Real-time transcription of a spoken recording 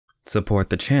Support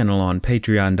the channel on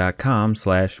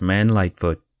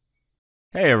patreon.com/manlightfoot.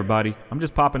 Hey everybody, I'm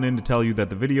just popping in to tell you that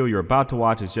the video you're about to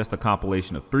watch is just a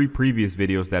compilation of 3 previous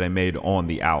videos that I made on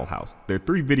the Owl House. They're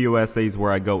 3 video essays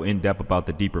where I go in depth about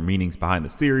the deeper meanings behind the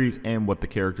series and what the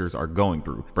characters are going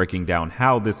through, breaking down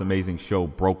how this amazing show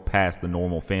broke past the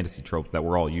normal fantasy tropes that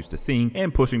we're all used to seeing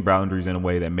and pushing boundaries in a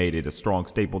way that made it a strong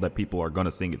staple that people are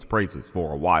gonna sing its praises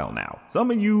for a while now.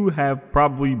 Some of you have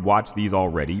probably watched these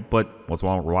already, but what's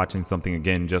wrong with watching something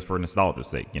again just for nostalgia's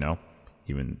sake, you know?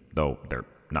 Even though they're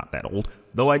not that old.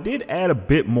 Though I did add a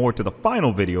bit more to the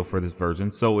final video for this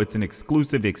version, so it's an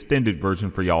exclusive extended version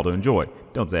for y'all to enjoy.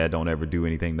 Don't say I don't ever do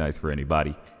anything nice for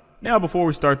anybody. Now before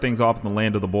we start things off in the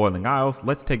land of the Boiling Isles,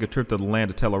 let's take a trip to the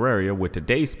land of Teleraria with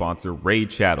today's sponsor,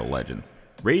 Raid Shadow Legends.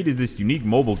 Raid is this unique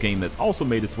mobile game that's also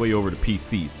made its way over to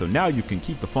PC, so now you can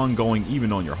keep the fun going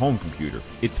even on your home computer.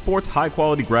 It sports high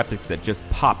quality graphics that just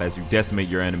pop as you decimate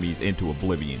your enemies into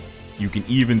oblivion. You can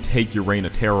even take your reign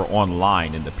of terror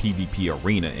online in the PvP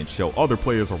arena and show other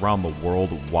players around the world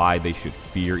why they should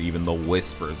fear even the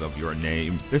whispers of your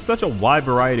name. There's such a wide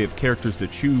variety of characters to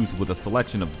choose with a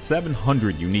selection of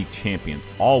 700 unique champions,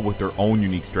 all with their own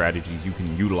unique strategies you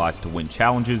can utilize to win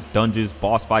challenges, dungeons,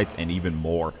 boss fights, and even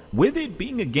more. With it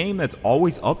being a game that's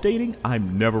always updating,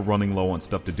 I'm never running low on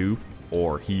stuff to do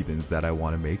or heathens that I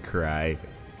want to make cry.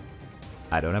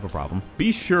 I don't have a problem.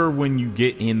 Be sure when you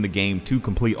get in the game to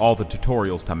complete all the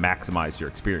tutorials to maximize your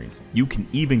experience. You can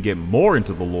even get more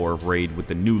into the lore of Raid with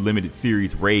the new limited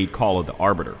series Raid Call of the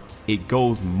Arbiter. It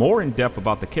goes more in depth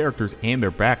about the characters and their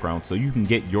background so you can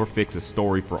get your fix of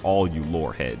story for all you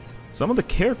lore heads. Some of the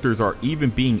characters are even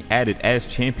being added as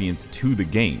champions to the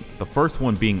game, the first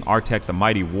one being Artek the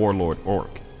Mighty Warlord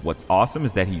Orc. What's awesome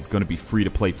is that he's going to be free to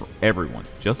play for everyone.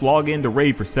 Just log in to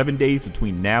Raid for 7 days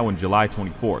between now and July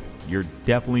 24th. You're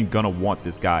definitely going to want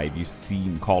this guy if you've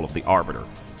seen Call of the Arbiter.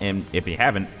 And if you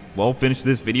haven't, well, finish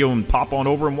this video and pop on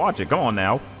over and watch it. Go on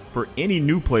now. For any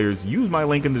new players, use my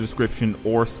link in the description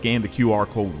or scan the QR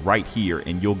code right here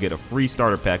and you'll get a free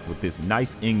starter pack with this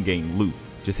nice in-game loot.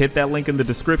 Just hit that link in the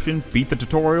description, beat the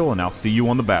tutorial, and I'll see you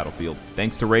on the battlefield.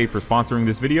 Thanks to Raid for sponsoring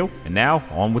this video, and now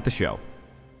on with the show.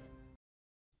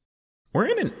 We're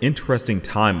in an interesting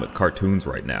time with cartoons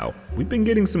right now. We've been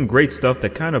getting some great stuff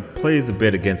that kind of plays a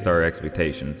bit against our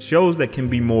expectations. Shows that can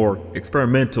be more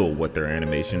experimental with their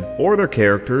animation, or their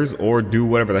characters, or do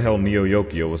whatever the hell Neo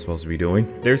Yokio was supposed to be doing.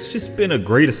 There's just been a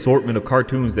great assortment of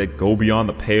cartoons that go beyond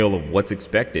the pale of what's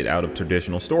expected out of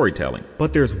traditional storytelling.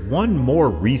 But there's one more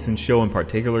recent show in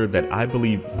particular that I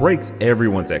believe breaks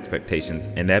everyone's expectations,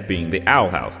 and that being the Owl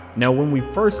House. Now when we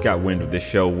first got wind of this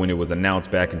show when it was announced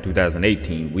back in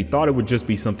 2018, we thought it would just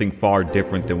be something far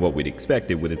different than what we'd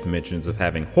expected with its mentions of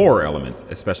having horror elements,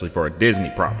 especially for a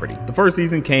Disney property. The first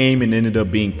season came and ended up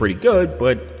being pretty good,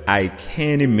 but I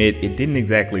can admit it didn't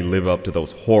exactly live up to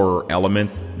those horror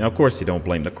elements. Now of course you don't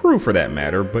blame the crew for that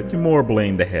matter, but you more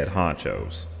blame the head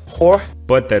honchos.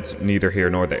 But that's neither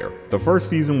here nor there. The first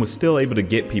season was still able to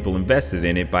get people invested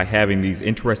in it by having these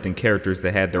interesting characters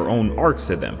that had their own arcs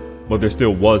to them. But there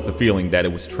still was the feeling that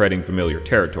it was treading familiar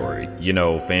territory. You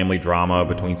know, family drama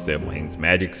between siblings,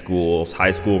 magic schools,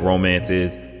 high school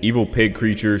romances, evil pig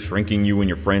creatures shrinking you and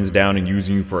your friends down and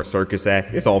using you for a circus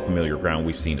act. It's all familiar ground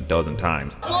we've seen a dozen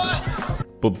times.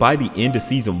 But by the end of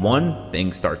season 1,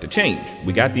 things start to change.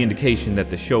 We got the indication that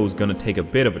the show is going to take a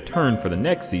bit of a turn for the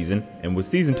next season, and with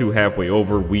season 2 halfway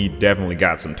over, we definitely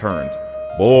got some turns.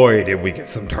 Boy, did we get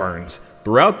some turns.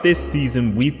 Throughout this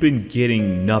season, we've been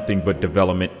getting nothing but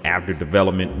development after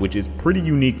development, which is pretty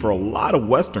unique for a lot of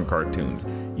Western cartoons.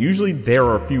 Usually there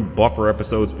are a few buffer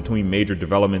episodes between major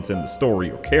developments in the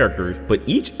story or characters, but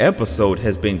each episode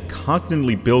has been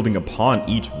constantly building upon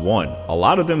each one, a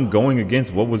lot of them going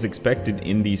against what was expected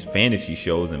in these fantasy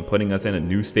shows and putting us in a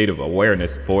new state of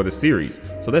awareness for the series.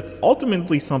 So that's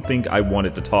ultimately something I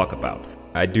wanted to talk about.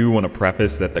 I do want to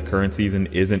preface that the current season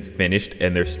isn't finished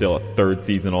and there's still a 3rd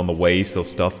season on the way, so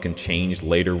stuff can change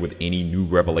later with any new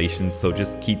revelations, so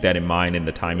just keep that in mind in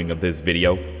the timing of this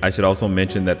video. I should also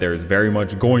mention that there is very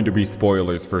much going to be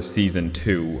spoilers for season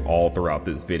 2 all throughout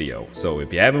this video, so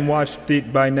if you haven't watched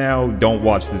it by now, don't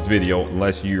watch this video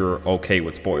unless you're okay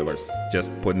with spoilers. Just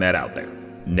putting that out there.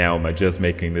 Now, am I just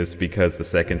making this because the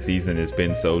second season has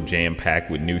been so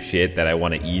jam-packed with new shit that I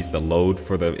want to ease the load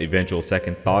for the eventual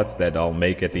second thoughts that I'll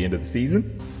make at the end of the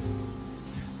season?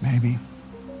 Maybe.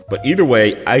 But either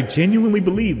way, I genuinely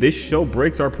believe this show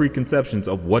breaks our preconceptions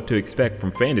of what to expect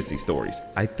from fantasy stories.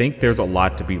 I think there's a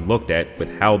lot to be looked at with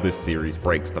how this series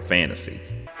breaks the fantasy.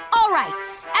 Alright,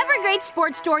 every great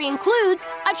sports story includes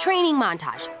a training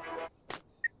montage.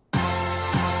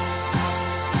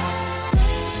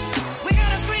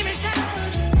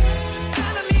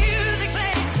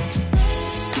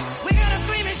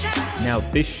 Now,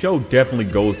 this show definitely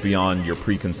goes beyond your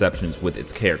preconceptions with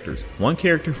its characters. One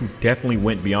character who definitely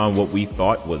went beyond what we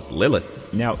thought was Lilith.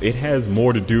 Now, it has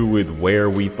more to do with where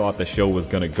we thought the show was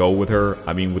gonna go with her.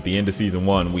 I mean, with the end of season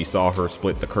 1, we saw her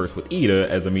split the curse with Ida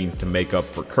as a means to make up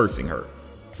for cursing her,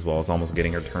 as well as almost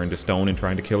getting her turned to stone and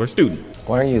trying to kill her student.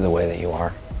 Why are you the way that you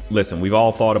are? Listen, we've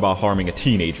all thought about harming a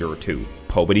teenager or two.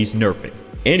 Pobity's nerfing.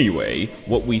 Anyway,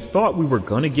 what we thought we were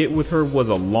gonna get with her was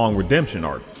a long redemption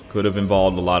arc. Could have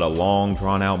involved a lot of long,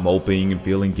 drawn-out moping and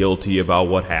feeling guilty about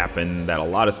what happened that a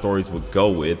lot of stories would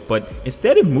go with, but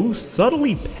instead it moves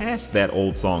subtly past that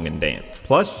old song and dance.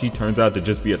 Plus, she turns out to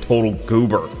just be a total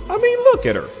goober. I mean, look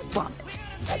at her. Vomit.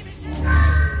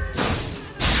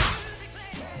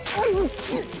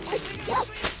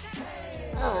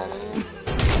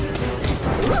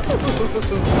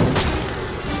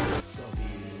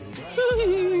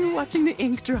 Watching the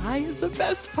ink dry is the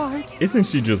best part. Isn't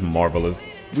she just marvelous?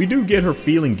 We do get her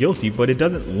feeling guilty, but it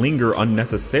doesn't linger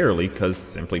unnecessarily because,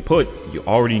 simply put, you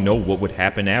already know what would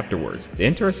happen afterwards. The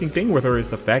interesting thing with her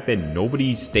is the fact that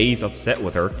nobody stays upset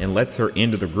with her and lets her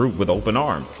into the group with open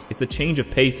arms. It's a change of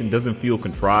pace and doesn't feel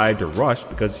contrived or rushed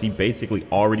because she basically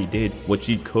already did what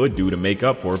she could do to make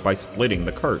up for it by splitting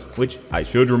the curse, which I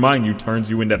should remind you turns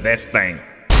you into this thing.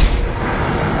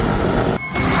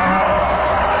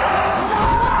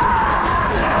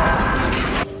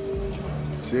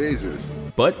 Jesus.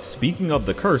 But speaking of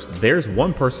the curse, there's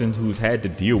one person who's had to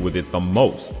deal with it the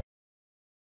most.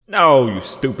 No, you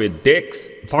stupid dicks.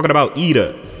 I'm talking about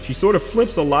Ida. She sort of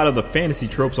flips a lot of the fantasy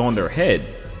tropes on their head.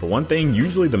 For one thing,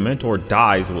 usually the mentor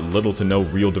dies with little to no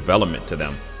real development to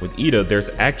them. With Ida,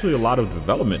 there's actually a lot of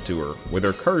development to her. With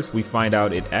her curse, we find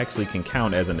out it actually can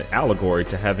count as an allegory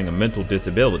to having a mental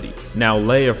disability. Now,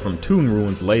 Leia from Toon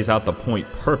Ruins lays out the point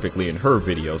perfectly in her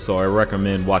video, so I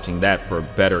recommend watching that for a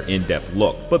better in-depth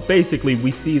look. But basically,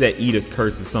 we see that Ida's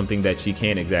curse is something that she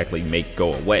can't exactly make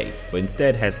go away, but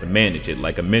instead has to manage it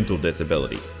like a mental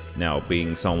disability. Now,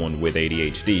 being someone with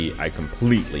ADHD, I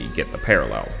completely get the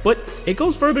parallel. But it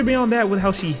goes further beyond that with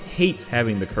how she hates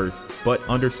having the curse, but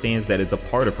understands that it's a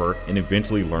part of her and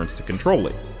eventually learns to control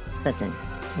it. Listen,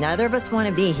 neither of us want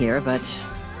to be here, but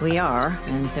we are,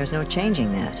 and there's no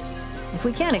changing that. If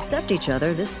we can't accept each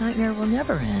other, this nightmare will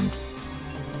never end.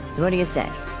 So what do you say?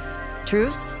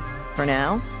 Truce? For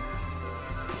now?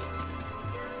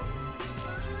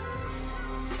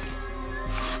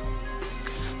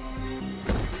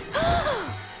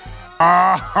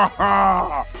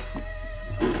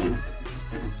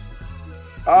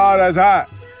 Oh, that's hot.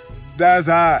 That's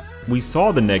hot. We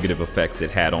saw the negative effects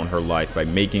it had on her life by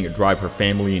making it drive her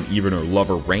family and even her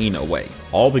lover Rain away,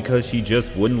 all because she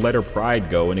just wouldn't let her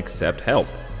pride go and accept help.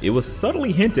 It was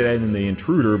subtly hinted at in The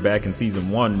Intruder back in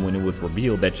season 1 when it was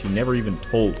revealed that she never even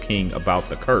told King about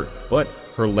the curse, but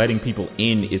her letting people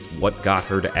in is what got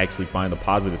her to actually find the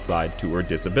positive side to her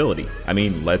disability. I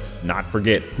mean, let's not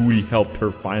forget Hootie helped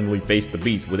her finally face the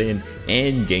beast within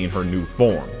and gain her new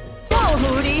form. Whoa,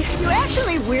 Hootie, you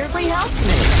actually weirdly helped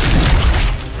me.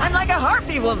 I'm like a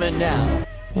harpy woman now.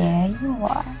 Yeah, you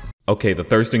are. Okay, the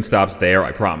thirsting stops there,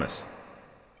 I promise.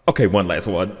 Okay, one last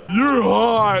one. You're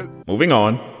hot. Moving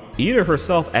on. Ida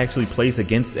herself actually plays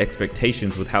against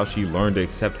expectations with how she learned to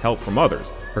accept help from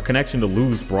others. Her connection to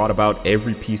Luz brought about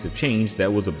every piece of change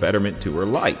that was a betterment to her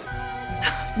life.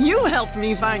 You helped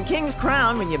me find King's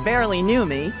Crown when you barely knew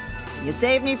me. You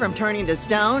saved me from turning to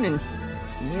stone, and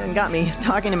you even got me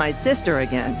talking to my sister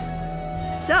again.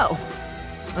 So,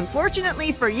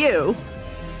 unfortunately for you,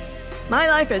 my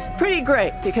life is pretty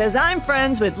great because I'm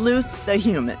friends with Luce the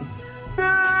human.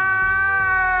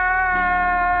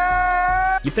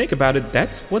 You think about it,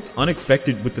 that's what's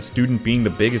unexpected with the student being the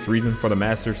biggest reason for the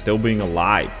master still being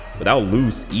alive. Without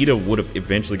Luce, Ida would have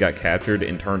eventually got captured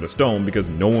and turned to stone because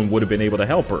no one would have been able to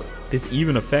help her. This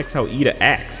even affects how Ida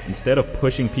acts. Instead of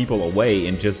pushing people away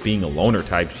and just being a loner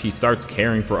type, she starts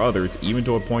caring for others, even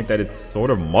to a point that it's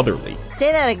sort of motherly.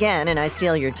 Say that again and I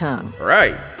steal your tongue.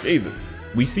 Alright, Jesus.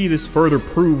 We see this further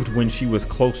proved when she was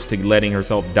close to letting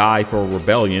herself die for a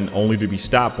rebellion, only to be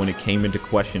stopped when it came into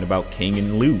question about King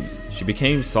and Luz. She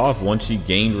became soft once she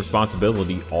gained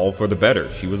responsibility, all for the better.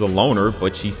 She was a loner,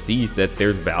 but she sees that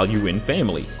there's value in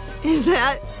family. Is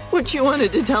that what you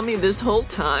wanted to tell me this whole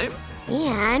time?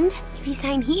 And if you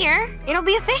sign here, it'll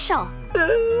be official.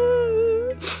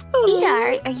 Ida,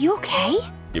 are you okay?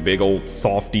 You big old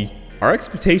softy. Our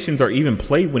expectations are even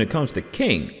played when it comes to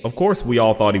King. Of course, we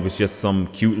all thought he was just some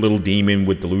cute little demon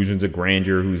with delusions of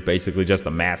grandeur who's basically just the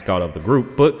mascot of the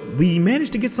group, but we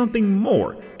managed to get something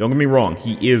more. Don't get me wrong,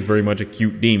 he is very much a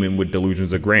cute demon with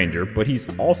delusions of grandeur, but he's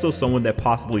also someone that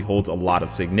possibly holds a lot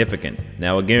of significance.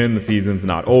 Now again, the season's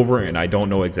not over, and I don't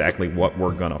know exactly what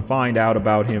we're gonna find out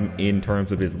about him in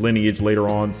terms of his lineage later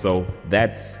on, so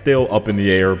that's still up in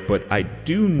the air, but I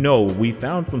do know we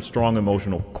found some strong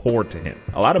emotional core to him.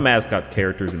 A lot of mascot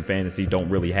characters in fantasy don't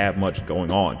really have much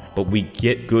going on, but we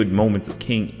get good moments of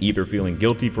King either feeling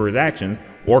guilty for his actions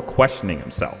or questioning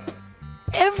himself.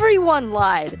 Everyone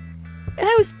lied, and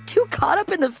I was too caught up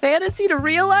in the fantasy to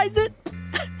realize it.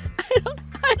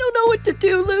 I don't know what to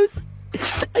do, Luce.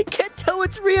 I can't tell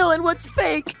what's real and what's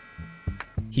fake.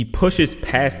 He pushes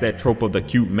past that trope of the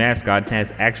cute mascot and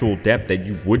has actual depth that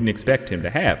you wouldn't expect him to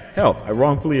have. Hell, I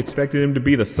wrongfully expected him to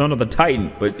be the son of the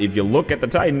Titan, but if you look at the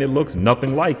Titan, it looks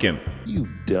nothing like him. You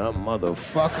dumb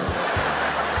motherfucker.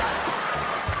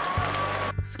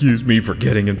 Excuse me for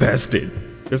getting invested.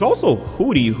 There's also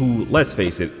Hootie, who, let's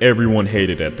face it, everyone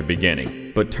hated at the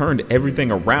beginning, but turned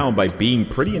everything around by being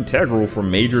pretty integral for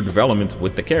major developments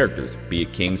with the characters, be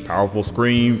it King's powerful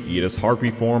scream, Ida's harpy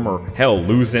form, or hell,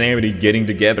 Luz and Amity getting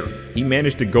together. He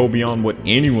managed to go beyond what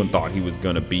anyone thought he was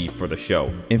gonna be for the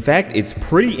show. In fact, it's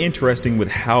pretty interesting with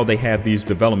how they have these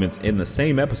developments in the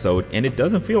same episode, and it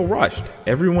doesn't feel rushed.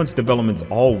 Everyone's developments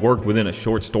all work within a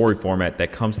short story format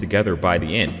that comes together by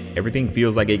the end. Everything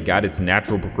feels like it got its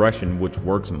natural progression, which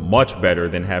works much better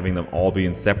than having them all be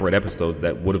in separate episodes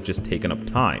that would have just taken up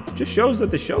time. It just shows that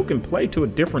the show can play to a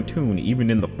different tune even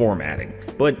in the formatting.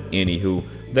 But anywho,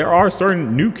 there are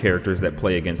certain new characters that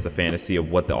play against the fantasy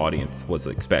of what the audience was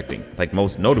expecting, like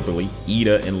most notably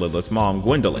Ida and Lilith's mom,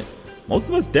 Gwendolyn. Most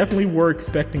of us definitely were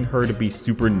expecting her to be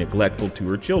super neglectful to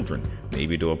her children,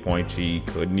 maybe to a point she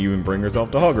couldn't even bring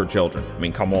herself to hug her children. I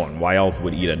mean, come on, why else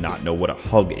would Ida not know what a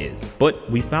hug is? But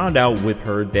we found out with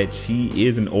her that she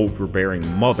is an overbearing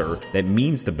mother that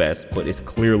means the best but is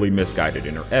clearly misguided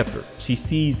in her effort. She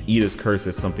sees Ida's curse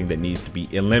as something that needs to be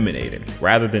eliminated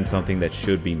rather than something that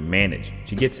should be managed.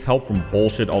 She gets help from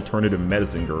bullshit alternative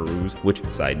medicine gurus, which,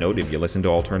 side note, if you listen to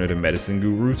alternative medicine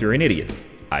gurus, you're an idiot.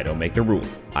 I don't make the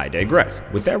rules. I digress.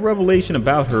 With that revelation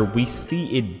about her, we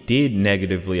see it did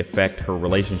negatively affect her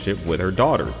relationship with her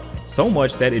daughters. So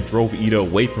much that it drove Ida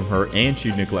away from her and she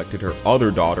neglected her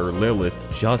other daughter, Lilith,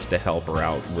 just to help her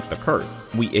out with the curse.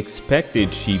 We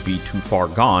expected she'd be too far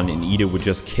gone and Ida would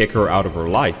just kick her out of her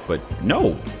life, but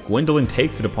no. Gwendolyn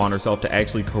takes it upon herself to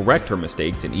actually correct her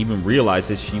mistakes and even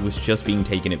realizes she was just being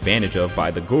taken advantage of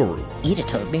by the guru. Ida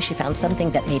told me she found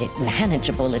something that made it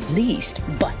manageable at least,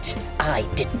 but I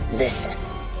didn't listen.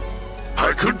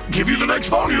 I could give you the next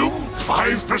volume.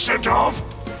 5% off.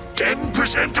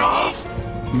 10% off.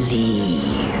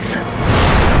 Leave.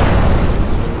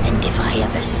 And if I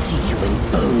ever see you in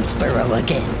Bonesboro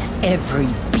again, every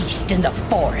beast in the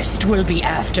forest will be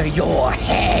after your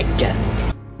head.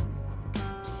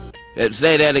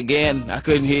 Say that again? I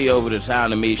couldn't hear you over the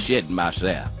sound of me shitting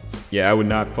myself. Yeah, I would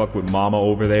not fuck with mama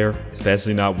over there,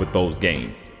 especially not with those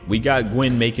gains. We got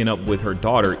Gwen making up with her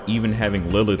daughter, even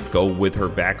having Lilith go with her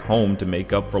back home to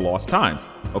make up for lost time.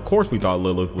 Of course we thought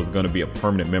Lilith was going to be a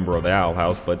permanent member of the Owl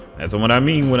House, but that's what I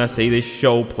mean when I say this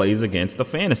show plays against the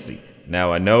fantasy.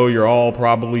 Now I know you're all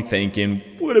probably thinking,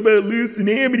 what about Luz and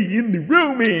Amity in the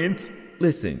romance?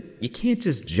 Listen, you can't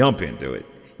just jump into it.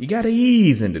 You gotta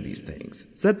ease into these things.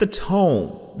 Set the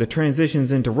tone. The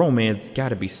transitions into romance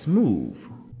gotta be smooth.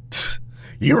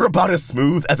 You're about as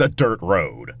smooth as a dirt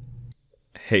road.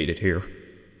 Hate it here.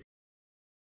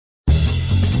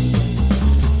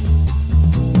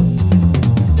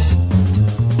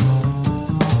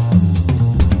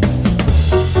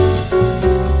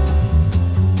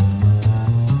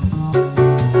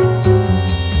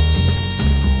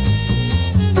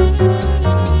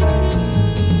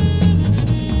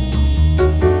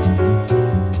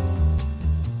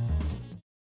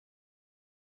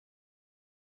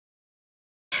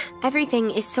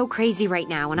 Everything is so crazy right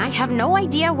now, and I have no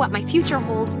idea what my future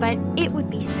holds, but it would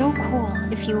be so cool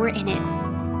if you were in it.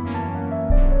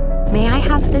 May I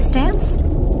have this dance?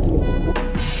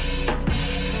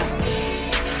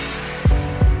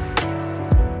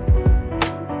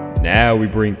 Now we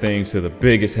bring things to the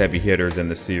biggest heavy hitters in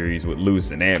the series with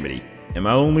Luz and Amity. Am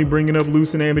I only bringing up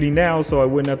Luz and Amity now so I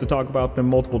wouldn't have to talk about them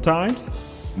multiple times?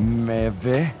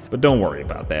 Maybe. But don't worry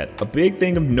about that. A big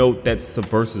thing of note that's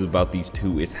subversive about these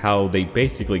two is how they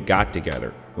basically got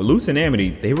together. With Luz and Amity,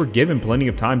 they were given plenty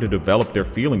of time to develop their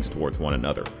feelings towards one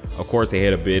another. Of course, they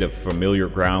had a bit of familiar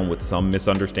ground with some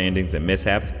misunderstandings and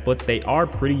mishaps, but they are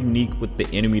pretty unique with the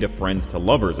enemy to friends to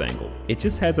lovers angle. It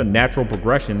just has a natural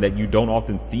progression that you don't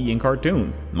often see in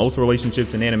cartoons. Most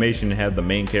relationships in animation have the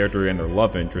main character and their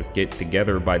love interest get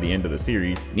together by the end of the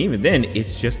series, and even then,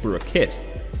 it's just through a kiss.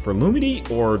 For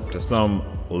Lumity, or to some,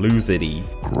 Luzity,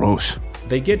 Gross.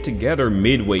 they get together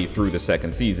midway through the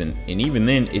second season, and even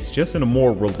then, it's just in a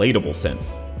more relatable sense.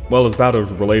 Well, it's about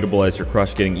as relatable as your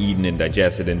crush getting eaten and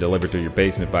digested and delivered to your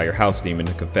basement by your house demon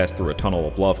to confess through a tunnel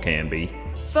of love can be.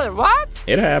 Say what?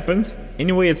 It happens.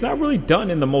 Anyway, it's not really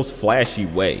done in the most flashy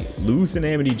way. Luz and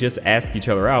Amity just ask each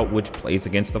other out, which plays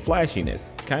against the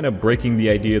flashiness, kind of breaking the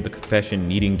idea of the confession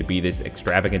needing to be this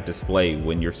extravagant display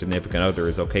when your significant other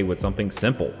is okay with something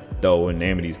simple. Though in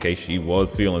Amity's case, she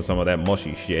was feeling some of that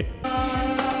mushy shit.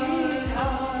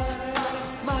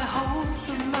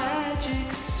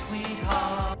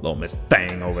 Little Miss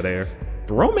Thang over there.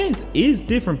 The romance is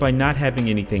different by not having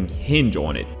anything hinge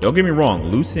on it. Don't get me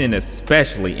wrong, Luz and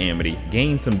especially Amity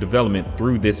gained some development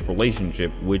through this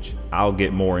relationship, which I'll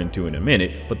get more into in a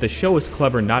minute, but the show is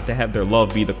clever not to have their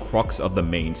love be the crux of the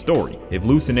main story. If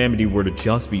Luz and Amity were to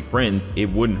just be friends, it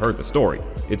wouldn't hurt the story.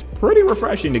 It's pretty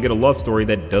refreshing to get a love story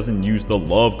that doesn't use the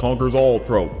love conquers all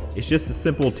trope. It's just the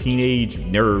simple teenage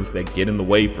nerves that get in the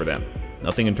way for them.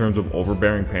 Nothing in terms of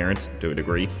overbearing parents, to a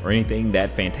degree, or anything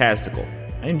that fantastical.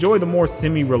 I enjoy the more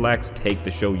semi-relaxed take the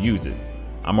show uses.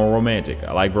 I'm a romantic,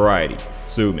 I like variety,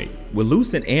 sue me. With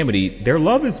Luz and Amity, their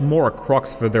love is more a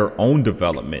crux for their own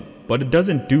development, but it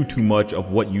doesn't do too much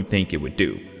of what you think it would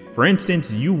do. For instance,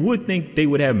 you would think they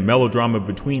would have melodrama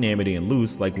between Amity and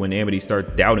Luz, like when Amity starts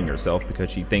doubting herself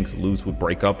because she thinks Luz would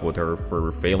break up with her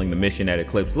for failing the mission at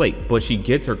Eclipse Lake. But she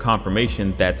gets her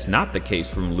confirmation that's not the case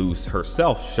from Luz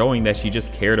herself, showing that she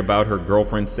just cared about her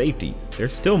girlfriend's safety.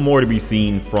 There's still more to be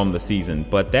seen from the season,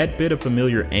 but that bit of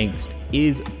familiar angst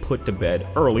is put to bed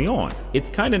early on. It's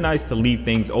kinda nice to leave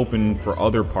things open for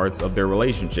other parts of their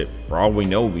relationship. For all we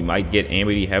know, we might get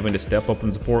Amity having to step up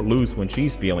and support Luz when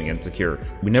she's feeling insecure.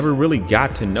 We never really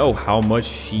got to know how much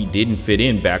she didn't fit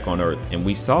in back on Earth, and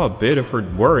we saw a bit of her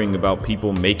worrying about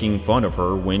people making fun of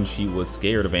her when she was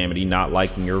scared of Amity not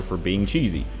liking her for being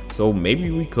cheesy. So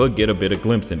maybe we could get a bit of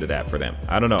glimpse into that for them.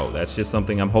 I don't know, that's just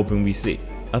something I'm hoping we see.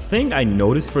 A thing I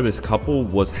noticed for this couple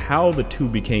was how the two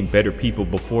became better people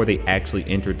before they actually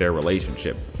entered their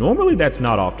relationship. Normally that's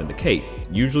not often the case.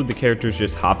 Usually the characters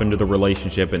just hop into the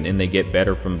relationship and then they get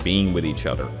better from being with each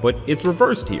other. But it's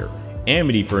reversed here.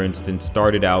 Amity, for instance,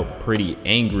 started out pretty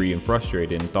angry and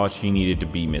frustrated and thought she needed to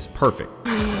be Miss Perfect.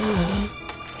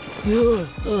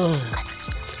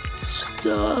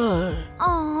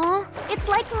 Aww, it's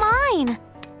like mine,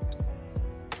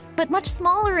 but much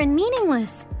smaller and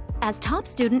meaningless. As top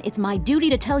student, it's my duty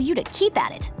to tell you to keep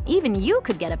at it. Even you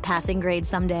could get a passing grade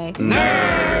someday.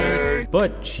 Nerd!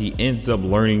 But she ends up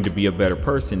learning to be a better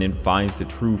person and finds the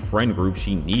true friend group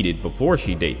she needed before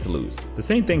she dates Luz. The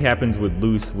same thing happens with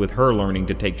Luz, with her learning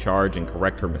to take charge and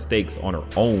correct her mistakes on her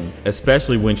own,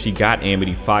 especially when she got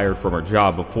Amity fired from her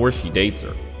job before she dates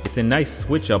her. It's a nice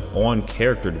switch up on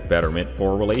character betterment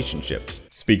for a relationship.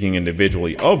 Speaking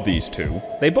individually of these two,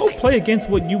 they both play against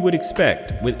what you would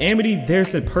expect. With Amity,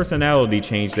 there's a personality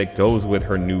change that goes with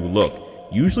her new look.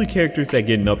 Usually characters that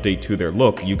get an update to their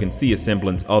look, you can see a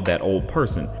semblance of that old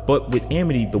person. But with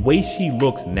Amity, the way she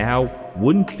looks now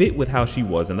wouldn't fit with how she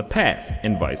was in the past,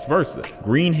 and vice versa.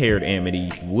 Green-haired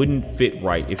Amity wouldn't fit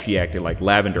right if she acted like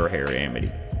lavender-haired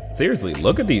Amity. Seriously,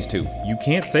 look at these two. You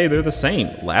can't say they're the same.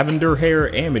 Lavender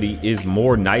hair Amity is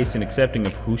more nice and accepting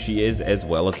of who she is as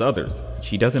well as others.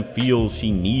 She doesn't feel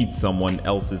she needs someone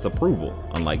else's approval,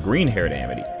 unlike green-haired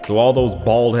Amity. So all those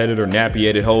bald-headed or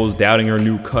nappy-headed hoes doubting her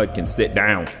new cut can sit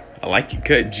down. I like your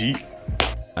cut, G.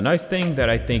 A nice thing that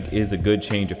I think is a good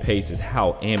change of pace is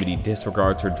how Amity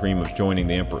disregards her dream of joining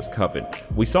the Emperor's Coven.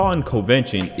 We saw in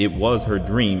Convention it was her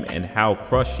dream and how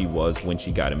crushed she was when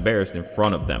she got embarrassed in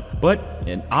front of them. But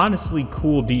an honestly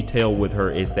cool detail with her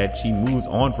is that she moves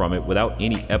on from it without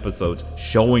any episodes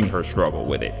showing her struggle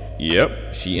with it.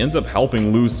 Yep, she ends up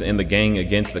helping Luz and the gang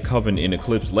against the Coven in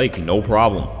Eclipse Lake, no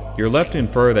problem. You're left to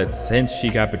infer that since she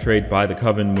got betrayed by the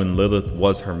Coven when Lilith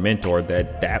was her mentor,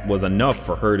 that was enough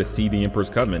for her to see the Emperor's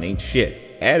Coven ain't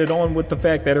shit. Added on with the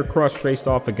fact that her crush faced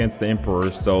off against the Emperor,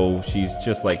 so she's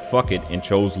just like fuck it and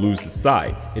chose Luz's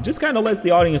side. It just kinda lets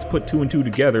the audience put two and two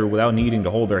together without needing to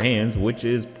hold their hands, which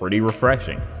is pretty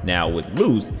refreshing. Now with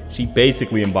Luz, she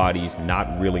basically embodies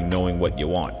not really knowing what you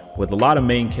want. With a lot of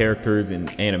main characters in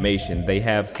animation, they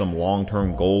have some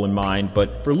long-term goal in mind,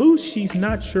 but for Luz, she's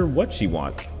not sure what she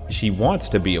wants. She wants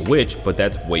to be a witch, but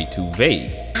that's way too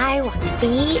vague. I want to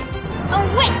be a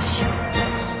witch!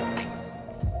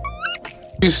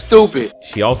 You stupid.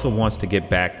 She also wants to get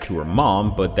back to her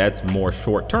mom, but that's more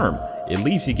short term. It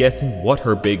leaves you guessing what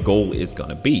her big goal is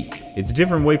gonna be. It's a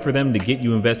different way for them to get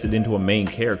you invested into a main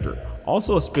character.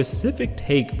 Also, a specific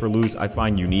take for Luz I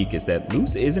find unique is that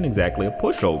Luz isn't exactly a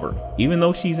pushover. Even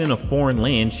though she's in a foreign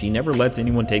land, she never lets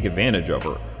anyone take advantage of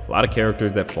her. A lot of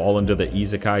characters that fall into the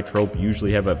isekai trope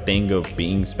usually have a thing of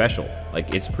being special,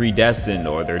 like it's predestined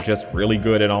or they're just really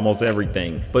good at almost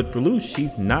everything. But for Luz,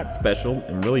 she's not special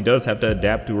and really does have to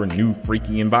adapt to her new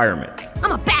freaky environment.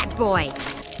 I'm a bad boy!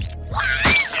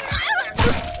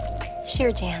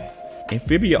 Sure, Jan.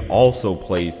 Amphibia also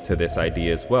plays to this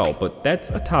idea as well, but that's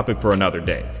a topic for another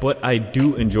day. But I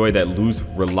do enjoy that Luz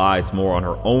relies more on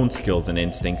her own skills and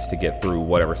instincts to get through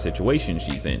whatever situation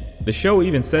she's in. The show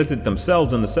even says it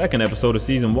themselves in the second episode of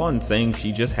season 1, saying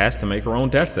she just has to make her own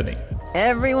destiny.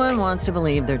 Everyone wants to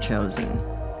believe they're chosen.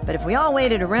 But if we all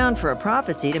waited around for a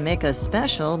prophecy to make us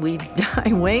special, we'd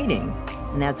die waiting.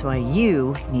 And that's why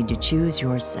you need to choose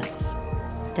yourself.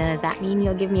 Does that mean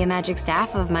you'll give me a magic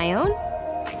staff of my own?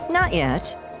 Not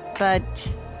yet, but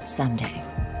someday.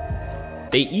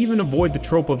 They even avoid the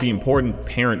trope of the important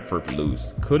parent for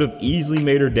Luz. Could have easily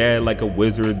made her dad like a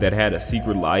wizard that had a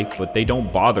secret life, but they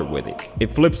don't bother with it.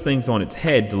 It flips things on its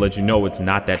head to let you know it's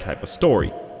not that type of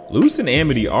story. Luz and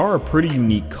Amity are a pretty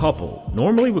unique couple.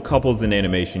 Normally with couples in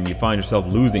animation, you find yourself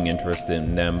losing interest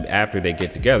in them after they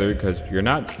get together because you're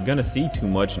not gonna see too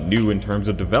much new in terms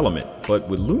of development. But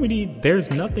with Lumity,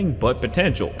 there's nothing but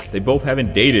potential. They both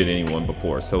haven't dated anyone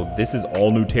before, so this is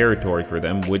all new territory for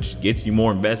them, which gets you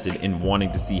more invested in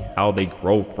wanting to see how they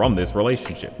grow from this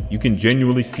relationship. You can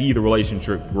genuinely see the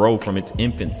relationship grow from its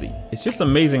infancy. It's just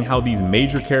amazing how these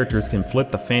major characters can flip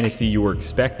the fantasy you were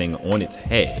expecting on its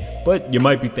head. But you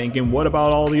might be thinking, what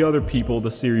about all the other people the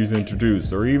series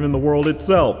introduced, or even the world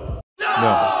itself?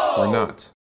 No, we're not.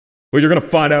 Well, you're gonna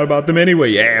find out about them anyway,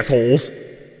 you assholes!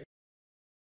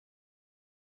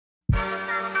 Our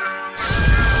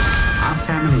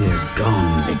family is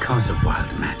gone because of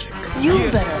wild magic.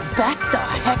 You better back the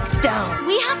heck down.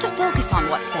 We have to focus on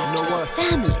what's best for the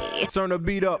family. Turn the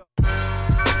beat up.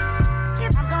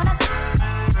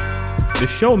 The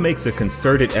show makes a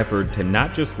concerted effort to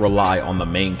not just rely on the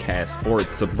main cast for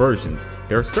its subversions.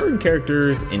 There are certain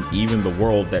characters and even the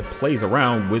world that plays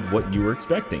around with what you were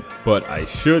expecting. But I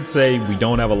should say we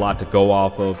don't have a lot to go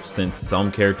off of since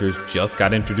some characters just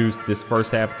got introduced this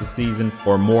first half of the season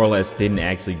or more or less didn't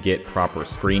actually get proper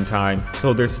screen time,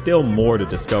 so there's still more to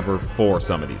discover for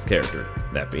some of these characters.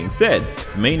 That being said,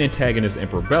 the main antagonist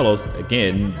Emperor Bellows,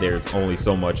 again, there's only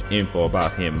so much info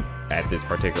about him at this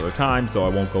particular time, so I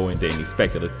won't go into any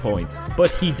speculative points, but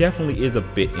he definitely is a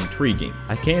bit intriguing.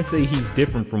 I can't say he's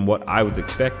different from what I was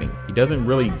expecting. He doesn't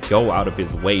really go out of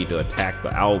his way to attack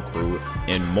the Owl crew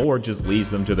and more just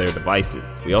leaves them to their devices.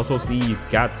 We also see he's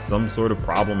got some sort of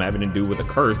problem having to do with a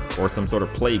curse or some sort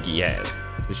of plague he has.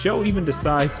 The show even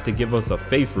decides to give us a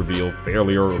face reveal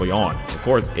fairly early on. Of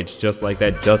course, it's just like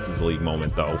that Justice League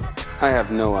moment though. I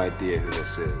have no idea who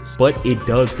this is. But it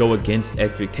does go against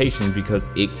expectations because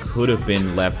it could have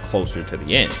been left closer to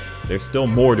the end. There's still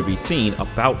more to be seen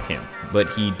about him,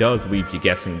 but he does leave you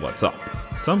guessing what's up.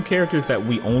 Some characters that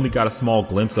we only got a small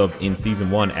glimpse of in season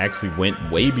 1 actually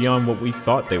went way beyond what we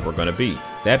thought they were going to be.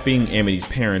 That being Amity's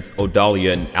parents, Oddity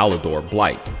and Alidor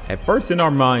Blight. At first in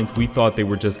our minds, we thought they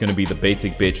were just going to be the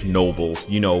basic bitch nobles,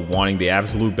 you know, wanting the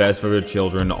absolute best for their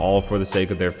children, all for the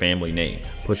sake of their family name,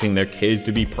 pushing their kids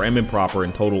to be prim and proper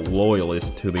and total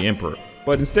loyalists to the Emperor.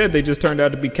 But instead, they just turned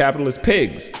out to be capitalist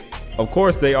pigs. Of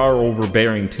course, they are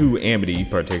overbearing to Amity,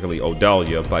 particularly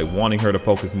Odalia, by wanting her to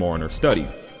focus more on her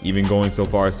studies, even going so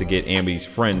far as to get Amity's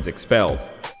friends expelled.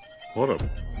 What a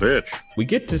bitch. We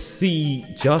get to see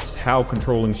just how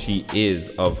controlling she is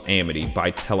of Amity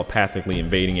by telepathically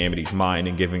invading Amity's mind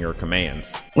and giving her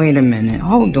commands. Wait a minute,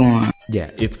 hold on. Yeah,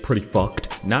 it's pretty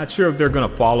fucked. Not sure if they're gonna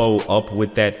follow up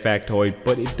with that factoid,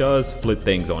 but it does flip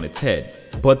things on its head.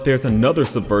 But there's another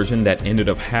subversion that ended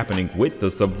up happening with the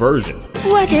subversion.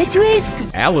 What a twist!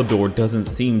 Alidor doesn't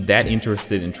seem that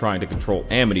interested in trying to control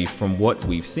Amity from what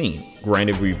we've seen.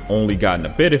 Granted, we've only gotten a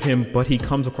bit of him, but he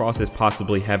comes across as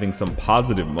possibly having some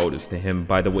positive motives to him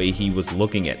by the way he was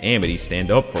looking at Amity stand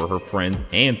up for her friends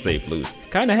and save Luz.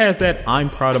 Kinda has that I'm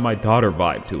proud of my daughter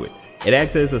vibe to it. It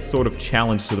acts as a sort of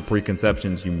challenge to the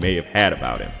preconceptions you may have had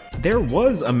about him. There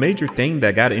was a major thing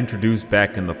that got introduced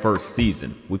back in the first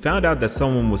season. We found out that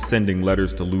someone was sending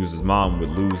letters to Luz's mom with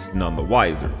Luz none the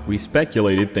wiser. We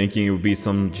speculated thinking it would be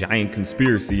some giant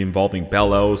conspiracy involving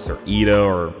Bellows or Ida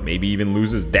or maybe even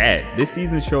Luz's dad. This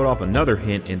season showed off another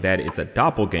hint in that it's a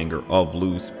doppelganger of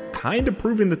Luz, kind of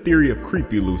proving the theory of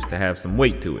creepy Luz to have some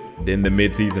weight to it. Then the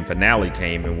mid-season finale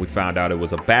came and we found out it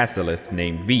was a basilisk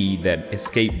named V that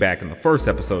escaped back in the first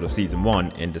episode of season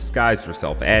 1 and disguised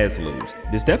herself as Luz.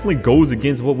 This definitely goes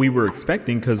against what we were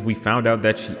expecting because we found out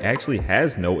that she actually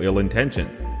has no ill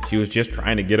intentions. She was just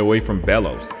trying to get away from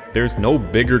Bellows. There's no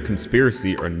bigger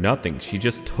conspiracy or nothing. She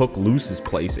just took Luz's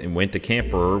place and went to camp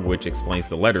for her, which explains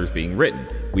the letters being written.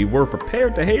 We were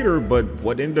prepared to hate her, but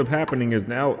what ended up happening is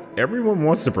now everyone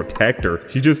wants to protect her.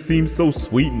 She just seems so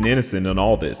sweet and innocent in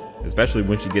all this, especially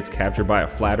when she gets captured by a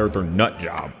flat earther nut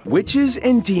job. Witches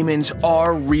and demons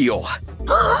are real.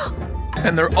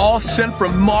 And they're all sent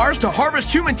from Mars to harvest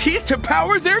human teeth to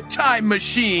power their time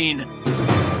machine.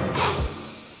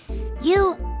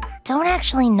 You don't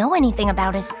actually know anything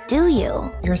about us, do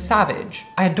you? You're savage.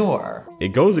 I adore.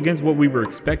 It goes against what we were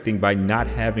expecting by not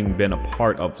having been a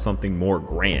part of something more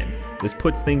grand. This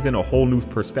puts things in a whole new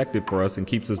perspective for us and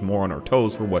keeps us more on our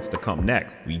toes for what's to come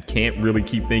next. We can't really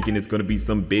keep thinking it's going to be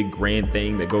some big grand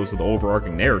thing that goes to the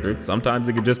overarching narrative. Sometimes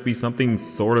it could just be something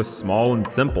sort of small and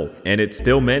simple, and it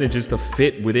still manages to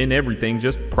fit within everything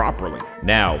just properly.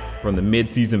 Now, from the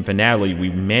mid-season finale, we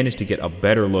managed to get a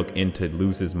better look into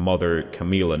Luz's mother,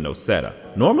 Camila Noceta.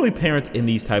 Normally, parents in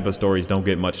these type of stories don't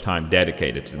get much time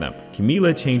dedicated to them.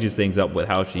 Camila changes things up with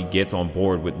how she gets on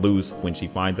board with Luz when she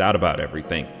finds out about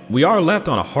everything. We are left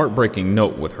on a heartbreaking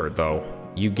note with her though.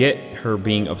 You get her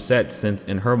being upset since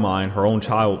in her mind, her own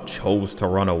child chose to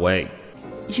run away.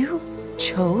 You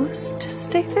chose to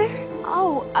stay there?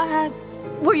 Oh,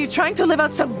 Were you trying to live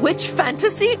out some witch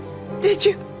fantasy? Did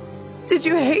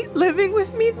you hate living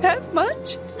with me that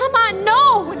much? Mama,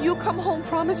 no! When you come home,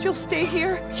 promise you'll stay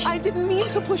here. I didn't mean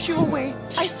to push you away.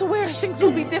 I swear things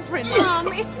will be different.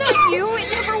 Mom, it's not you. It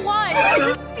never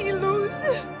was. Kiss me,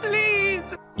 Luz. Please.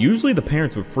 Usually the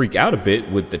parents would freak out a bit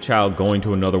with the child going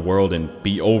to another world and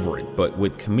be over it, but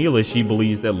with Camila, she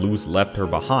believes that Luz left her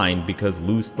behind because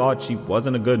Luz thought she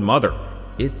wasn't a good mother.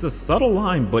 It's a subtle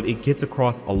line, but it gets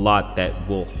across a lot that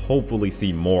we'll hopefully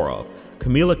see more of.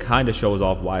 Camila kinda shows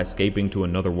off why escaping to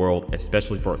another world,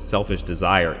 especially for a selfish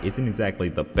desire, isn't exactly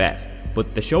the best.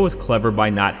 But the show is clever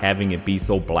by not having it be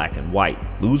so black and white.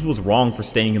 Luz was wrong for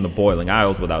staying in the Boiling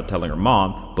Isles without telling her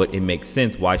mom, but it makes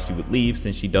sense why she would leave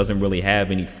since she doesn't really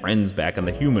have any friends back in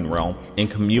the human realm. And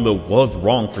Camila was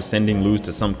wrong for sending Luz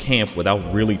to some camp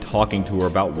without really talking to her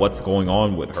about what's going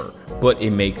on with her. But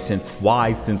it makes sense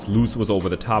why, since Luz was over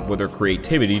the top with her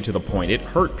creativity to the point it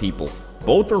hurt people.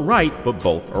 Both are right, but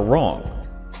both are wrong.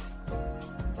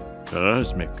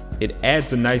 Cosmic. It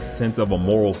adds a nice sense of a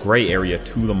moral gray area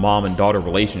to the mom and daughter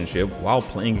relationship while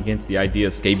playing against the idea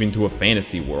of escaping to a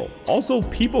fantasy world. Also,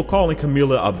 people calling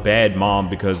Camila a bad mom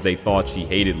because they thought she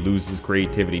hated Luz's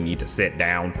creativity need to sit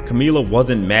down. Camila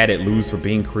wasn't mad at Luz for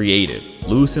being creative.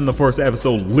 Luz in the first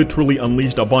episode literally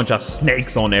unleashed a bunch of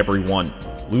snakes on everyone.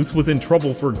 Luz was in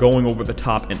trouble for going over the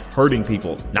top and hurting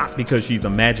people, not because she's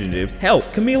imaginative. Hell,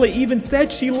 Camila even said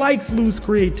she likes Luz's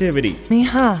creativity.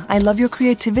 Mija, I love your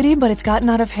creativity, but it's gotten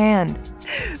out of hand.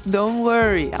 Don't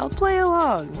worry, I'll play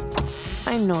along.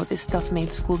 I know this stuff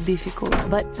made school difficult,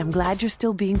 but I'm glad you're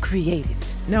still being creative.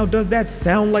 Now, does that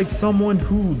sound like someone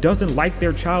who doesn't like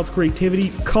their child's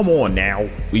creativity? Come on now.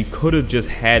 We could have just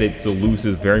had it so Luz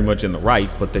is very much in the right,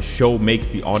 but the show makes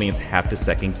the audience have to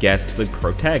second guess the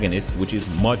protagonist, which is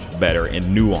much better and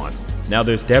nuanced. Now,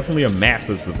 there's definitely a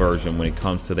massive subversion when it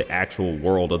comes to the actual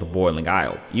world of the Boiling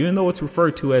Isles. Even though it's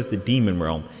referred to as the Demon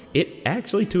Realm, it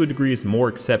actually to a degree is more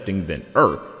accepting than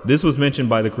Earth. This was mentioned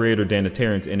by the creator Dana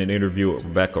Terrence in an interview with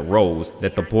Rebecca Rose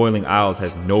that the Boiling Isles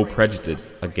has no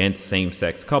prejudice against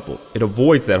same-sex couples. It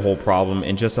avoids that whole problem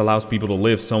and just allows people to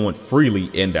live somewhat freely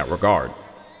in that regard.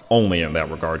 Only in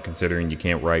that regard, considering you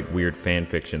can't write weird fan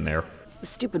fiction there. The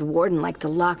stupid warden likes to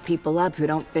lock people up who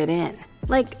don't fit in.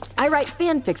 Like, I write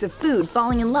fanfics of food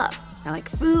falling in love. I like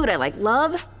food, I like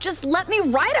love. Just let me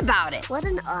write about it. What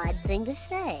an odd thing to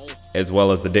say. As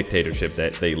well as the dictatorship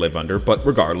that they live under, but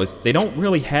regardless, they don't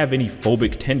really have any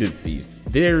phobic tendencies.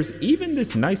 There's even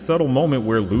this nice subtle moment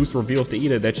where Luz reveals to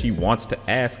Ida that she wants to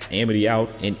ask Amity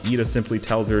out, and Ida simply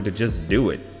tells her to just do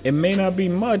it. It may not be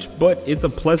much, but it's a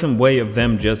pleasant way of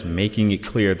them just making it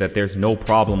clear that there's no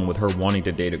problem with her wanting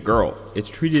to date a girl.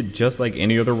 It's treated just like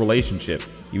any other relationship.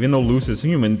 Even though Luz is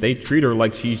human, they treat her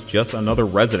like she's just another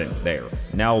resident there.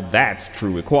 Now that's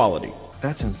true equality.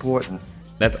 That's important.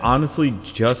 That's honestly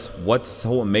just what's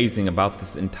so amazing about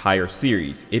this entire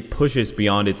series. It pushes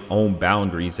beyond its own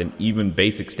boundaries and even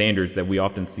basic standards that we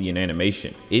often see in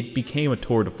animation. It became a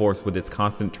tour de force with its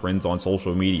constant trends on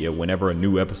social media whenever a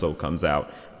new episode comes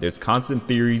out. There's constant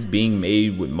theories being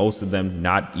made, with most of them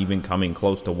not even coming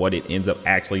close to what it ends up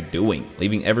actually doing,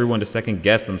 leaving everyone to second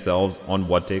guess themselves on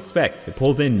what to expect. It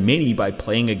pulls in many by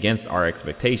playing against our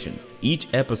expectations. Each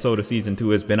episode of season 2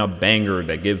 has been a banger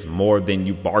that gives more than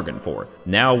you bargained for.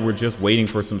 Now we're just waiting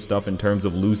for some stuff in terms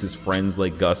of Luz's friends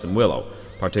like Gus and Willow,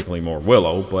 particularly more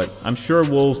Willow, but I'm sure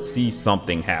we'll see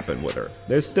something happen with her.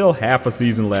 There's still half a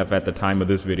season left at the time of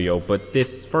this video, but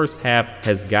this first half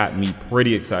has got me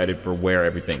pretty excited for where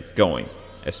everything's going,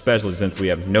 especially since we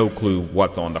have no clue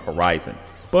what's on the horizon.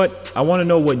 But I want to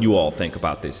know what you all think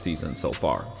about this season so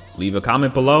far. Leave a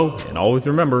comment below, and always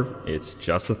remember, it's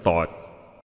just a thought.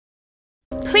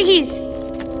 Please!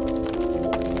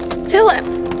 Philip!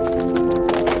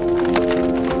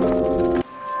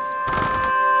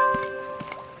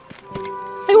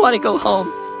 I want to go home.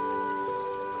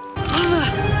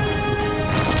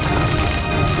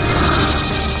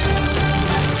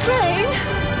 Rain!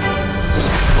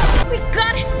 We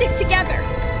gotta stick together!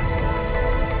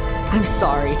 I'm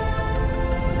sorry.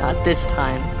 Not this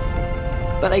time.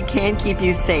 But I can keep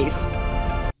you safe.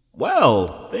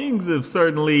 Well, things have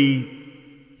certainly,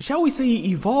 shall we say,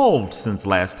 evolved since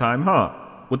last time, huh?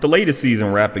 With the latest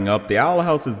season wrapping up, the Owl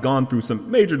House has gone through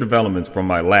some major developments from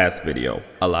my last video,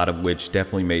 a lot of which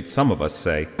definitely made some of us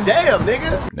say, "Damn,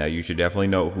 nigga!" Now you should definitely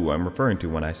know who I'm referring to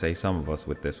when I say some of us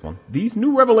with this one. These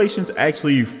new revelations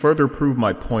actually further prove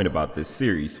my point about this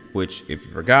series, which if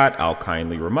you forgot, I'll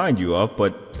kindly remind you of,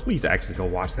 but please actually go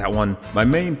watch that one. My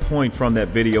main point from that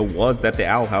video was that the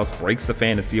Owl House breaks the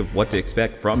fantasy of what to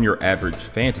expect from your average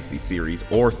fantasy series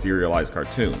or serialized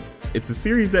cartoon. It's a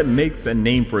series that makes a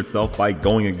name for itself by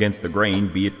going against the grain,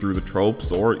 be it through the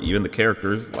tropes or even the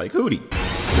characters like Hootie.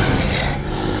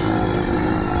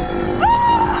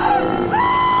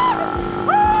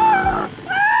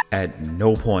 At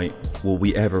no point will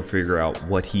we ever figure out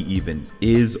what he even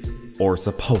is or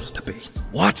supposed to be.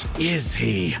 What is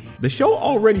he? The show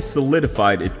already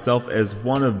solidified itself as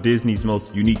one of Disney's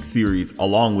most unique series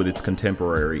along with its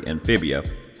contemporary Amphibia,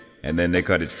 and then they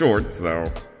cut it short,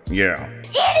 so yeah.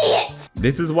 Idiot!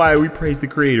 This is why we praise the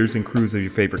creators and crews of your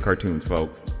favorite cartoons,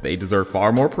 folks. They deserve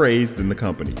far more praise than the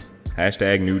companies.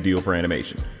 Hashtag New Deal for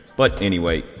animation. But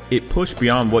anyway, it pushed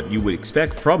beyond what you would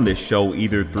expect from this show,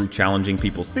 either through challenging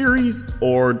people's theories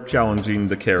or challenging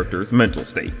the characters' mental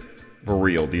states. For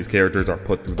real, these characters are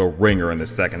put through the ringer in the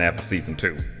second half of season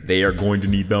 2. They are going to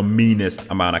need the meanest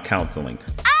amount of counseling.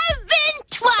 I've been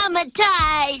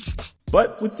traumatized!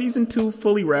 But with season 2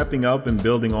 fully wrapping up and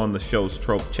building on the show's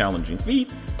trope challenging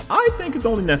feats, I think it's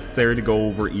only necessary to go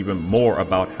over even more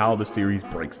about how the series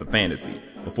breaks the fantasy.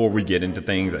 Before we get into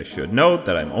things, I should note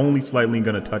that I'm only slightly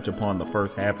going to touch upon the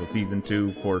first half of season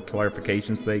 2 for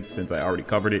clarification's sake, since I already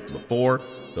covered it before.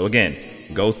 So again,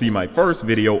 go see my first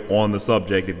video on the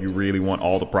subject if you really want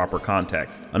all the proper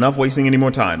context. Enough wasting any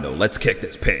more time though, let's kick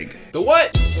this pig. The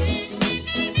what?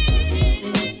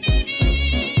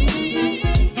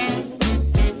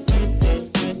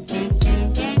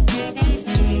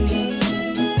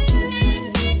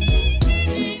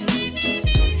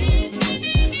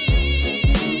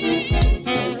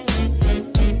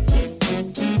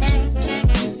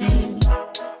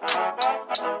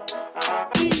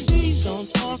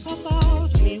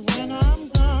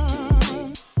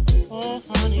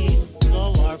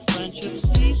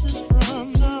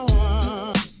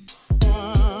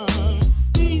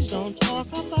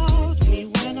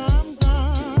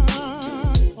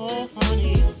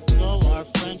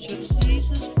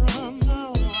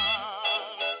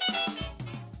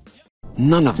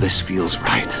 None of this feels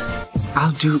right.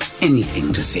 I'll do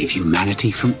anything to save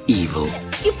humanity from evil.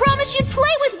 You promised you'd play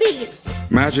with me!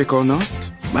 Magic or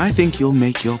not, I think you'll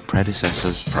make your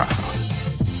predecessors proud.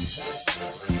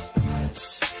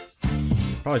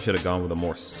 Probably should have gone with a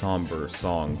more somber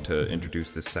song to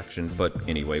introduce this section, but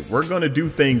anyway, we're gonna do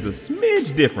things a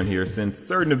smidge different here since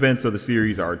certain events of the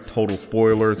series are total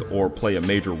spoilers or play a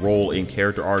major role in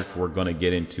character arcs we're gonna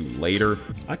get into later.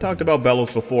 I talked about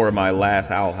Bellows before in my last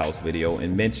Owl House video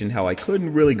and mentioned how I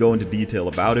couldn't really go into detail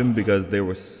about him because there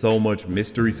was so much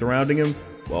mystery surrounding him.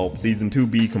 Well, season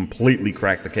 2B completely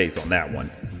cracked the case on that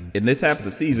one. In this half of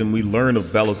the season, we learn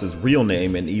of Bellows' real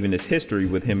name and even his history,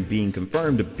 with him being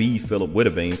confirmed to be Philip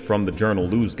Witteveen from the journal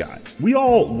Luz got. We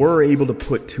all were able to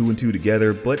put 2 and 2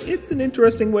 together, but it's an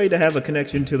interesting way to have a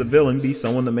connection to the villain be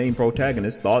someone the main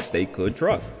protagonist thought they could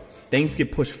trust. Things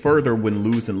get pushed further when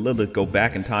Luz and Lilith go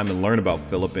back in time and learn about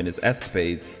Philip and his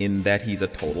escapades, in that he's a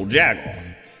total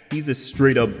jagoff. He's a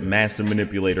straight up master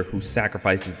manipulator who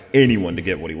sacrifices anyone to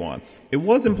get what he wants. It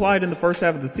was implied in the first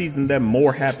half of the season that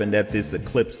more happened at this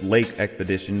Eclipse Lake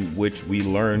expedition, which we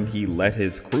learned he let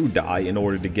his crew die in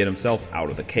order to get himself out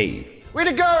of the cave. Way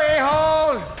to go,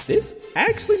 a-hole! This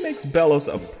actually makes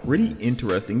Belos a pretty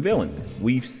interesting villain.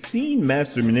 We've seen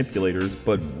master manipulators,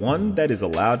 but one that is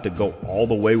allowed to go all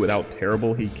the way with how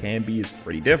terrible he can be is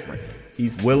pretty different.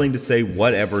 He's willing to say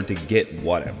whatever to get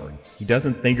whatever. He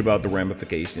doesn't think about the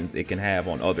ramifications it can have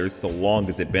on others so long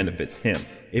as it benefits him.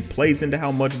 It plays into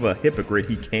how much of a hypocrite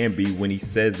he can be when he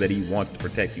says that he wants to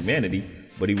protect humanity,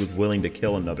 but he was willing to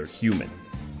kill another human.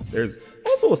 There's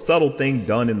also a subtle thing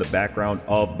done in the background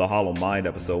of the Hollow Mind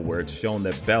episode where it's shown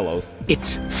that Belos,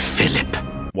 it's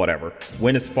Philip, whatever,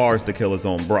 went as far as to kill his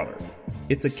own brother.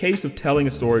 It's a case of telling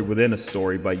a story within a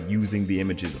story by using the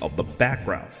images of the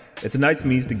background. It's a nice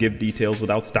means to give details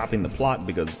without stopping the plot,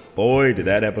 because boy did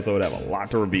that episode have a lot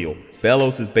to reveal.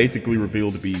 Belos is basically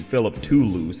revealed to be Philip to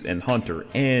Luz and Hunter,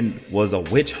 and was a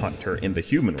witch hunter in the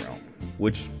human realm.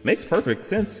 Which makes perfect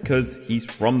sense because he's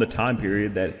from the time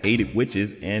period that hated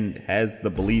witches and has the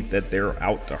belief that they're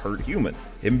out to hurt humans.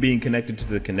 Him being connected to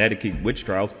the Connecticut witch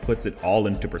trials puts it all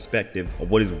into perspective of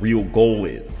what his real goal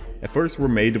is. At first we're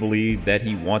made to believe that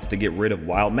he wants to get rid of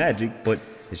wild magic, but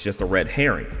it's just a red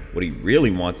herring. What he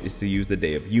really wants is to use the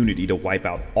Day of Unity to wipe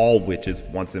out all witches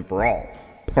once and for all.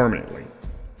 Permanently.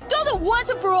 Doesn't once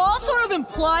and for all sort of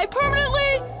imply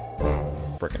permanently?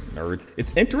 Freaking nerds.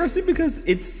 It's interesting because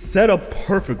it's set up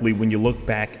perfectly when you look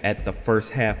back at the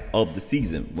first half of the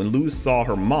season. When Luz saw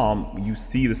her mom, you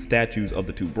see the statues of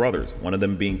the two brothers, one of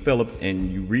them being Philip,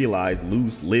 and you realize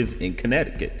Luz lives in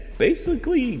Connecticut.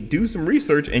 Basically, do some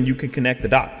research and you can connect the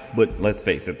dots. But let's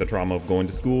face it, the trauma of going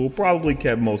to school probably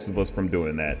kept most of us from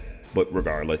doing that. But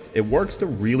regardless, it works to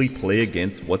really play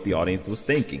against what the audience was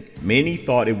thinking. Many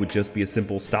thought it would just be a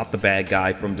simple stop the bad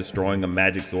guy from destroying a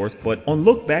magic source, but on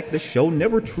look back, the show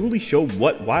never truly showed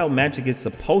what wild magic is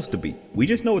supposed to be. We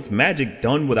just know it's magic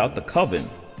done without the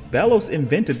covens. Belos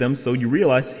invented them, so you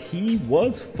realize he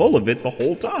was full of it the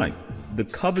whole time. The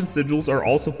coven sigils are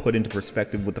also put into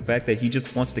perspective with the fact that he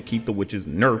just wants to keep the witches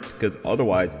nerfed, because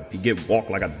otherwise he'd get walked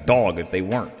like a dog if they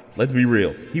weren't. Let's be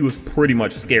real, he was pretty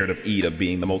much scared of Ida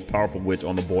being the most powerful witch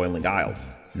on the Boiling Isles.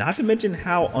 Not to mention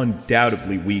how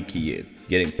undoubtedly weak he is.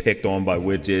 Getting picked on by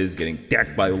witches, getting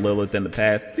decked by Lilith in the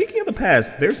past. Speaking of the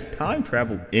past, there's time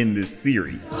travel in this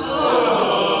series.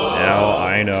 Now,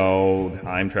 I know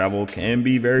time travel can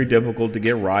be very difficult to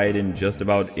get right in just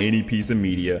about any piece of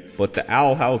media, but the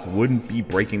Owl House wouldn't be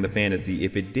breaking the fantasy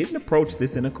if it didn't approach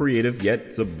this in a creative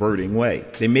yet subverting way.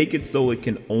 They make it so it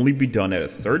can only be done at a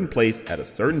certain place at a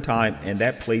certain time, and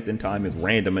that place and time is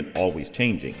random and always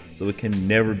changing. So it can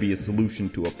never be a solution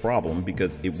to a problem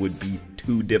because it would be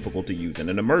too difficult to use in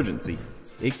an emergency.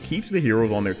 It keeps the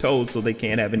heroes on their toes so they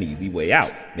can't have an easy way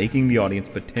out, making the audience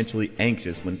potentially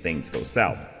anxious when things go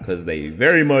south, because they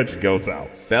very much go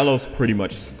south. Belos pretty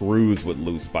much screws with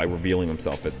Luz by revealing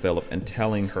himself as Philip and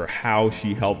telling her how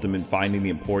she helped him in finding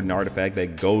the important artifact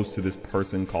that goes to this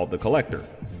person called the Collector.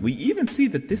 We even see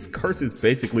that this curse is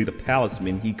basically the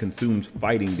talisman he consumes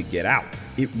fighting to get out.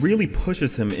 It really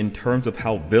pushes him in terms of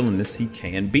how villainous he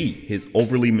can be. His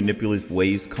overly manipulative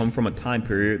ways come from a time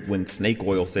period when snake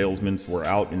oil salesmen were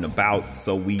out and about,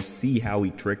 so we see how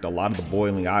he tricked a lot of the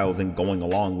Boiling Isles in going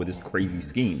along with his crazy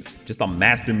schemes. Just a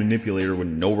master manipulator with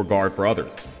no regard for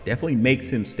others. Definitely makes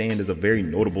him stand as a very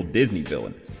notable Disney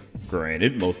villain.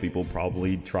 Granted, most people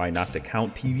probably try not to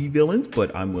count TV villains,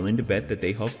 but I'm willing to bet that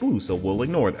they huff glue, so we'll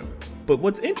ignore them. But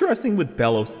what's interesting with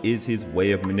Belos is his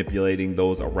way of manipulating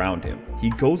those around him. He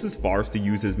goes as far as to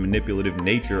use his manipulative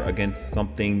nature against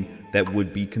something that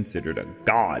would be considered a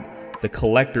god. The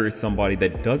Collector is somebody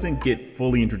that doesn't get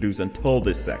fully introduced until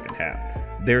this second half.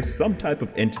 There's some type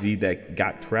of entity that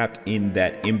got trapped in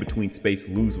that in-between space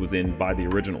Luz was in by the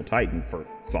original Titan for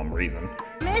some reason.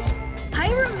 Mist,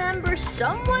 I remember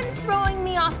someone throwing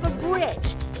me off a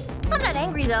bridge. I'm not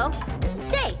angry though.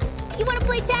 Say, you wanna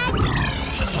play tag?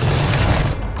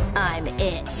 I'm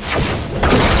it.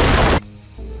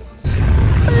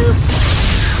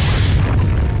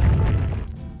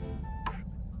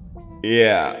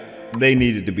 Yeah. They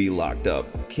needed to be locked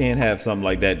up. Can't have something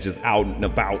like that just out and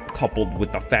about, coupled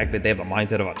with the fact that they have the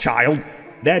mindset of a child.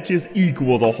 That just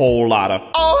equals a whole lot of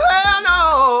oh hell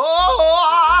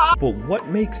no! But what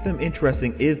makes them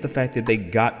interesting is the fact that they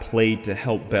got played to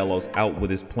help Belos out with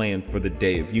his plan for the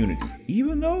Day of Unity,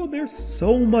 even though they're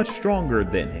so much stronger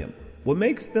than him. What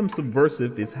makes them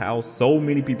subversive is how so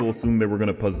many people assumed they were going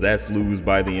to possess Luz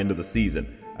by the end of the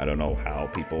season. I don't know how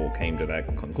people came to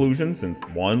that conclusion, since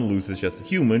 1, Luz is just a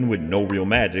human with no real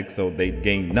magic, so they'd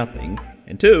gain nothing,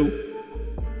 and 2,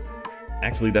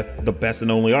 actually that's the best and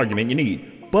only argument you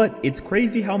need. But it's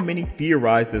crazy how many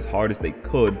theorized as hard as they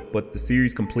could, but the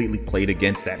series completely played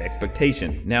against that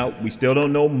expectation. Now, we still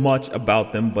don't know much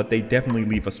about them, but they definitely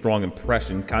leave a strong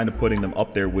impression, kind of putting them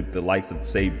up there with the likes of,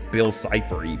 say, Bill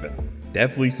Cipher even.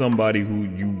 Definitely somebody who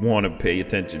you want to pay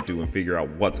attention to and figure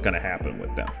out what's going to happen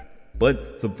with them.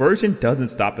 But Subversion doesn't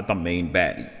stop at the main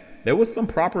baddies. There was some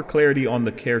proper clarity on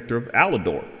the character of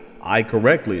Alador. I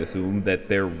correctly assumed that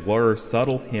there were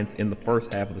subtle hints in the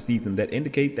first half of the season that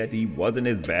indicate that he wasn't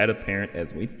as bad a parent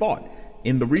as we thought.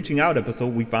 In the Reaching Out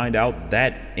episode, we find out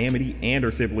that Amity and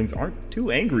her siblings aren't too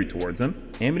angry towards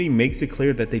him. Amity makes it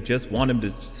clear that they just want him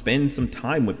to spend some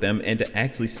time with them and to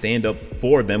actually stand up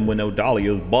for them when Oddity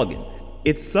is bugging.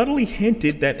 It's subtly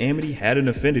hinted that Amity had an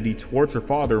affinity towards her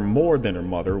father more than her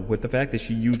mother, with the fact that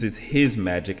she uses his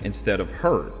magic instead of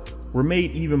hers. We're made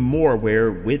even more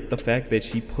aware with the fact that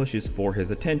she pushes for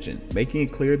his attention, making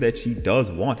it clear that she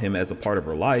does want him as a part of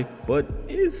her life, but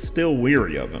is still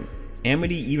weary of him.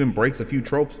 Amity even breaks a few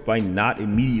tropes by not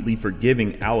immediately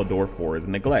forgiving Alador for his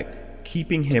neglect,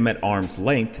 keeping him at arm's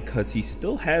length because he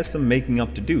still has some making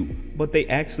up to do, but they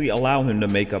actually allow him to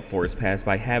make up for his past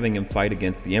by having him fight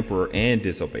against the Emperor and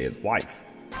disobey his wife.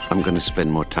 I'm gonna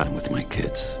spend more time with my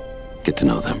kids, get to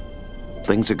know them.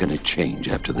 Things are gonna change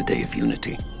after the Day of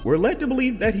Unity. We're led to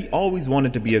believe that he always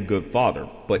wanted to be a good father,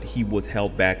 but he was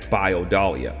held back by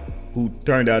Oddity, who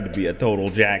turned out to be a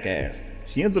total jackass.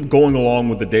 She ends up going along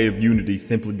with the Day of Unity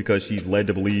simply because she's led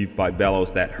to believe by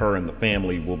Belos that her and the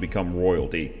family will become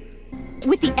royalty.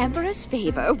 With the Emperor's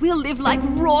favor, we'll live like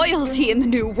royalty in the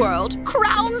new world,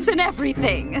 crowns and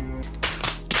everything.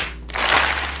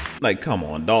 Like, come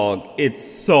on, dog. It's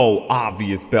so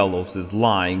obvious Belos is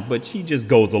lying, but she just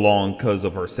goes along because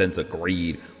of her sense of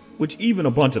greed, which even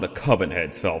a bunch of the Coven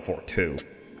heads fell for too.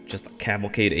 Just a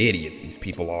cavalcade of idiots these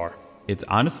people are. It's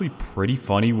honestly pretty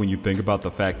funny when you think about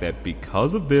the fact that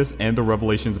because of this and the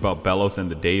revelations about Belos and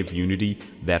the Day of Unity,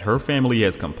 that her family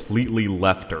has completely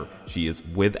left her. She is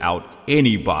without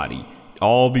anybody,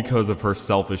 all because of her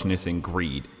selfishness and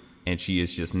greed. And she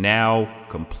is just now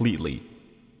completely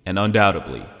and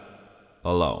undoubtedly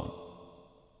alone.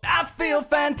 I feel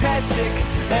fantastic,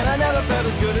 and I never felt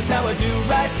as good as how I do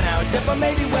right now, except for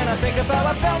maybe when I think of how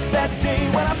I felt that day,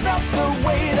 when I felt the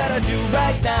way that I do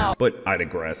right now. But I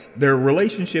digress. Their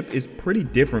relationship is pretty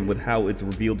different with how it's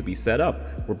revealed to be set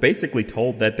up. We're basically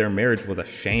told that their marriage was a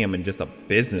sham and just a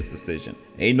business decision.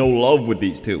 Ain't no love with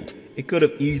these two. It could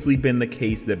have easily been the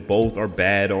case that both are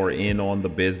bad or in on the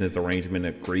business arrangement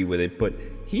and agree with it, but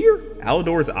here,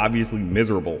 Alador is obviously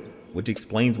miserable, which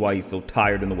explains why he's so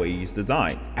tired in the way he's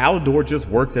designed. Alador just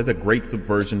works as a great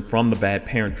subversion from the bad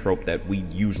parent trope that we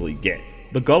usually get.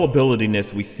 The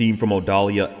gullibilityness we see from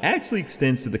Oddity actually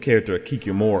extends to the character of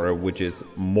Kikimora, which is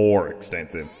more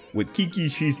extensive. With Kiki,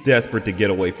 she's desperate to get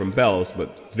away from Belos,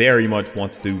 but very much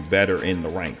wants to do better in the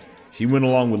ranks. She went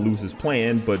along with Luz's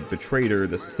plan, but betrayed her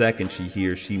the second she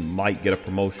hears she might get a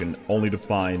promotion, only to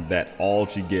find that all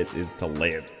she gets is to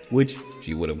live, which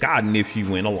she would have gotten if she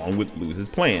went along with Luz's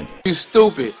plan. You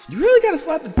stupid. You really gotta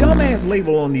slap the dumbass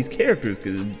label on these characters,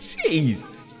 cause jeez.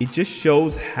 It just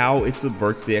shows how it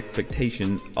subverts the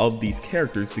expectation of these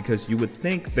characters, because you would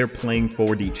think they're playing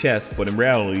 4D chess, but in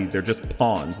reality they're just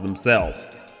pawns themselves,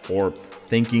 or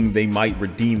thinking they might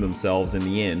redeem themselves in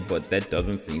the end, but that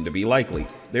doesn't seem to be likely.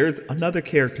 There's another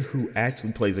character who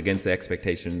actually plays against the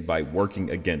expectation by working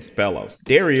against Belos.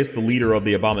 Darius, the leader of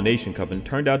the Abomination Coven,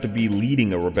 turned out to be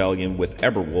leading a rebellion with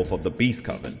Eberwolf of the Beast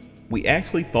Coven. We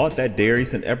actually thought that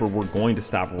Darius and Eber were going to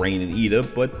stop Rain and Ida,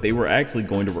 but they were actually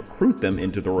going to recruit them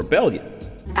into the rebellion.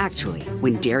 Actually,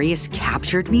 when Darius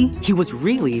captured me, he was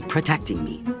really protecting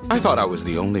me. I thought I was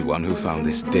the only one who found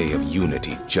this Day of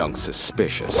Unity junk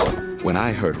suspicious. When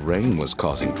I heard Rain was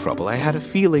causing trouble, I had a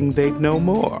feeling they'd know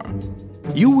more.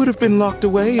 You would have been locked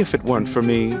away if it weren't for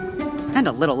me. And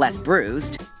a little less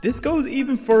bruised. This goes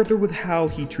even further with how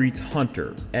he treats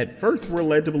Hunter. At first, we're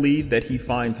led to believe that he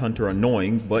finds Hunter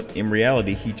annoying, but in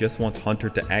reality, he just wants Hunter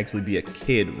to actually be a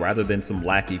kid rather than some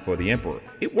lackey for the Emperor.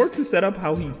 It works to set up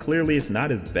how he clearly is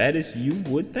not as bad as you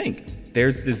would think.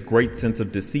 There's this great sense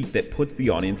of deceit that puts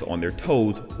the audience on their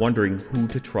toes, wondering who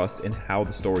to trust and how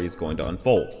the story is going to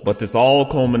unfold. But this all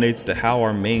culminates to how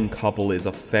our main couple is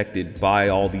affected by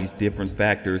all these different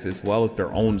factors as well as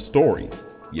their own stories.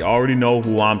 You already know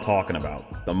who I'm talking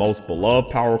about. The most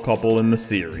beloved power couple in the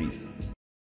series.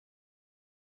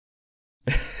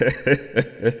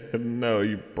 No,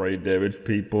 you brain damaged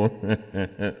people.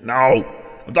 No,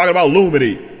 I'm talking about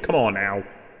Lumity. Come on now.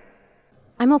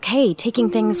 I'm okay taking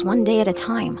things one day at a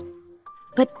time.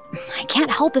 But I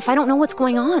can't help if I don't know what's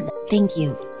going on. Thank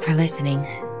you for listening.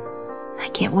 I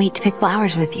can't wait to pick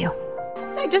flowers with you.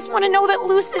 I just want to know that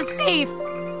Luce is safe.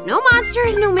 No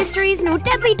monsters, no mysteries, no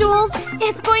deadly duels.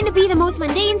 It's going to be the most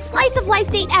mundane slice of life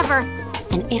date ever.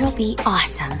 And it'll be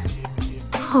awesome.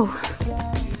 Oh,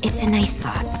 it's a nice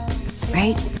thought,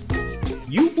 right?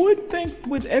 You would think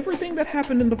with everything that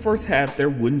happened in the first half, there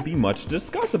wouldn't be much to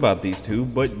discuss about these two,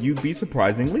 but you'd be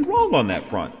surprisingly wrong on that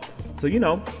front. So, you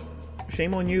know,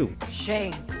 shame on you.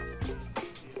 Shame.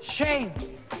 Shame.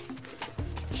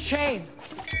 Shame.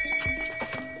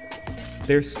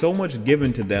 There's so much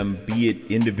given to them, be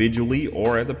it individually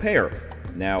or as a pair.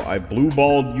 Now, I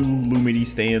blue-balled you Lumity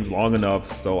stands long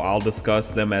enough, so I'll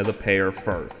discuss them as a pair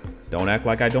first. Don't act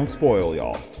like I don't spoil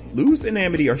y'all. Luce and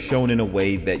Amity are shown in a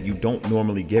way that you don't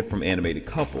normally get from animated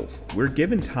couples. We're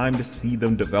given time to see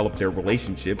them develop their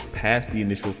relationship past the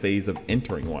initial phase of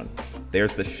entering one.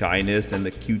 There's the shyness and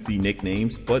the cutesy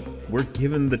nicknames, but we're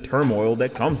given the turmoil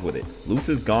that comes with it. Luce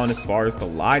has gone as far as to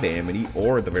lie to Amity,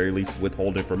 or at the very least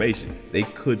withhold information. They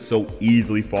could so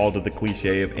easily fall to the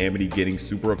cliche of Amity getting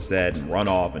super upset and run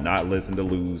off and not listen to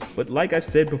Luce, but like I've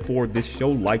said before, this show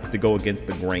likes to go against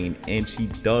the grain, and she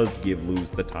does give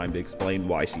Luce the time to explain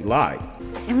why she lied.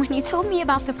 And when you told me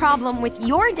about the problem with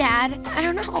your dad, I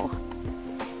don't know.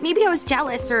 Maybe I was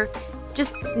jealous or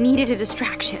just needed a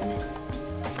distraction.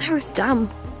 I was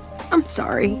dumb. I'm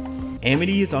sorry.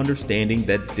 Amity is understanding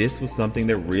that this was something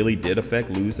that really did affect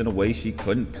Luce in a way she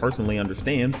couldn't personally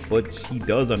understand, but she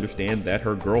does understand that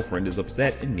her girlfriend is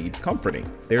upset and needs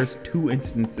comforting. There's two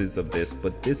instances of this,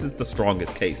 but this is the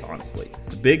strongest case, honestly.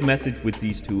 The big message with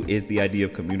these two is the idea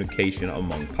of communication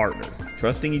among partners,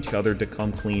 trusting each other to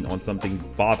come clean on something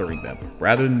bothering them,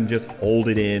 rather than just hold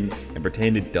it in and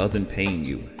pretend it doesn't pain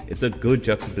you. It's a good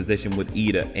juxtaposition with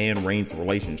Ida and Rain's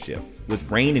relationship. With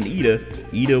Rain and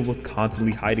Ida was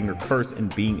constantly hiding her curse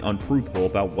and being untruthful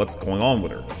about what's going on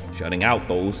with her, shutting out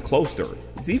those close to her.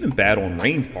 It's even bad on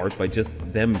Rain's part by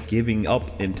just them giving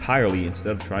up entirely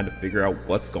instead of trying to figure out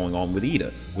what's going on with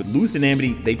Ida. With Luce and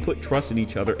Amity, they put trust in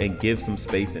each other and give some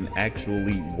space and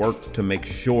actually work to make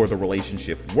sure the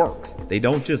relationship works. They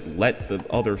don't just let the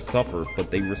other suffer, but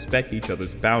they respect each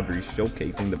other's boundaries,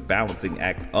 showcasing the balancing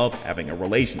act of having a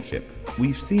relationship.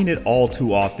 We've seen it all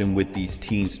too often with these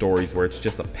teen stories where it's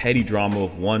just a petty drama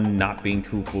of one not being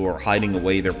truthful or hiding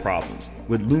away their problems.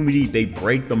 With Lumity, they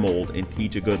break the mold and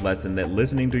teach a good lesson that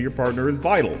listening to your partner is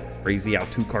vital. Crazy how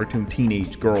two cartoon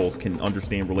teenage girls can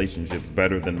understand relationships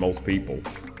better than most people.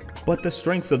 But the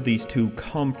strengths of these two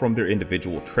come from their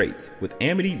individual traits. With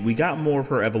Amity, we got more of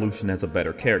her evolution as a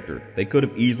better character. They could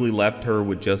have easily left her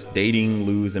with just dating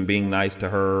Luz and being nice to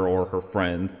her or her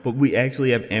friends, but we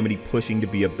actually have Amity pushing to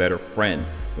be a better friend.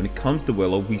 When it comes to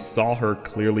Willow, we saw her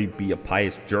clearly be a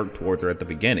pious jerk towards her at the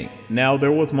beginning. Now,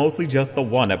 there was mostly just the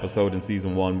one episode in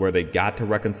season 1 where they got to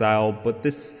reconcile, but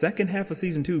this second half of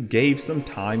season 2 gave some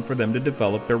time for them to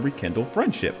develop their rekindled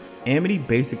friendship. Amity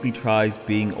basically tries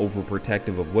being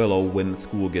overprotective of Willow when the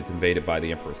school gets invaded by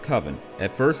the Emperor's Coven.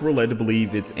 At first, we're led to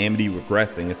believe it's Amity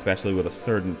regressing, especially with a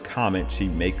certain comment she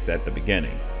makes at the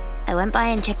beginning. I went by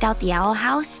and checked out the owl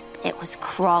house. It was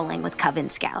crawling with Coven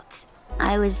scouts.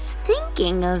 I was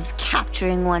thinking of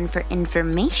capturing one for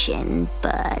information,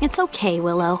 but... It's okay,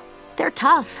 Willow. They're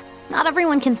tough. Not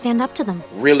everyone can stand up to them.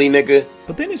 Really, nigga?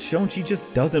 But then it's shown she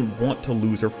just doesn't want to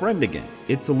lose her friend again.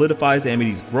 It solidifies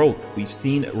Amity's growth. We've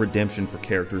seen redemption for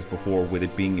characters before with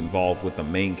it being involved with the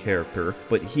main character,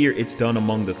 but here it's done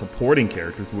among the supporting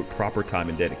characters with proper time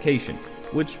and dedication,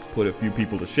 which put a few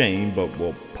people to shame, but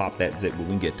we'll pop that zit when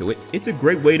we get to it. It's a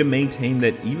great way to maintain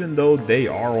that even though they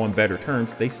are on better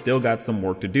terms, they still got some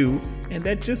work to do, and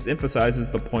that just emphasizes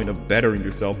the point of bettering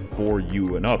yourself for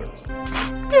you and others.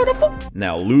 Beautiful.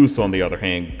 Now, Luz, on the other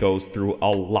hand, goes through a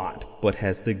lot, but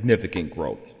has significant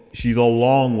growth. She's a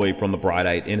long way from the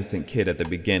bright-eyed innocent kid at the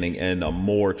beginning and a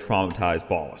more traumatized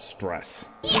ball of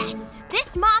stress. Yes,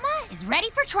 this mama is ready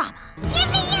for trauma. Give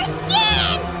me your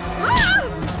skin!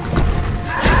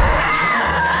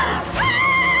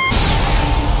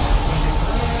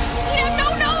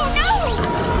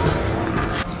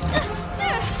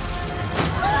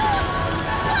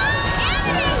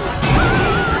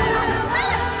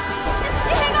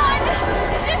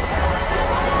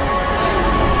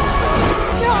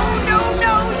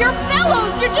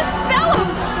 You're just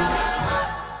bellows!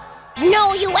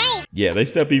 No, you ain't! Yeah, they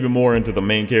step even more into the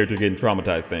main character getting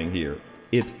traumatized thing here.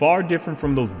 It's far different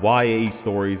from those YA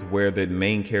stories where the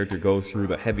main character goes through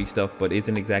the heavy stuff but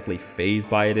isn't exactly fazed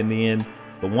by it in the end.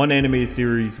 The one animated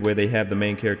series where they have the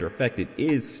main character affected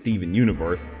is Steven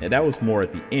Universe, and that was more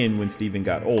at the end when Steven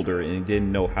got older and he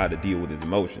didn't know how to deal with his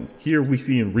emotions. Here we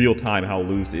see in real time how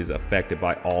Luz is affected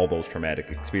by all those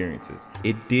traumatic experiences.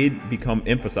 It did become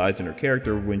emphasized in her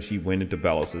character when she went into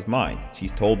Belos' mind.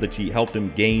 She's told that she helped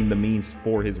him gain the means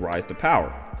for his rise to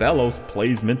power. Belos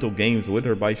plays mental games with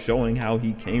her by showing how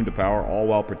he came to power, all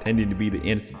while pretending to be the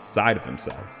innocent side of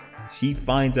himself. She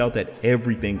finds out that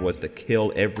everything was to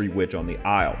kill every witch on the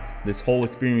Isle. This whole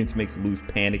experience makes Luz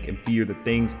panic and fear that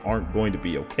things aren't going to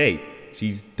be okay.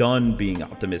 She's done being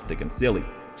optimistic and silly.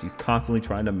 She's constantly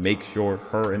trying to make sure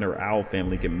her and her owl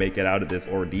family can make it out of this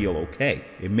ordeal okay.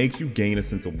 It makes you gain a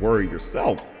sense of worry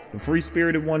yourself. The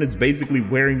free-spirited one is basically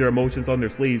wearing their emotions on their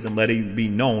sleeves and letting it be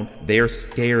known they're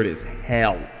scared as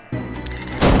hell.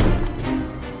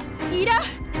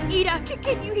 Ida,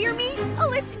 can you hear me? I'll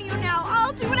listen to you now.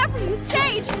 I'll do whatever you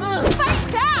say. Just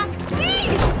fight back, please!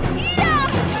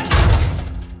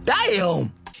 Ida!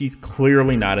 Damn! She's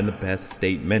clearly not in the best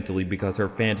state mentally because her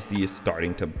fantasy is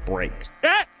starting to break.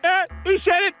 He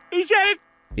said it!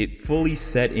 It fully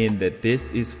set in that this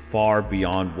is far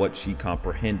beyond what she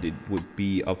comprehended would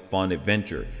be a fun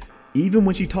adventure. Even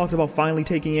when she talks about finally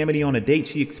taking Amity on a date,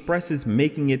 she expresses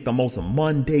making it the most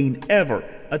mundane ever,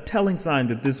 a telling sign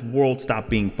that this world stopped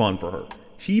being fun for her.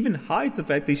 She even hides the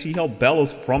fact that she held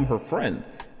Belos from her friends,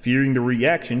 fearing the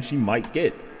reaction she might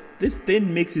get. This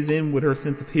then mixes in with her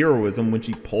sense of heroism when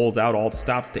she pulls out all the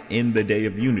stops to end the Day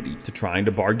of Unity, to trying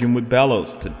to bargain with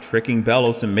Belos, to tricking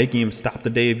Belos and making him stop the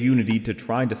Day of Unity, to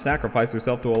trying to sacrifice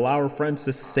herself to allow her friends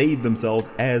to save themselves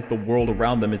as the world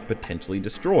around them is potentially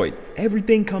destroyed.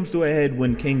 Everything comes to a head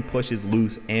when King pushes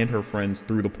Luz and her friends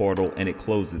through the portal and it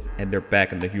closes and they're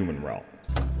back in the human realm.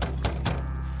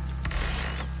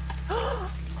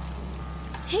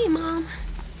 Hey, Mom.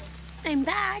 I'm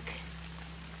back.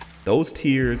 Those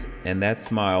tears and that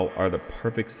smile are the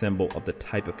perfect symbol of the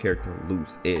type of character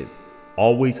Luz is.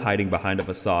 Always hiding behind a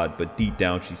facade, but deep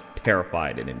down she's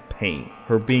terrified and in pain.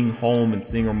 Her being home and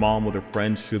seeing her mom with her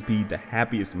friends should be the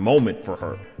happiest moment for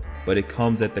her, but it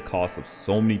comes at the cost of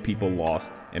so many people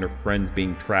lost and her friends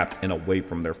being trapped and away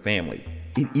from their families.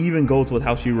 It even goes with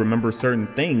how she remembers certain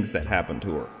things that happened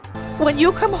to her. When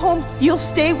you come home, you'll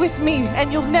stay with me,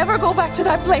 and you'll never go back to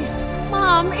that place.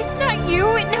 Mom, it's not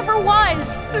you. It never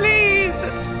was. Please.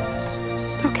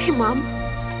 Okay, Mom.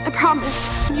 I promise.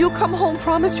 When you come home,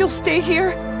 promise you'll stay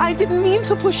here. I didn't mean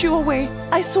to push you away.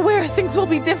 I swear things will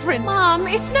be different. Mom,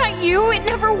 it's not you. It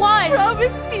never was.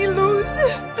 Promise me,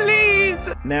 Luz. Please.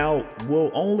 Now,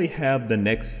 we'll only have the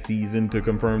next season to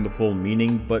confirm the full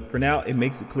meaning, but for now, it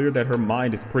makes it clear that her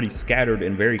mind is pretty scattered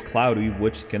and very cloudy,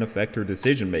 which can affect her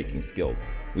decision-making skills.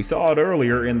 We saw it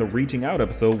earlier in the Reaching Out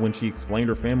episode when she explained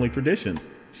her family traditions.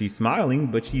 She's smiling,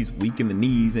 but she's weak in the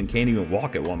knees and can't even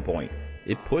walk at one point.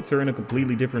 It puts her in a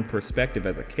completely different perspective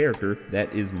as a character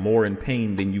that is more in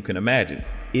pain than you can imagine.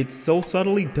 It's so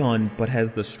subtly done, but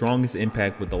has the strongest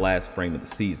impact with the last frame of the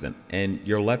season, and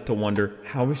you're left to wonder,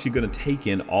 how is she going to take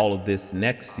in all of this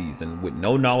next season with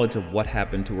no knowledge of what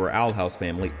happened to her Owl House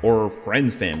family, or her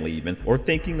friend's family even, or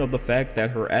thinking of the fact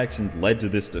that her actions led to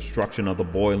this destruction of the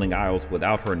Boiling Isles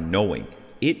without her knowing.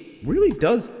 It really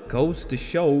does goes to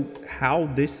show how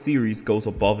this series goes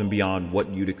above and beyond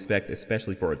what you'd expect,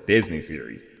 especially for a Disney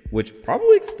series, which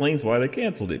probably explains why they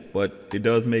canceled it, but it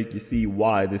does make you see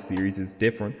why this series is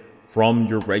different from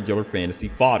your regular fantasy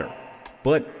fodder.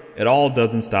 But it all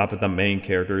doesn't stop at the main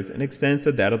characters and extends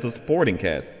to that of the supporting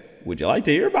cast. Would you like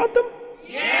to hear about them?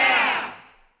 Yeah!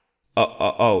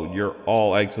 Oh, you're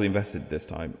all actually invested this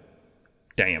time.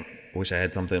 Damn, wish I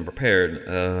had something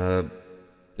prepared.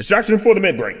 Distraction for the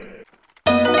mid-break.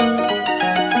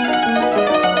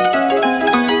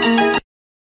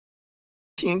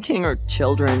 She and King are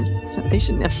children. They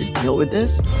shouldn't have to deal with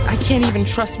this. I can't even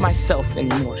trust myself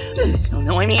anymore.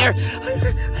 No, I'm here.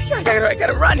 I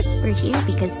gotta run. We're here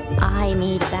because I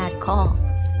made a bad call.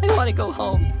 I want to go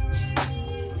home.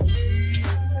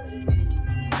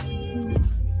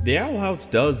 The Owl House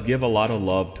does give a lot of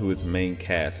love to its main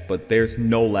cast, but there's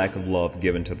no lack of love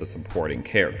given to the supporting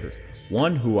characters.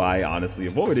 One who I honestly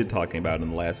avoided talking about in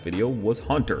the last video was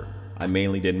Hunter. I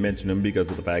mainly didn't mention him because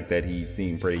of the fact that he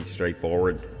seemed pretty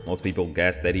straightforward. Most people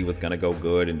guessed that he was gonna go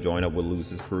good and join up with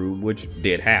Luz's crew, which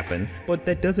did happen, but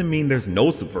that doesn't mean there's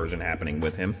no subversion happening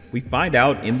with him. We find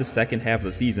out in the second half of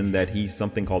the season that he's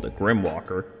something called a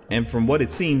Grimwalker, and from what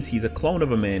it seems, he's a clone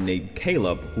of a man named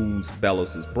Caleb, who's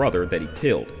Belos' brother that he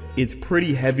killed. It's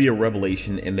pretty heavy a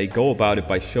revelation, and they go about it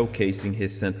by showcasing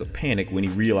his sense of panic when he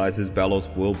realizes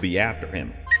Belos will be after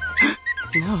him.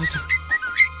 He knows.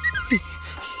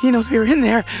 He knows we were in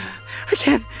there. I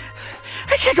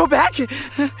can't go back.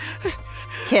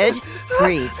 kid.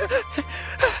 Breathe.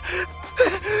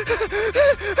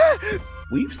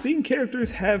 We've seen characters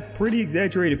have pretty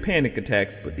exaggerated panic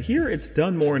attacks, but here it's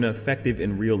done more in an effective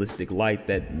and realistic light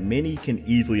that many can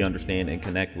easily understand and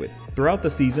connect with. Throughout the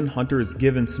season, Hunter is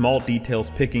given small details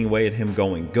picking away at him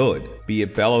going good, be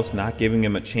it Bellows not giving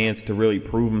him a chance to really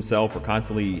prove himself or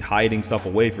constantly hiding stuff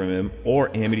away from him,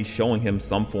 or Amity showing him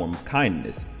some form of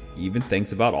kindness. He even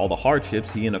thinks about all the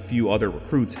hardships he and a few other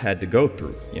recruits had to go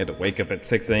through. He had to wake up at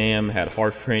 6 a.m., had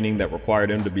harsh training that required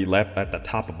him to be left at the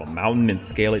top of a mountain and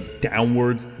scale it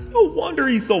downwards. No wonder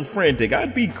he's so frantic.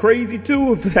 I'd be crazy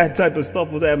too if that type of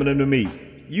stuff was happening to me.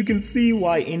 You can see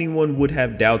why anyone would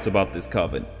have doubts about this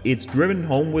coven. It's driven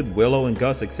home with Willow and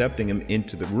Gus accepting him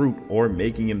into the group or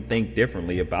making him think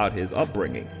differently about his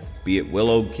upbringing. Be it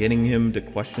Willow getting him to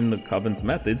question the coven's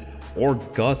methods, or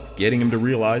Gus getting him to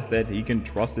realize that he can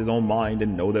trust his own mind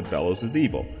and know that Bellows is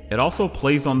evil. It also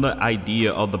plays on the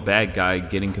idea of the bad guy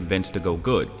getting convinced to go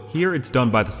good. Here it's done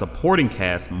by the supporting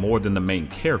cast more than the main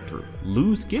character.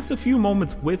 Luz gets a few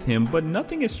moments with him, but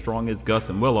nothing as strong as Gus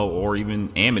and Willow or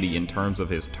even Amity in terms of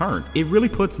his turn. It really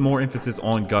puts more emphasis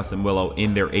on Gus and Willow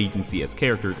in their agency as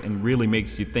characters and really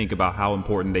makes you think about how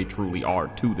important they truly are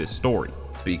to this story.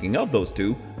 Speaking of those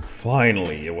two,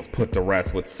 finally it was put to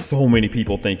rest with so many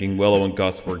people thinking Willow and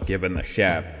Gus were given the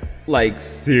shaft. Like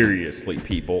seriously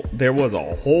people, there was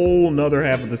a whole nother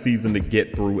half of the season to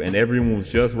get through and everyone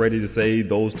was just ready to say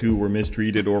those two were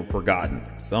mistreated or forgotten.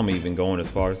 Some even going as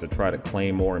far as to try to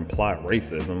claim or imply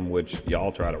racism, which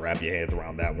y'all try to wrap your heads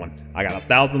around that one. I got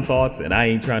 1,000 thoughts and I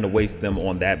ain't trying to waste them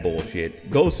on that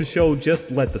bullshit. Goes to show, just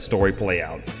let the story play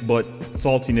out. But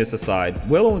saltiness aside,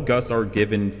 Willow and Gus are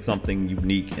given something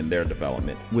unique in their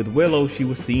development. With Willow, she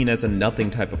was seen as a nothing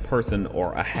type of person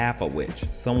or a half a witch,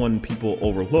 someone people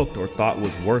overlooked or thought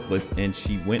was worthless, and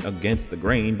she went against the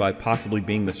grain by possibly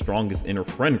being the strongest in her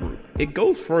friend group. It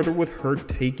goes further with her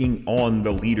taking on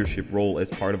the leadership role as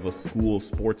part of a school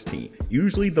sports team.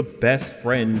 Usually the best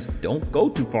friends don't go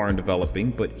too far in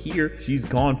developing, but here she's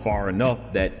gone far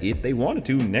enough that if they wanted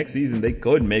to, next season they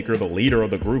could make her the leader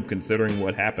of the group considering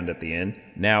what happened at the end.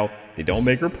 Now, they don't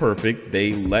make her perfect,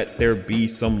 they let there be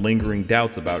some lingering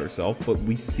doubts about herself, but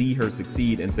we see her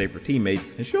succeed and save her teammates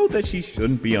and show that she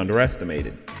shouldn't be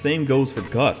underestimated. Same goes for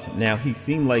Gus. Now, he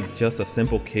seemed like just a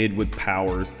simple kid with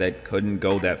powers that couldn't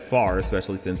go that far,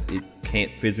 especially since it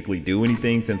can't physically do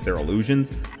anything since they're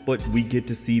illusions, but we get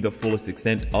to see the fullest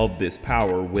extent of this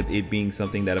power with it being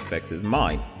something that affects his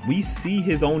mind. We see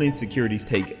his own insecurities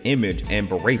take image and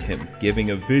berate him, giving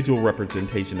a visual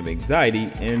representation of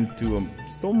anxiety and to a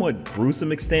somewhat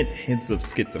gruesome extent hints of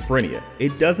schizophrenia.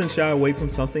 It doesn't shy away from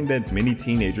something that many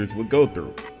teenagers would go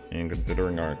through. And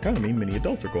considering our economy, many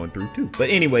adults are going through too. But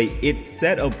anyway, it's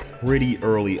set up pretty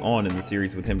early on in the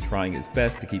series with him trying his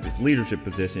best to keep his leadership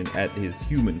position at his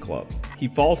human club. He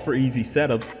falls for easy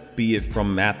setups, be it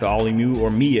from Bartholomew or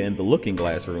Mia in the Looking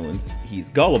Glass ruins. He's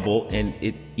gullible and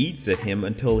it eats at him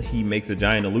until he makes a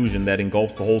giant illusion that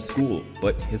engulfs the whole school.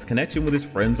 But his connection with his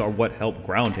friends are what help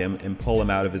ground him and pull him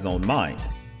out of his own mind.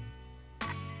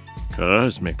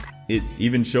 Cosmic. It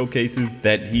even showcases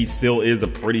that he still is a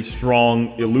pretty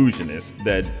strong illusionist,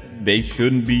 that they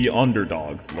shouldn't be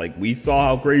underdogs. Like, we saw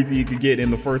how crazy it could get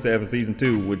in the first half of season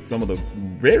 2 with some of the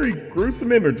very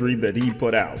gruesome imagery that he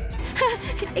put out.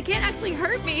 It can't actually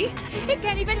hurt me. It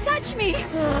can't even touch me.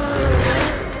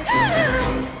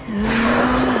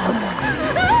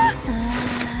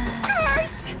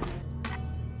 Cursed!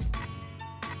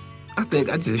 I think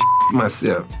I just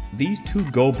myself. These two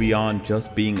go beyond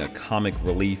just being a comic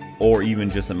relief or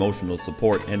even just emotional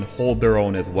support and hold their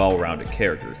own as well-rounded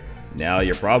characters. Now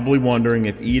you're probably wondering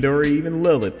if Ida or even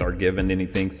Lilith are given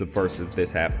anything subversive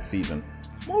this half of the season.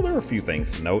 Well, there are a few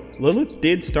things to note. Lilith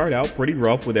did start out pretty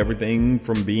rough with everything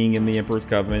from being in the Emperor's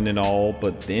Coven and all,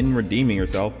 but then redeeming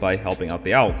herself by helping out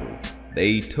the Owl Group.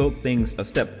 They took things a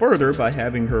step further by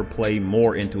having her play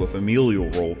more into a familial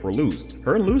role for Luz.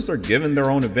 Her and Luz are given their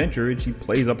own adventure and she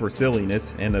plays up her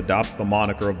silliness and adopts the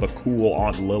moniker of the cool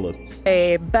Aunt Lilith.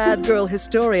 A bad girl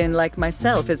historian like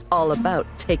myself is all about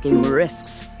taking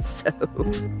risks, so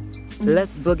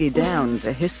let's boogie down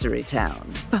to History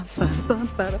Town.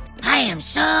 I am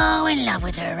so in love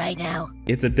with her right now.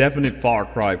 It's a definite far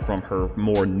cry from her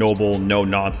more noble,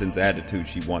 no-nonsense attitude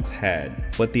she once had.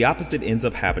 But the opposite ends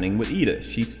up happening with Ida.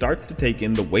 She starts to take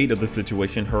in the weight of the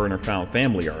situation her and her found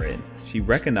family are in. She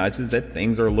recognizes that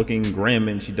things are looking grim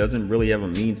and she doesn't really have a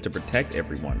means to protect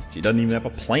everyone. She doesn't even have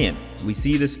a plan. We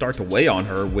see this start to weigh on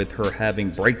her, with her having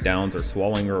breakdowns or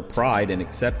swallowing her pride and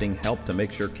accepting help to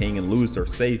make sure King and Luz are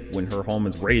safe when her home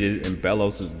is raided and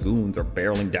Bellows' goons are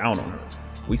barreling down on her.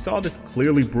 We saw this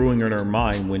clearly brewing in her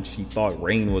mind when she thought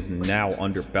Rain was now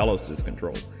under Belos'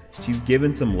 control. She's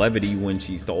given some levity when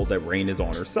she's told that Rain is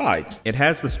on her side. It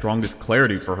has the strongest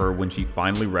clarity for her when she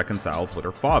finally reconciles with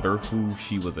her father, who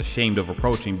she was ashamed of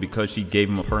approaching because she gave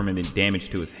him a permanent damage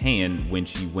to his hand when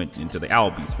she went into the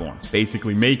Owl Beast form,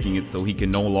 basically making it so he can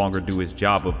no longer do his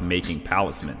job of making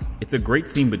palismans. It's a great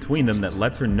scene between them that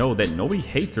lets her know that nobody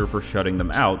hates her for shutting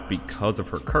them out because of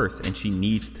her curse, and she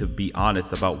needs to be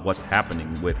honest about what's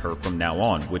happening with her from now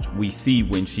on, which we see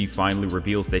when she finally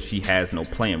reveals that she has no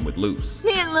plan with Luce.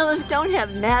 Me and Lilith don't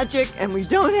have magic, and we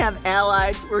don't have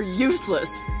allies. We're useless.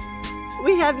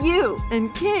 We have you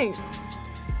and King.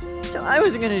 So I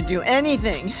wasn't gonna do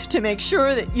anything to make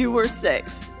sure that you were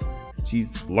safe.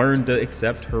 She's learned to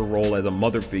accept her role as a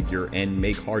mother figure and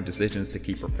make hard decisions to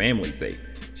keep her family safe.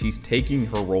 She's taking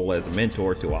her role as a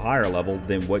mentor to a higher level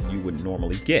than what you would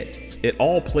normally get. It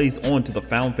all plays on to the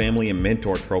found family and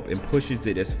mentor trope and pushes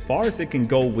it as far as it can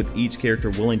go, with each character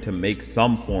willing to make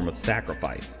some form of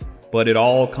sacrifice. But it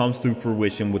all comes to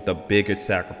fruition with the biggest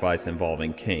sacrifice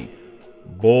involving King.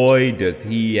 Boy, does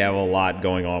he have a lot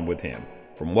going on with him.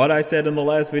 From what I said in the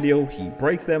last video, he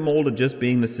breaks that mold of just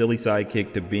being the silly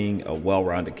sidekick to being a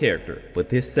well-rounded character, but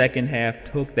this second half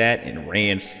took that and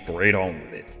ran straight on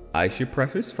with it. I should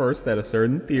preface first that a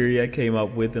certain theory I came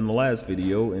up with in the last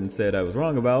video and said I was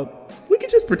wrong about, we can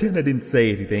just pretend I didn't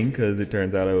say anything because it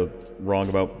turns out I was wrong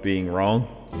about being wrong.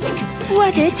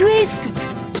 What a twist!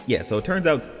 Yeah, so it turns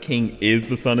out King is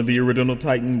the son of the original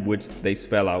Titan, which they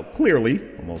spell out clearly,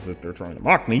 almost as if they're trying to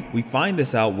mock me. We find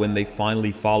this out when they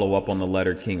finally follow up on the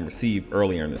letter King received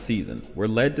earlier in the season. We're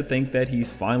led to think that he's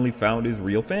finally found his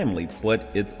real family,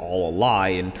 but it's all a lie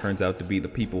and turns out to be the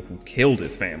people who killed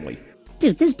his family.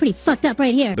 Dude, this is pretty fucked up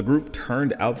right here. The group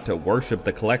turned out to worship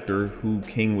the Collector, who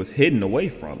King was hidden away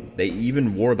from. They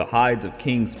even wore the hides of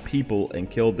King's people and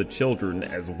killed the children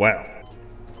as well.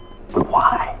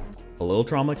 Why? A little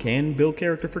trauma can build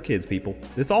character for kids, people.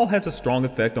 This all has a strong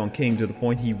effect on King to the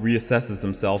point he reassesses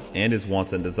himself and his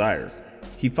wants and desires.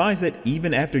 He finds that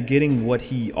even after getting what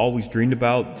he always dreamed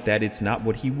about, that it's not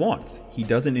what he wants. He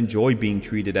doesn't enjoy being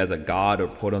treated as a god or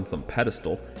put on some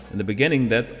pedestal. In the beginning,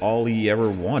 that's all he ever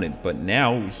wanted, but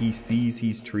now he sees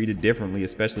he's treated differently,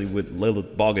 especially with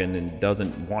Lilith bugging, and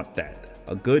doesn't want that.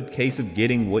 A good case of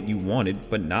getting what you wanted,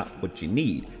 but not what you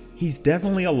need. He's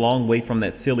definitely a long way from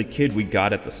that silly kid we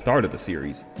got at the start of the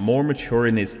series. More mature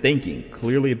in his thinking,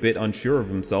 clearly a bit unsure of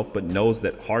himself, but knows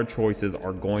that hard choices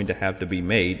are going to have to be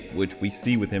made, which we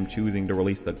see with him choosing to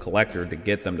release the Collector to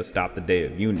get them to stop the Day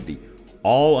of Unity.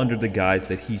 All under the guise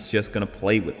that he's just gonna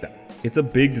play with them. It's a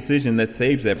big decision that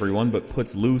saves everyone, but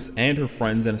puts Luce and her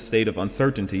friends in a state of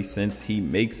uncertainty since he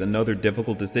makes another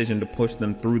difficult decision to push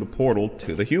them through the portal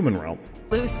to the human realm.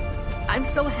 Luce, I'm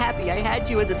so happy I had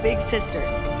you as a big sister.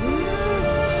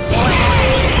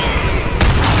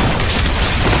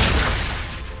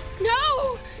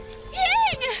 No!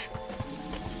 King!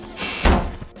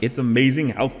 It's amazing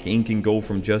how King can go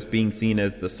from just being seen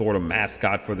as the sort of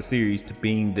mascot for the series to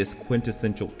being this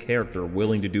quintessential character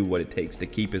willing to do what it takes to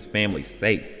keep his family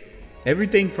safe.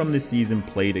 Everything from this season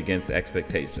played against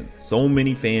expectations. So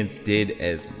many fans did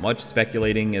as much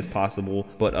speculating as possible,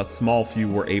 but a small few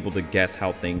were able to guess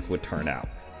how things would turn out.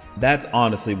 That's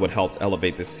honestly what helps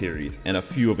elevate this series and a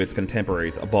few of its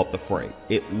contemporaries above the fray.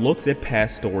 It looks at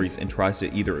past stories and tries to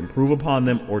either improve upon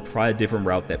them or try a different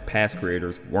route that past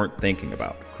creators weren't thinking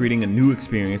about, creating a new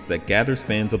experience that gathers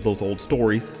fans of those old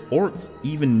stories or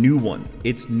even new ones.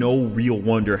 It's no real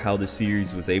wonder how the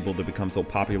series was able to become so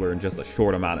popular in just a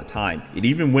short amount of time. It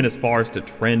even went as far as to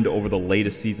trend over the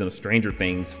latest season of Stranger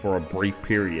Things for a brief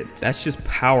period. That's just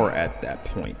power at that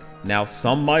point. Now,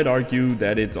 some might argue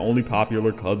that it's only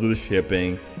popular because of the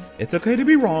shipping. It's okay to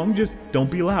be wrong, just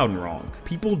don't be loud and wrong.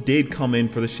 People did come in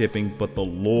for the shipping, but the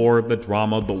lore, the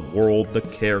drama, the world, the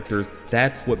characters,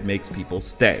 that's what makes people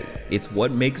stay. It's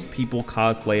what makes people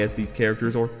cosplay as these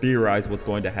characters or theorize what's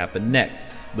going to happen next.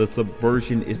 The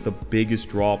subversion is the biggest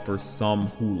draw for some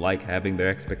who like having their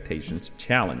expectations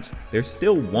challenged. There's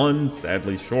still one,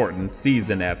 sadly shortened,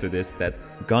 season after this that's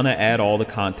gonna add all the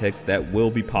context that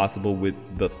will be possible with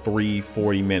the 3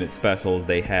 40-minute specials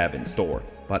they have in store.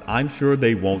 But I'm sure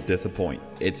they won't disappoint.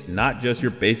 It's not just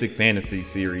your basic fantasy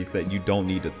series that you don't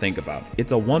need to think about.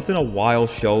 It's a once-in-a-while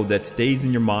show that stays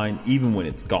in your mind even when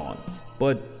it's gone.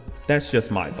 But that's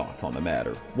just my thoughts on the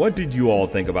matter. What did you all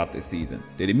think about this season?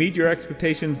 Did it meet your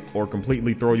expectations or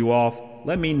completely throw you off?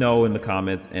 Let me know in the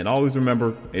comments, and always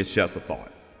remember, it's just a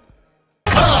thought.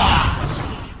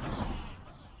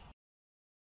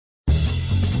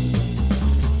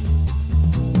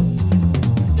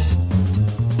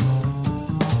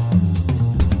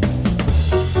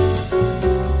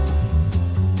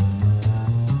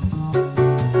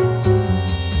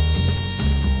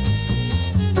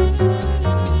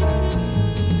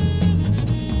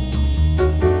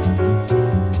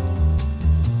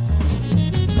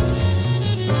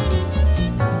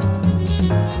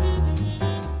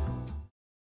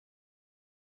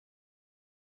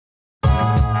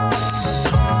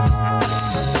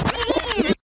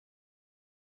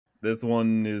 This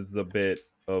one is a bit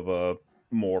of a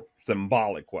more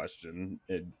symbolic question.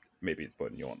 Maybe it's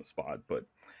putting you on the spot, but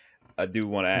I do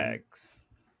want to ask,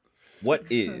 what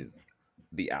is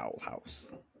the Owl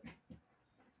House?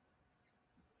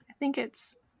 I think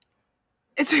it's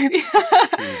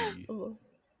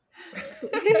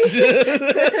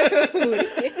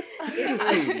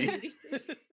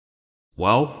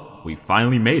Well, we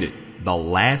finally made it. The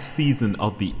last season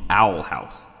of the Owl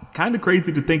House. It's kind of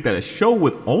crazy to think that a show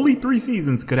with only 3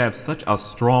 seasons could have such a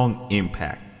strong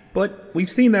impact. But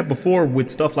we've seen that before with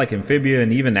stuff like Amphibia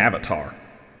and even Avatar.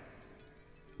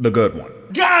 The good one.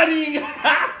 Got him!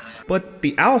 But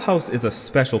the Owl House is a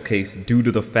special case due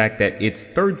to the fact that its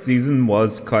 3rd season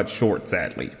was cut short,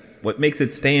 sadly. What makes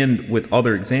it stand with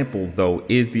other examples, though,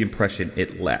 is the impression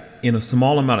it left. In a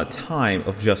small amount of time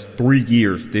of just 3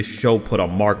 years, this show put a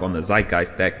mark on the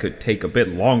zeitgeist that could take a bit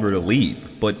longer to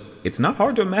leave. But it's not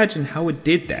hard to imagine how it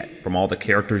did that. From all the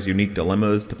characters' unique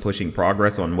dilemmas to pushing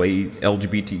progress on ways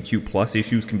LGBTQ+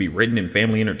 issues can be written in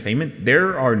family entertainment,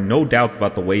 there are no doubts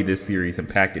about the way this series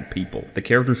impacted people. The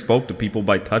characters spoke to people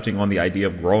by touching on the idea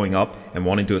of growing up and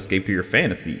wanting to escape to your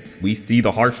fantasies. We see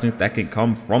the harshness that can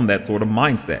come from that sort of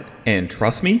mindset. And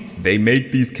trust me, they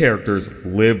make these characters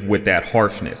live with that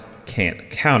harshness.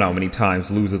 Can't count how many times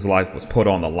Luz's life was put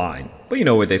on the line. But you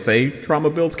know what they say,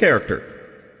 trauma builds character.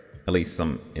 At least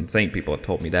some insane people have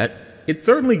told me that. It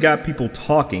certainly got people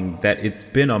talking that it's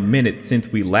been a minute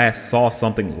since we last saw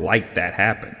something like that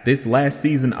happen. This last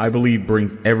season, I believe,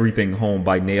 brings everything home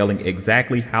by nailing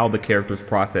exactly how the characters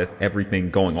process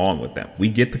everything going on with them. We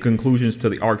get the conclusions to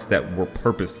the arcs that were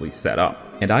purposely set up.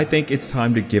 And I think it's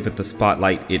time to give it the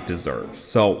spotlight it deserves.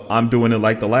 So I'm doing it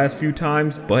like the last few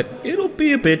times, but it'll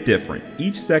be a bit different.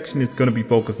 Each section is going to be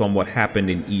focused on what happened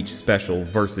in each special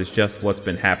versus just what's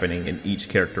been happening in each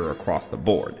character across the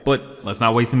board. But let's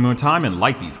not waste any more time and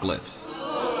light these glyphs.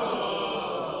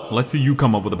 Let's see you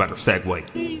come up with a better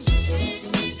segue.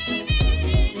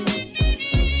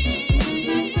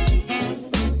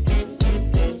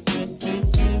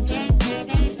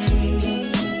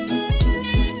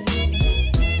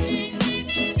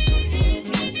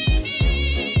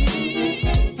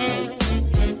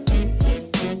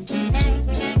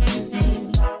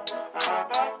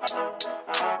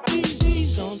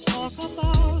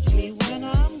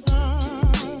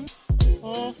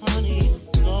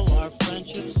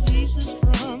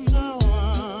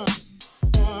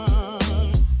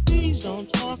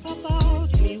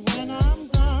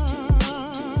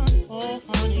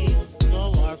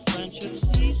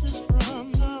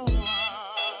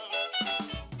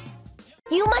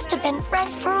 You must have been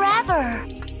friends forever.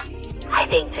 I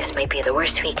think this might be the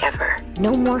worst week ever.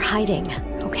 No more hiding,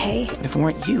 okay? But if it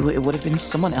weren't you, it would have been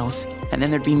someone else, and then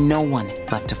there'd be no one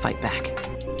left to fight back.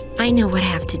 I know what I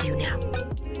have to do now.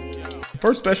 The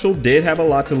first special did have a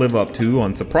lot to live up to,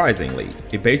 unsurprisingly.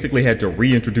 It basically had to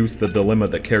reintroduce the dilemma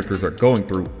the characters are going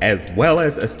through, as well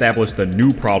as establish the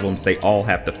new problems they all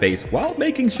have to face while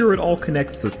making sure it all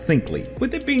connects succinctly.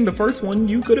 With it being the first one,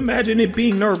 you could imagine it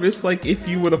being nervous, like if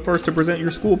you were the first to present your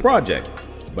school project.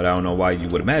 But I don't know why you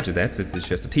would imagine that, since it's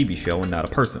just a TV show and not a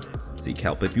person. Seek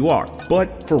help if you are.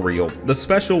 But for real, the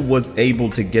special was able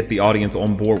to get the audience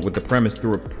on board with the premise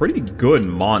through a pretty good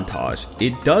montage.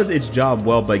 It does its job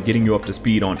well by getting you up to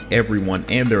speed on everyone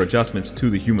and their adjustments to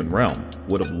the human realm.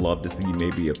 Would have loved to see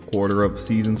maybe a quarter of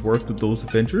season's worth of those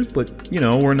adventures, but you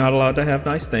know, we're not allowed to have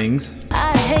nice things.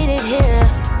 I hate it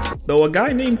here. Though a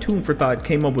guy named Toon for Thought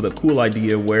came up with a cool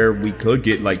idea where we could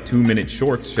get like 2-minute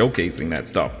shorts showcasing that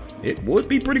stuff. It would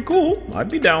be pretty cool,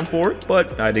 I'd be down for it,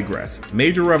 but I digress.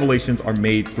 Major revelations are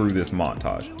made through this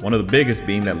montage, one of the biggest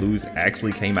being that Luz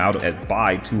actually came out as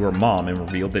bi to her mom and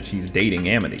revealed that she's dating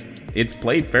Amity. It's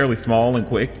played fairly small and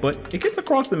quick, but it gets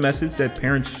across the message that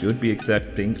parents should be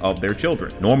accepting of their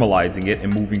children, normalizing it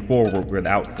and moving forward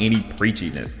without any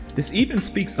preachiness. This even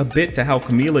speaks a bit to how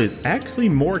Camila is actually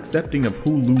more accepting of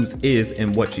who Luz is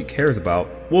and what she cares about.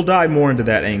 We'll dive more into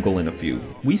that angle in a few.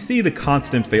 We see the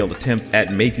constant failed attempts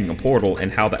at making a portal and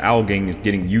how the Owl Gang is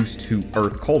getting used to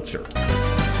Earth culture.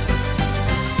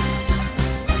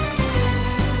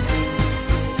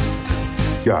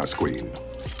 Gas Queen.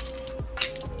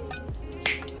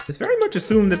 It's very much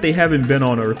assumed that they haven't been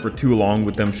on Earth for too long,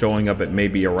 with them showing up at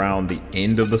maybe around the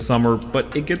end of the summer,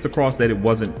 but it gets across that it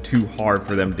wasn't too hard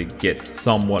for them to get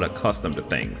somewhat accustomed to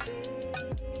things.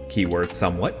 Keyword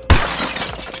somewhat.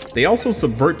 They also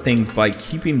subvert things by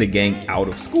keeping the gang out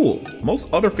of school. Most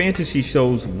other fantasy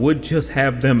shows would just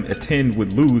have them attend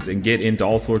with Luz and get into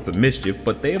all sorts of mischief,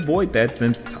 but they avoid that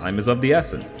since time is of the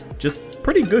essence. Just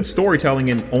pretty good storytelling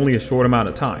in only a short amount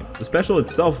of time. The special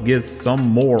itself gives some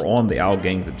more on the Owl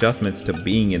Gang's adjustments to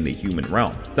being in the human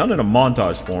realm. It's done in a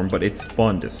montage form, but it's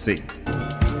fun to see.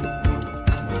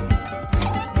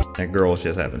 That girl is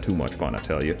just having too much fun, I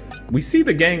tell you. We see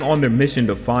the gang on their mission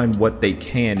to find what they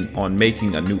can on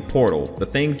making a new portal. The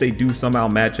things they do somehow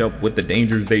match up with the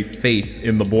dangers they face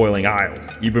in the Boiling Isles,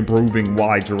 even proving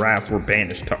why giraffes were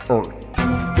banished to Earth.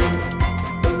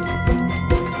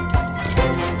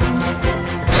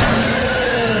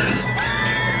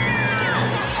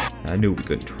 I knew we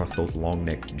couldn't trust those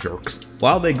long-necked jerks.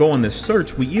 While they go on this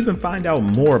search, we even find out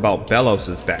more about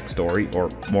Belos's backstory, or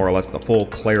more or less the full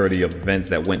clarity of events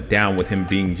that went down with him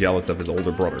being jealous of his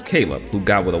older brother Caleb, who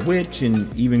got with a witch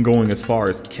and even going as far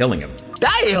as killing him.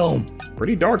 Damn!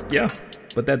 Pretty dark, yeah,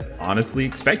 but that's honestly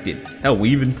expected. Hell, we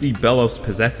even see Belos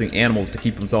possessing animals to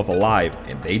keep himself alive,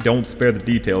 and they don't spare the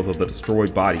details of the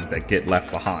destroyed bodies that get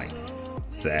left behind.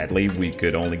 Sadly, we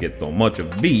could only get so much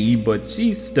of V, but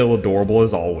she's still adorable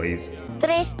as always.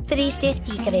 Tres tristes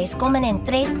tigres comen en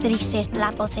tres tristes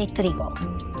platos de trigo.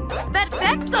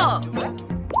 Perfecto!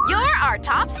 You're our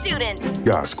top student.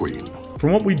 Yes, Queen.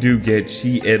 From what we do get,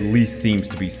 she at least seems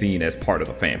to be seen as part of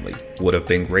the family. Would have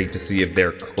been great to see if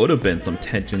there could have been some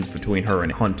tensions between her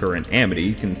and Hunter and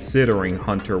Amity, considering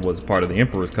Hunter was part of the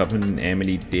Emperor's Coven and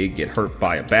Amity did get hurt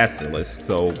by a basilisk,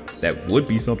 so that would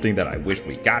be something that I wish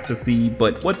we got to see,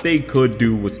 but what they could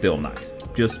do was still nice.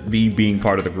 Just V being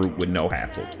part of the group with no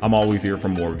hassle. I'm always here for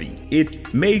more V.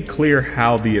 It's made clear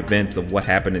how the events of what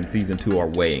happened in season 2 are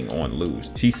weighing on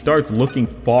Luz. She starts looking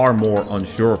far more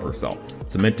unsure of herself,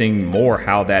 cementing more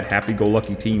how that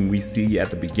happy-go-lucky team we see at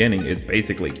the beginning is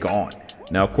basically gone.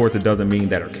 Now, of course, it doesn't mean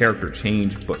that her character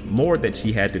changed, but more that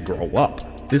she had to grow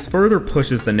up. This further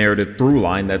pushes the narrative through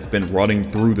line that's been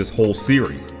running through this whole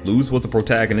series. Luz was a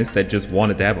protagonist that just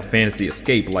wanted to have a fantasy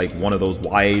escape like one of those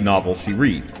YA novels she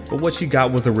reads, but what she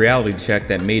got was a reality check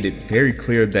that made it very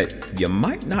clear that you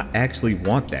might not actually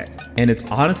want that. And it's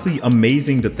honestly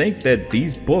amazing to think that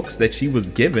these books that she was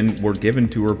given were given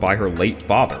to her by her late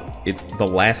father. It's the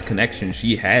last connection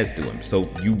she has to him, so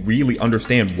you really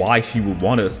understand why she would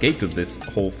want to escape to this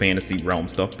whole fantasy realm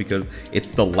stuff, because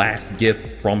it's the last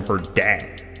gift from her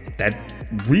dad. That's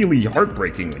really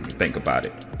heartbreaking when you think about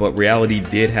it. But reality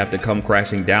did have to come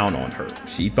crashing down on her.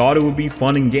 She thought it would be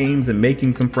fun and games and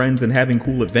making some friends and having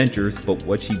cool adventures, but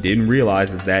what she didn't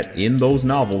realize is that in those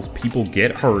novels, people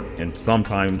get hurt and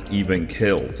sometimes even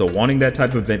killed. So wanting that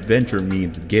type of adventure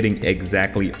means getting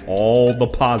exactly all the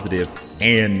positives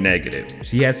and negatives.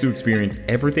 She has to experience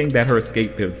everything that her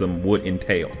escapism would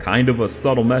entail. Kind of a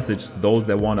subtle message to those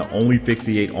that want to only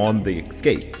fixate on the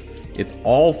escapes. It's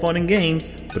all fun and games,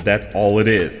 but that's all it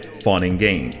is, fun and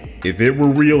games. If it were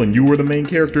real and you were the main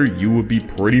character, you would be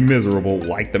pretty miserable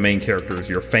like the main characters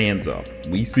you're fans of.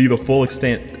 We see the full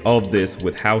extent of this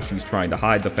with how she's trying to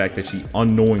hide the fact that she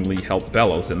unknowingly helped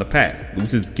Belos in the past.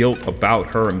 Luz's guilt about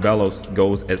her and Belos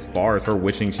goes as far as her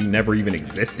wishing she never even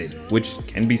existed, which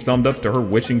can be summed up to her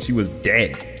wishing she was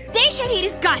dead. They should hate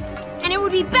his guts, and it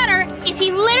would be better if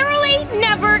he literally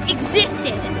never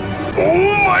existed.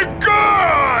 Oh my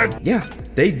god! Yeah,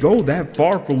 they go that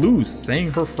far for Luz,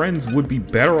 saying her friends would be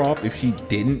better off if she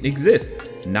didn't exist.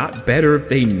 Not better if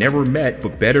they never met,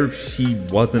 but better if she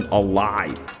wasn't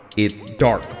alive. It's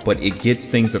dark, but it gets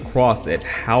things across at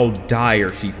how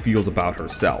dire she feels about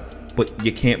herself. But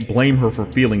you can't blame her for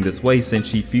feeling this way, since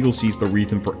she feels she's the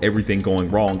reason for everything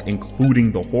going wrong,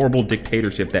 including the horrible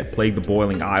dictatorship that plagued the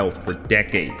Boiling Isles for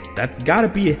decades. That's gotta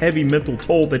be a heavy mental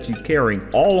toll that she's carrying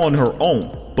all on her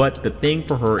own. But the thing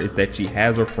for her is that she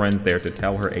has her friends there to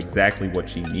tell her exactly what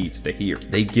she needs to hear.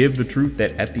 They give the truth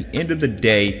that at the end of the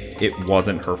day, it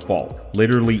wasn't her fault.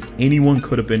 Literally anyone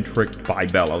could have been tricked by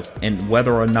Belos, and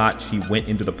whether or not she went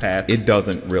into the past, it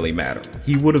doesn't really matter.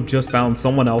 He would have just found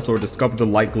someone else or discovered the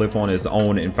light glyph on his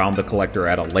own and found the collector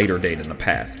at a later date in the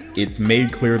past. It's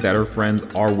made clear that her friends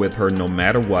are with her no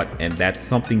matter what, and that's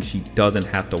something she doesn't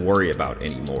have to worry about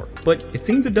anymore. But it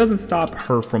seems it doesn't stop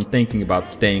her from thinking about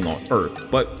staying on Earth,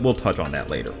 but we'll touch on that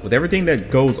later. With everything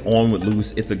that goes on with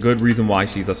Luz, it's a good reason why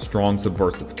she's a strong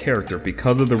subversive character,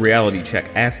 because of the reality check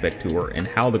aspect to her and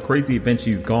how the crazy events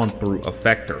she's gone through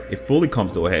affect her. It fully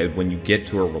comes to a head when you get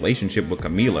to her relationship with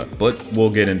Camila, but we'll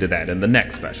get into that in the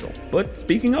next special. But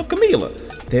speaking of Camila,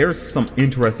 there's some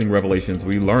interesting revelations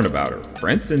we learn about her. For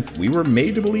instance, we were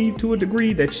made to believe to a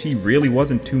degree that she really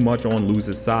wasn't too much on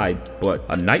Luz's side, but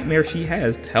a nightmare she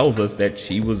has tells us that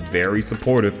she was very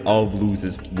supportive of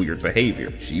Luz's weird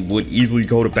behavior. She would easily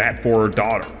go to bat for her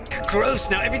daughter. Gross,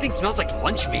 now everything smells like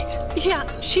lunch meat. Yeah,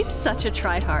 she's such a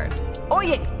tryhard.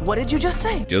 Oye, what did you just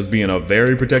say? Just being a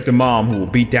very protective mom who will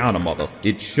beat down a mother.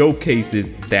 It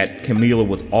showcases that Camila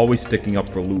was always sticking up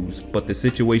for Luz, but the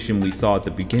situation we saw at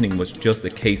the beginning was just a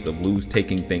case of Luz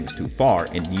taking things too far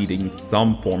and needing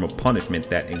some form of punishment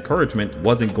that encouragement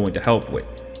wasn't going to help with.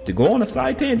 To go on a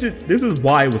side tangent, this is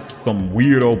why it was some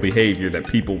weirdo behavior that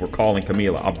people were calling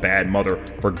Camila a bad mother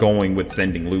for going with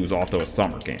sending Luz off to a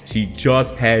summer camp. She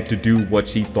just had to do what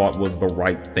she thought was the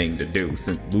right thing to do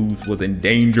since Luz was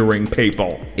endangering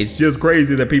people. It's just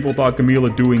crazy that people thought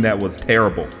Camila doing that was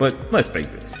terrible, but let's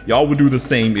face it, y'all would do the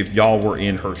same if y'all were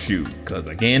in her shoes, cause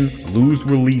again, Luz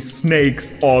released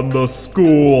snakes on the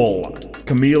school.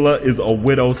 Camila is a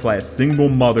widow/single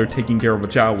mother taking care of a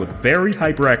child with very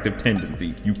hyperactive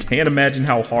tendencies. You can't imagine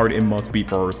how hard it must be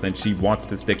for her since she wants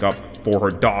to stick up for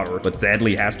her daughter, but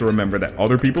sadly has to remember that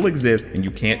other people exist and you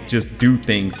can't just do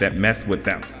things that mess with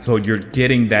them. So you're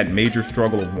getting that major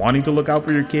struggle of wanting to look out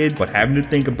for your kid, but having to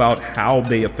think about how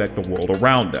they affect the world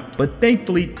around them. But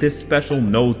thankfully, this special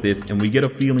knows this, and we get a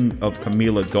feeling of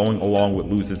Camila going along with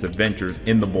Luz's adventures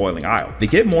in the Boiling Isles. They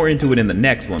get more into it in the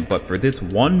next one, but for this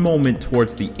one moment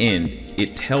towards the end,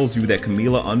 it tells you that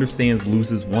Camila understands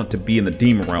Luz's want to be in the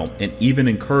demon realm and even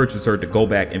encourages her to go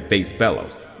back and face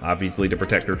Bellows. Obviously to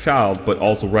protect her child, but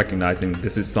also recognizing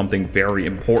this is something very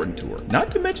important to her.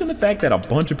 Not to mention the fact that a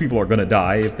bunch of people are gonna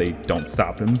die if they don't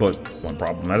stop him, but one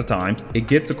problem at a time. It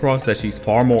gets across that she's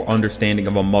far more understanding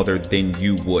of a mother than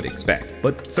you would expect.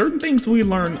 But certain things we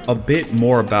learn a bit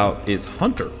more about is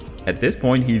Hunter. At this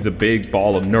point, he's a big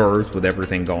ball of nerves with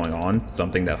everything going on.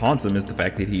 Something that haunts him is the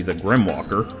fact that he's a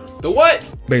Grimwalker. The what?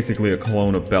 Basically a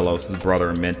clone of Bellows' brother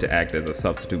and meant to act as a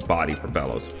substitute body for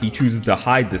Bellows. He chooses to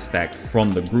hide this fact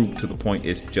from the group to the point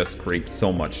it just creates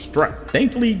so much stress.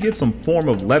 Thankfully, he gets some form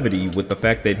of levity with the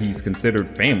fact that he's considered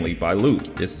family by Luz,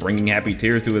 just bringing happy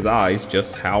tears to his eyes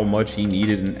just how much he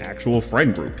needed an actual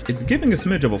friend group. It's giving a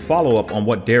smidge of a follow-up on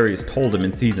what Darius told him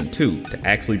in season 2, to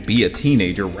actually be a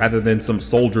teenager rather than some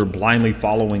soldier blindly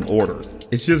following orders.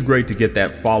 It's just great to get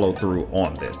that follow through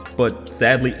on this, but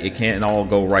sadly it can't all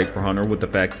go right for Hunter with the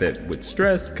fact that with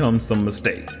stress comes some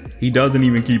mistakes. He doesn't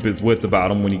even keep his wits about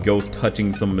him when he goes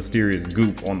touching some mysterious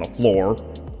goop on the floor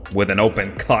with an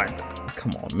open cut.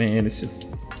 Come on, man, it's just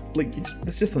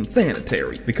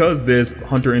unsanitary. Because this,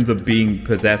 Hunter ends up being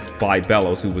possessed by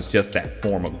Bellows, who was just that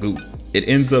form of goop. It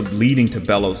ends up leading to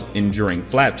Bellows injuring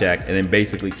Flapjack and then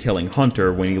basically killing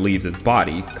Hunter when he leaves his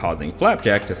body, causing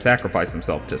Flapjack to sacrifice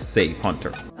himself to save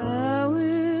Hunter.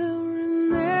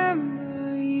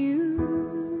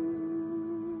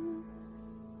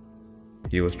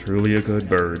 He was truly a good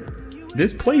bird.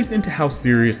 This plays into how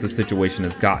serious the situation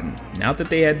has gotten. Now that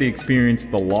they had to experience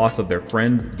the loss of their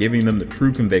friends, giving them the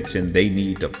true conviction they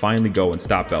need to finally go and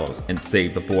stop Bellows and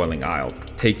save the Boiling Isles,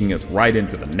 taking us right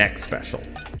into the next special.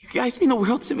 You guys mean the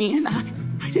world to me, and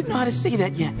I didn't know how to say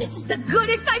that yet. This is the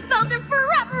goodest I felt in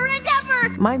forever and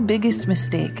ever! My biggest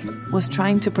mistake was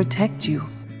trying to protect you.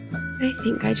 I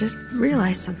think I just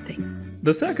realized something.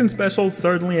 The second special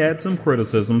certainly had some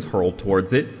criticisms hurled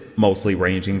towards it, mostly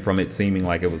ranging from it seeming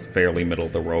like it was fairly middle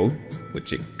of the road,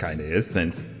 which it kinda is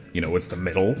since, you know, it's the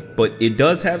middle, but it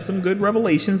does have some good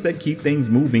revelations that keep things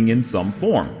moving in some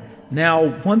form. Now,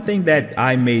 one thing that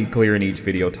I made clear in each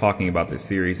video talking about this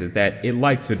series is that it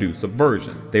likes to do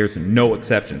subversion. There's no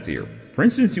exceptions here. For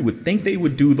instance, you would think they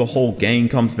would do the whole gang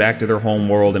comes back to their home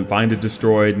world and find it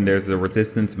destroyed and there's a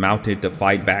resistance mounted to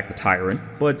fight back the tyrant,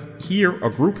 but here a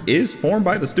group is formed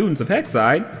by the students of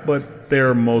Hexside, but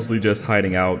they're mostly just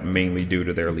hiding out mainly due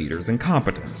to their leader's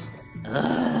incompetence.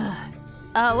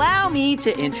 Allow me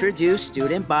to introduce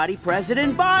Student Body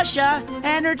President Basha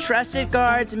and her trusted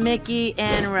guards Mickey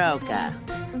and Roka.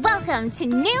 Welcome to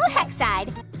New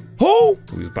Hexside. Who?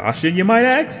 Who's Basha, you might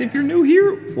ask, if you're new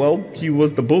here? Well, she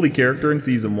was the bully character in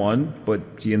season 1, but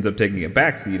she ends up taking a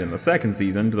backseat in the second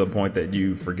season to the point that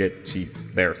you forget she's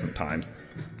there sometimes.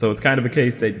 So it's kind of a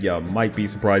case that you might be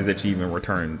surprised that she even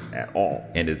returns at all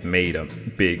and is made a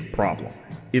big problem.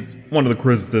 It's one of the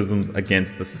criticisms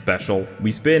against the special.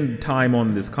 We spend time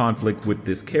on this conflict with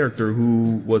this character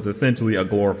who was essentially a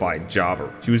glorified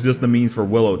jobber. She was just the means for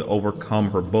Willow to overcome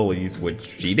her bullies, which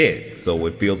she did. So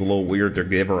it feels a little weird to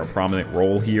give her a prominent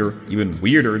role here. Even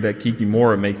weirder that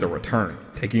Kikimora makes a return,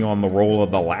 taking on the role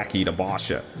of the lackey to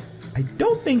Basha. I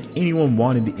don't think anyone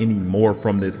wanted any more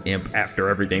from this imp after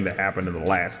everything that happened in the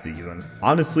last season.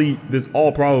 Honestly, this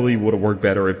all probably would have worked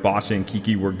better if Basha and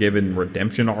Kiki were given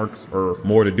redemption arcs or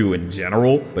more to do in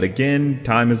general, but again,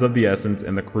 time is of the essence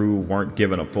and the crew weren't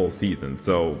given a full season,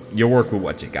 so you work with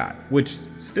what you got, which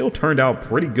still turned out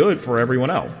pretty good for everyone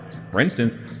else. For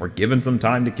instance, we're giving some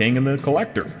time to King and the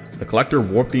Collector. The Collector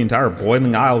warped the entire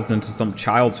Boiling Isles into some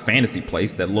child's fantasy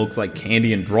place that looks like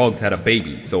candy and drugs had a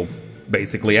baby, so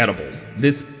basically edibles.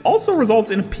 This also results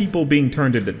in people being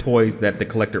turned into toys that the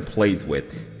Collector plays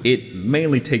with. It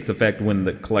mainly takes effect when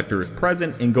the Collector is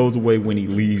present and goes away when he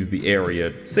leaves the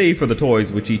area, save for the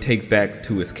toys which he takes back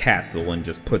to his castle and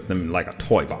just puts them in like a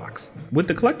toy box. With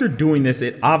the Collector doing this,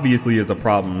 it obviously is a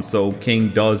problem, so King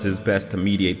does his best to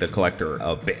mediate the Collector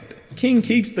a bit. King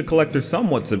keeps the Collector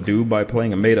somewhat subdued by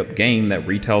playing a made-up game that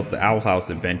retells the Owl House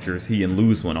adventures he and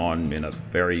Luz went on in a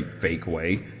very fake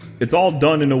way. It's all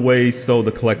done in a way so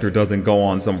the Collector doesn't go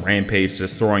on some rampage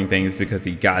destroying things because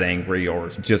he got angry or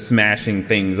just smashing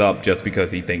things up just because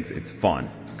he thinks it's fun.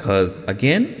 Cause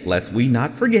again, lest we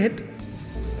not forget,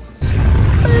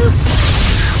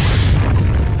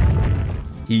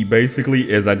 he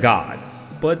basically is a god.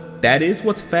 But that is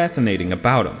what's fascinating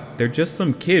about him. They're just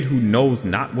some kid who knows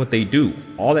not what they do.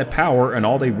 All that power and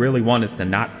all they really want is to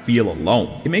not feel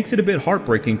alone. It makes it a bit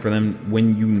heartbreaking for them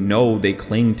when you know they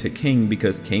cling to King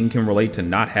because King can relate to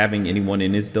not having anyone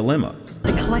in his dilemma.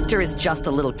 The Collector is just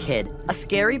a little kid. A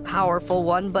scary, powerful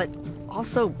one, but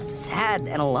also sad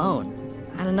and alone.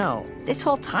 I don't know. This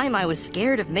whole time I was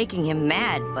scared of making him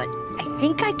mad, but I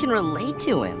think I can relate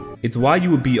to him. It's why you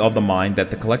would be of the mind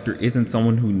that the Collector isn't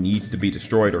someone who needs to be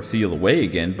destroyed or sealed away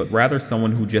again, but rather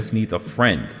someone who just needs a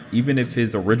friend, even if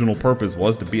his original purpose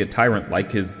was to be a tyrant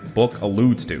like his book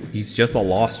alludes to. He's just a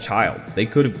lost child. They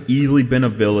could have easily been a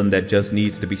villain that just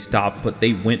needs to be stopped, but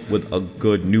they went with a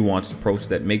good nuanced approach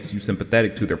that makes you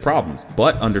sympathetic to their problems,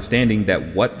 but understanding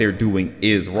that what they're doing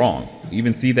is wrong. You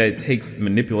even see that it takes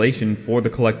manipulation for the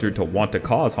Collector to want to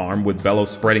cause harm, with Bello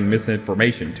spreading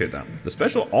misinformation to them. The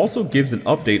special also gives an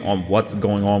update on what's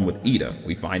going on with Ida.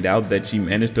 We find out that she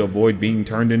managed to avoid being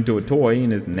turned into a toy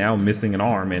and is now missing an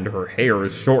arm and her hair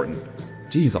is shortened.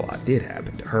 Geez, a lot did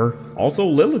happen to her. Also,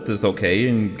 Lilith is okay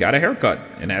and got a haircut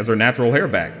and has her natural hair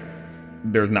back.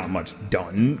 There's not much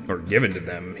done or given to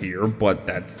them here, but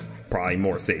that's probably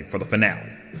more safe for the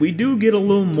finale. We do get a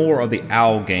little more of the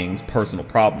Owl Gang's personal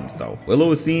problems though.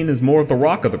 Willow is seen as more of the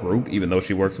rock of the group, even though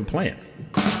she works with plants.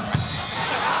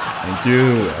 Thank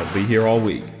you, I'll be here all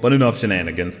week. But enough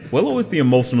shenanigans. Willow is the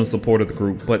emotional support of the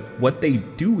group, but what they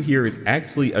do here is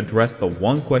actually address the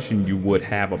one question you would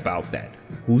have about that.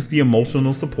 Who's the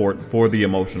emotional support for the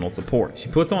emotional support? She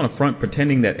puts on a front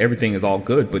pretending that everything is all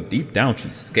good, but deep down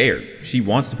she's scared. She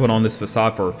wants to put on this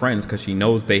facade for her friends because she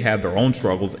knows they have their own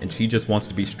struggles and she just wants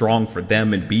to be strong for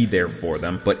them and be there for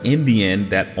them, but in the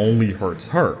end that only hurts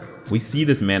her. We see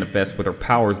this manifest with her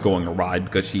powers going awry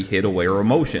because she hid away her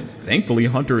emotions. Thankfully,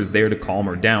 Hunter is there to calm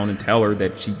her down and tell her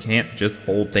that she can't just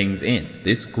hold things in.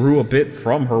 This grew a bit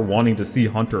from her wanting to see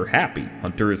Hunter happy.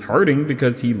 Hunter is hurting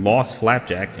because he lost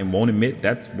Flapjack and won't admit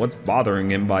that's what's bothering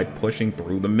him by pushing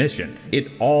through the mission. It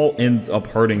all ends up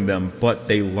hurting them, but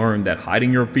they learn that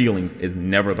hiding your feelings is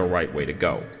never the right way to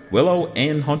go. Willow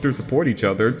and Hunter support each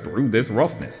other through this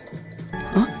roughness.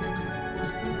 Huh?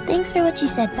 Thanks for what you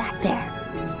said back there.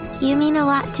 You mean a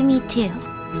lot to me, too.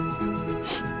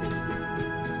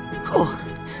 Cool.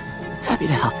 Happy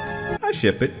to help. I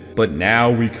ship it. But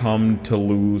now we come to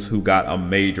Luz, who got a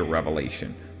major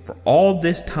revelation. For all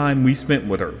this time we spent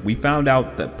with her, we found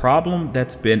out the problem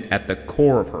that's been at the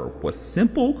core of her was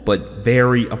simple but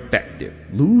very effective.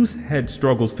 Luz had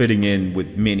struggles fitting in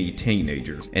with many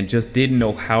teenagers and just didn't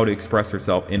know how to express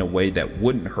herself in a way that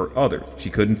wouldn't hurt others. She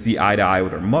couldn't see eye to eye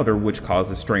with her mother, which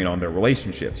caused a strain on their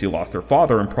relationship. She lost her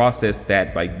father and processed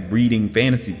that by reading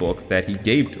fantasy books that he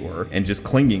gave to her and just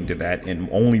clinging to that and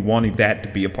only wanting that to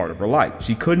be a part of her life.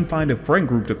 She couldn't find a friend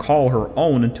group to call her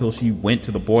own until she went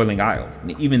to the Boiling Isles,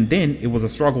 and even then it was a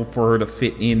struggle for her to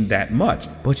fit in that much,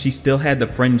 but she still had the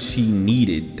friends she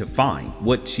needed to find.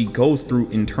 What she goes through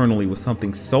internally was something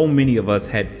so many of us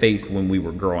had faced when we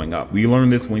were growing up. We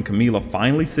learned this when Camila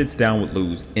finally sits down with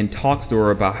Luz and talks to her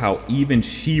about how even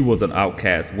she was an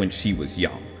outcast when she was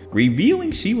young,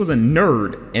 revealing she was a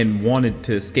nerd and wanted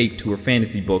to escape to her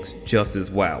fantasy books just as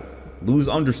well. Luz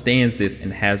understands this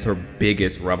and has her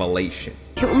biggest revelation.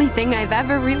 The only thing I've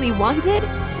ever really wanted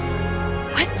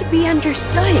was to be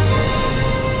understood.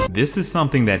 This is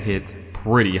something that hits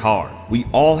pretty hard. We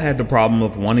all had the problem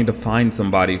of wanting to find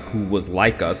somebody who was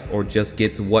like us or just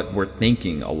gets what we're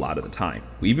thinking a lot of the time.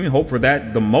 We even hope for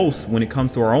that the most when it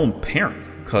comes to our own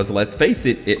parents. Cause let's face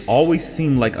it, it always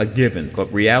seemed like a given,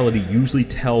 but reality usually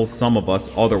tells some of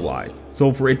us otherwise.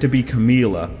 So for it to be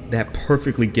Camila that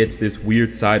perfectly gets this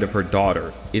weird side of her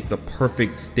daughter, it's a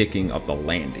perfect sticking of the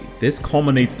landing. This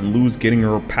culminates in Luz getting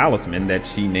her palisman that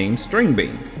she named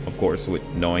Stringbean. Of course, with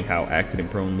knowing how accident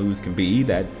prone Luz can be,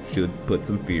 that should put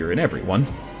some fear in everyone,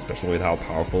 especially with how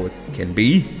powerful it can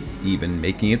be, even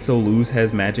making it so Luz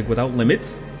has magic without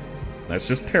limits. That's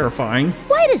just terrifying.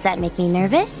 Why does that make me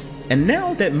nervous? And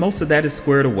now that most of that is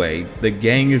squared away, the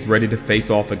gang is ready to face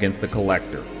off against the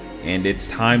Collector. And it's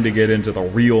time to get into the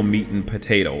real meat and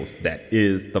potatoes that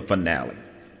is the finale.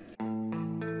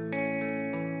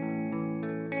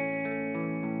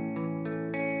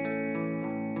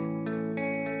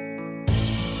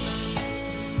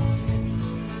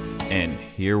 And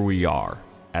here we are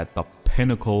at the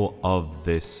pinnacle of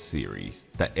this series,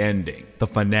 the ending, the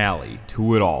finale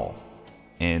to it all.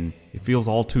 And it feels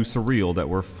all too surreal that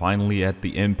we're finally at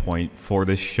the end point for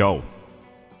this show.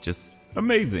 Just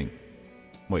amazing.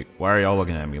 Wait, why are y'all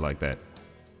looking at me like that?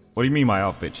 What do you mean my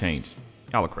outfit changed?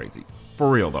 Y'all are crazy. For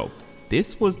real though,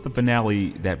 this was the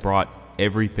finale that brought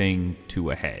everything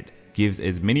to a head. Gives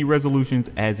as many resolutions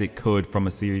as it could from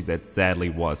a series that sadly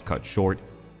was cut short.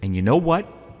 And you know what?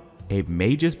 It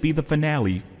may just be the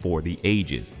finale for the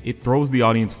ages. It throws the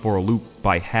audience for a loop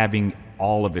by having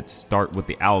all of it start with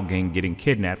the Owl Gang getting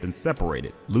kidnapped and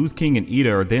separated. Luz King and Ida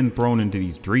are then thrown into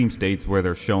these dream states where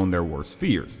they're shown their worst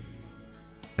fears.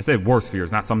 I said worst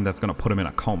fears, not something that's gonna put them in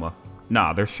a coma.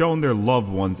 Nah, they're shown their loved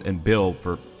ones and Bill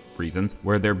for reasons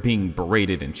where they're being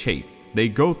berated and chased. They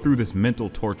go through this mental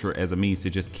torture as a means to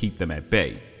just keep them at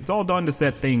bay. It's all done to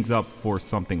set things up for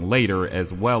something later,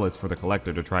 as well as for the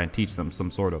Collector to try and teach them some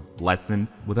sort of lesson.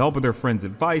 With help of their friend's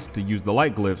advice to use the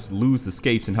light glyphs, Luz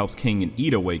escapes and helps King and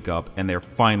Ida wake up, and they're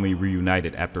finally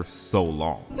reunited after so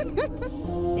long.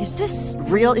 Is this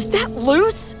real? Is that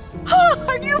Luz?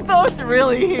 Are you both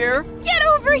really here? Get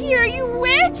over here, you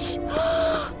witch!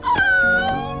 Oh.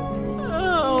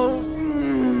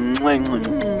 Boy,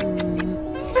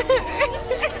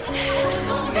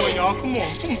 y'all, come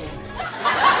on.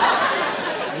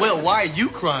 Well, why are you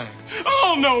crying?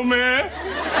 Oh no, man!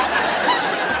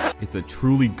 It's a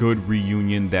truly good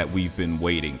reunion that we've been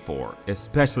waiting for,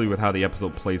 especially with how the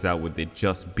episode plays out with it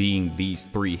just being these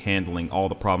three handling all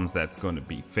the problems that's going to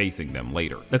be facing them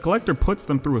later. The Collector puts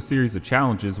them through a series of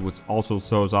challenges which also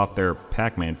shows off their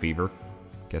Pac-Man fever.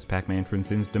 Guess Pac-Man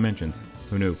transcends dimensions.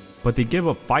 Who knew? But they give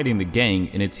up fighting the gang,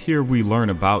 and it's here we learn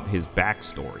about his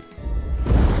backstory.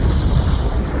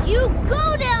 You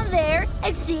go down there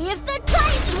and see if the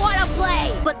Titans want to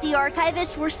play! But the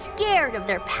archivists were scared of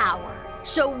their power.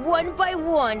 So one by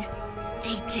one,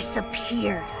 they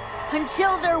disappeared.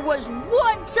 Until there was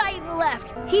one Titan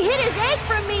left. He hid his egg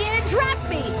from me and trapped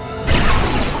me!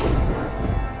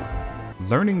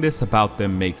 Learning this about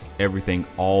them makes everything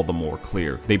all the more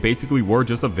clear. They basically were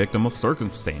just a victim of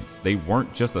circumstance. They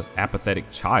weren't just an apathetic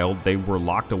child, they were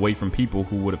locked away from people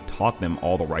who would have taught them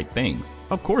all the right things.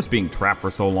 Of course being trapped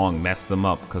for so long messed them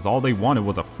up, because all they wanted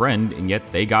was a friend, and yet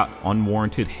they got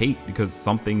unwarranted hate because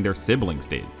something their siblings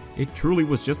did. It truly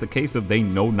was just a case of they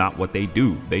know not what they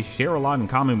do. They share a lot in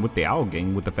common with the Owl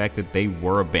Gang with the fact that they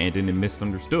were abandoned and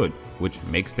misunderstood, which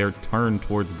makes their turn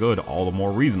towards good all the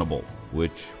more reasonable.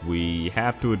 Which we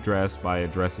have to address by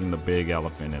addressing the big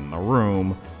elephant in the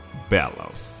room,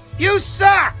 Bellows. You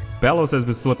suck! Bellows has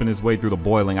been slipping his way through the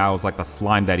boiling aisles like the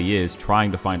slime that he is, trying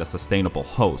to find a sustainable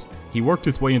host. He worked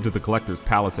his way into the Collector's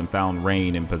palace and found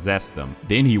Rain and possessed them.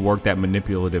 Then he worked that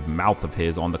manipulative mouth of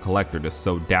his on the Collector to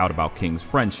sow doubt about King's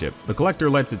friendship. The Collector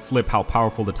lets it slip how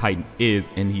powerful the Titan is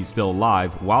and he's still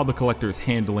alive. While the Collector is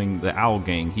handling the Owl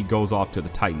Gang, he goes off to the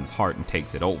Titan's heart and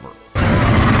takes it over.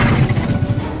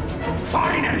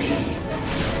 Finally!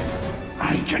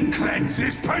 I can cleanse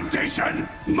this perdition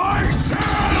myself!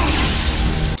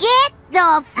 Get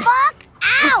the fuck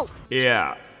out!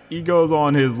 Yeah, he goes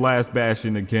on his last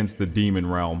bastion against the demon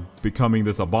realm, becoming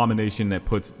this abomination that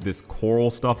puts this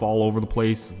coral stuff all over the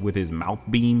place with his mouth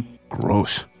beam.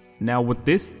 Gross. Now with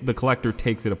this, the Collector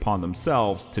takes it upon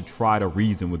themselves to try to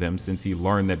reason with him since he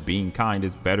learned that being kind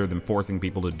is better than forcing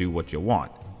people to do what you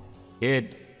want.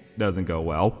 It doesn't go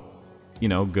well. You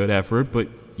know, good effort, but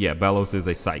yeah, Bellows is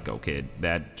a psycho kid.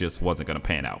 That just wasn't gonna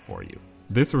pan out for you.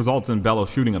 This results in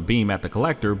Bellows shooting a beam at the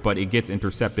Collector, but it gets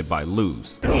intercepted by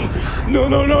Luz. No.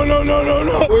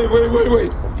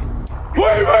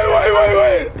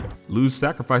 Wait. Luz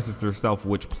sacrifices herself,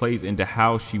 which plays into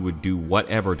how she would do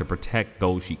whatever to protect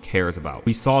those she cares about.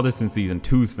 We saw this in season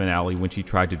 2's finale when she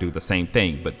tried to do the same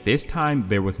thing, but this time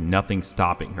there was nothing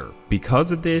stopping her.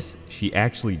 Because of this, she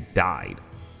actually died.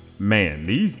 Man,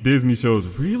 these Disney shows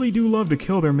really do love to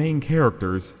kill their main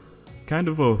characters. It's kind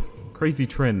of a crazy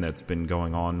trend that's been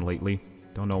going on lately.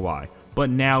 Don't know why. But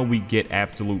now we get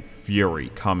absolute fury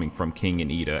coming from King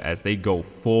and Ida as they go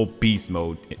full beast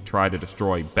mode and try to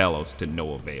destroy Belos to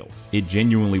no avail. It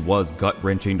genuinely was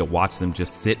gut-wrenching to watch them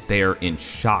just sit there in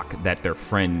shock that their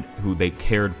friend who they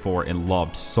cared for and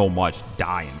loved so much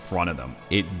die in front of them.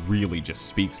 It really just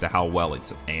speaks to how well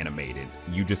it's animated.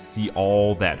 You just see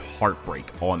all that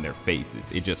heartbreak on their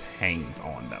faces. It just hangs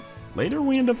on them. Later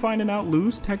we end up finding out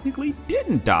Luz technically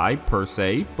didn't die per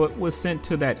se, but was sent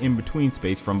to that in-between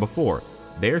space from before.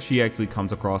 There she actually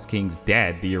comes across King's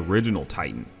dad, the original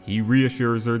Titan. He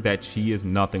reassures her that she is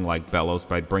nothing like Belos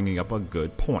by bringing up a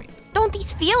good point. Don't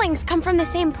these feelings come from the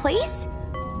same place?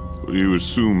 You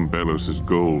assume Belos'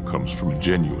 goal comes from a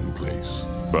genuine place.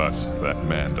 But that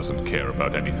man doesn't care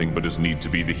about anything but his need to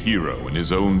be the hero in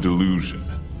his own delusion.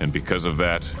 And because of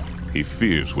that, he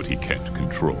fears what he can't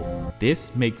control.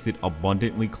 This makes it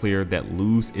abundantly clear that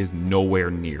Luz is nowhere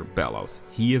near Belos.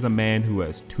 He is a man who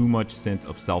has too much sense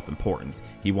of self-importance.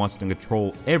 He wants to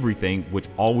control everything, which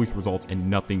always results in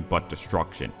nothing but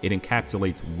destruction. It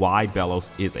encapsulates why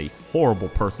Belos is a horrible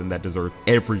person that deserves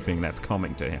everything that's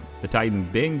coming to him. The Titan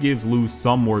then gives Luz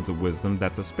some words of wisdom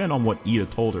that's a spin on what Ida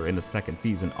told her in the second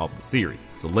season of the series,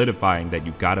 solidifying that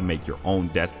you gotta make your own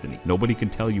destiny. Nobody can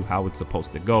tell you how it's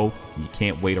supposed to go, and you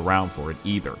can't wait around for it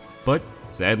either. But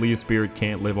sadly, his spirit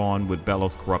can't live on with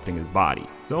Belos corrupting his body,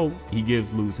 so he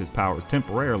gives Luz his powers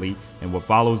temporarily, and what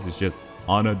follows is just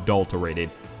unadulterated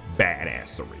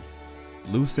badassery.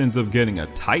 Luz ends up getting a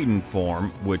Titan form,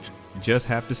 which, just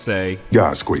have to say,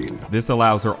 Yes, Queen. This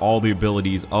allows her all the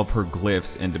abilities of her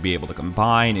glyphs and to be able to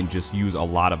combine and just use a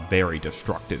lot of very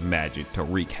destructive magic to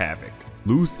wreak havoc.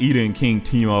 Luz, Ida, and King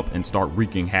team up and start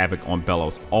wreaking havoc on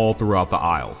Belos all throughout the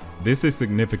Isles. This is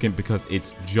significant because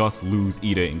it's just Luz,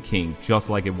 Ida, and King, just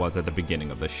like it was at the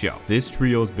beginning of the show. This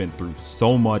trio's been through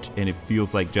so much, and it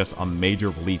feels like just a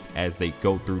major release as they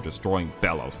go through destroying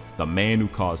Belos, the man who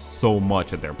caused so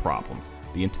much of their problems.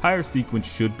 The entire sequence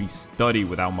should be studied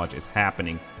with how much it's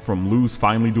happening, from Luz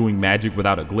finally doing magic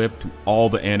without a glyph to all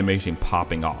the animation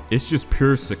popping off. It's just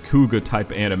pure Sakuga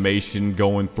type animation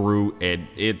going through, and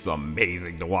it's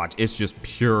amazing to watch. It's just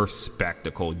pure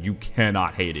spectacle. You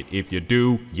cannot hate it. If you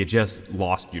do, you just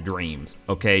lost your dreams.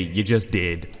 Okay, you just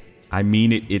did. I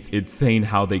mean it, it's insane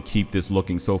how they keep this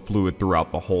looking so fluid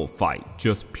throughout the whole fight.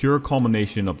 Just pure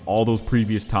culmination of all those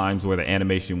previous times where the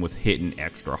animation was hitting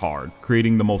extra hard,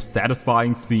 creating the most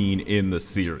satisfying scene in the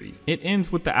series. It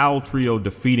ends with the Owl Trio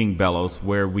defeating Belos,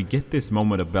 where we get this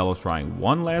moment of Belos trying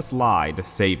one last lie to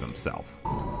save himself.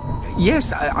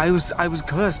 Yes, I was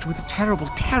cursed with a terrible,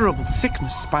 terrible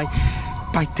sickness by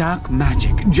dark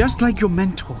magic, just like your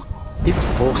mentor. It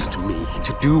forced me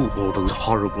to do all those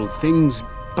horrible things.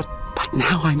 But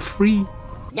now I'm free.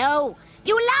 No,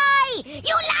 you lie!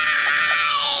 You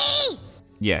lie!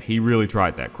 Yeah, he really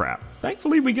tried that crap.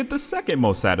 Thankfully, we get the second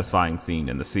most satisfying scene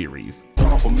in the series.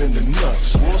 Stomp 'em in the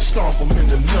nuts. We'll stomp 'em in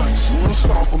the nuts. We'll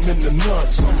stomp 'em in the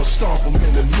nuts. I'ma stomp 'em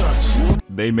in the nuts.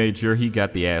 They made sure he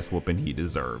got the ass whooping he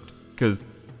deserved. Cause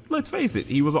let's face it,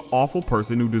 he was an awful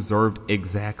person who deserved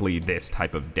exactly this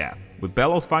type of death. With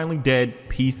Belos finally dead,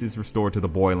 peace is restored to the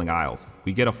Boiling Isles.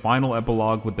 We get a final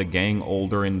epilogue with the gang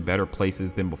older and better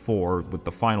places than before, with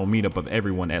the final meetup of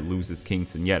everyone at Luz's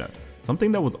Quinceañera.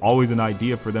 Something that was always an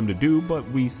idea for them to do, but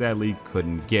we sadly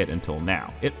couldn't get until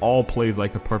now. It all plays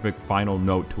like the perfect final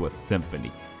note to a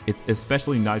symphony. It's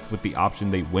especially nice with the option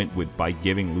they went with by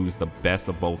giving Luz the best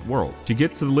of both worlds. She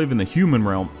gets to live in the human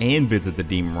realm and visit the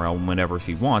demon realm whenever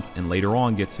she wants, and later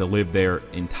on gets to live there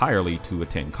entirely to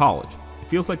attend college.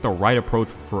 Feels like the right approach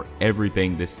for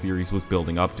everything this series was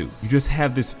building up to. You just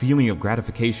have this feeling of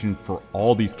gratification for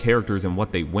all these characters and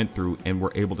what they went through, and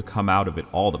were able to come out of it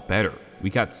all the better. We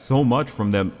got so much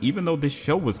from them, even though this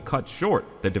show was cut short.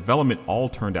 The development all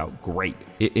turned out great.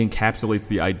 It encapsulates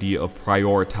the idea of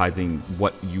prioritizing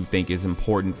what you think is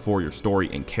important for your story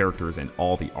and characters and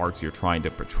all the arcs you're trying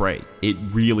to portray. It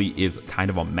really is kind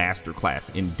of a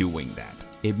masterclass in doing that.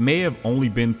 It may have only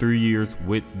been 3 years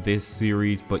with this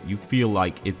series, but you feel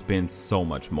like it's been so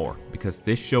much more, because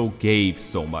this show gave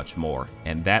so much more,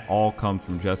 and that all comes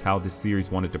from just how this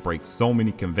series wanted to break so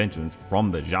many conventions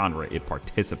from the genre it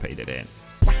participated in.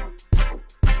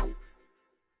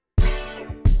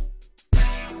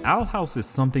 Owl House is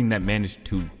something that managed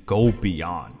to go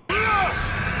beyond.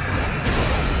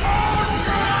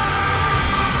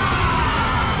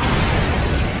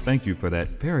 Thank you for that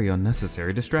very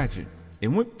unnecessary distraction. It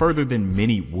went further than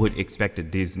many would expect a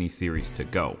Disney series to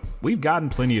go. We've gotten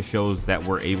plenty of shows that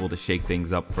were able to shake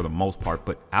things up for the most part,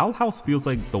 but Owl House feels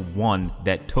like the one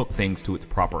that took things to its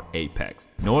proper apex.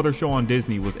 No other show on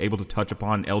Disney was able to touch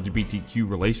upon LGBTQ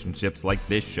relationships like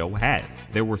this show has.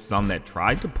 There were some that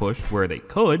tried to push where they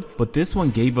could, but this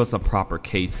one gave us a proper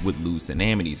case with Luz and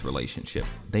Amity's relationship.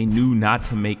 They knew not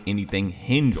to make anything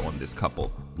hinge on this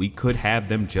couple. We could have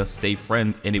them just stay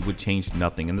friends and it would change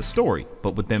nothing in the story,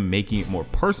 but with them making it more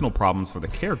personal problems for the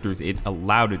characters, it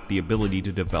allowed it the ability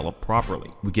to develop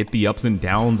properly. We get the ups and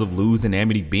downs of Luz and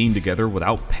Amity being together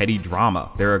without petty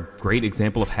drama. They're a great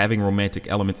example of having romantic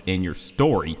elements in your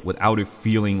story without it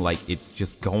feeling like it's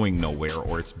just going nowhere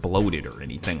or it's bloated or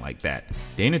anything like that.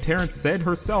 Dana Terrence said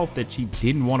herself that she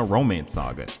didn't want a romance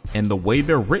saga, and the way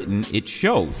they're written, it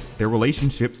shows. Their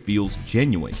relationship feels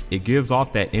genuine. It gives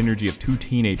off that energy of two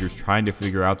teenagers trying to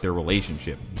figure out their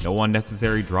relationship. No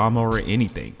unnecessary drama or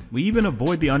anything. We even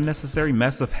avoid the unnecessary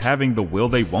mess of having the will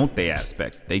they won't they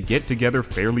aspect. They get together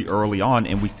fairly early on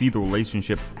and we see the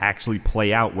relationship actually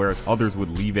play out, whereas others would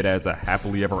leave it as a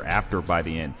happily ever after by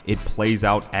the end. It plays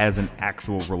out as an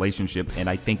actual relationship, and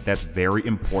I think that's very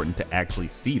important to actually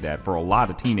see that for a lot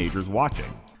of teenagers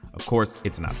watching. Of course,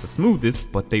 it's not the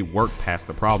smoothest, but they work past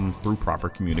the problems through proper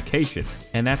communication.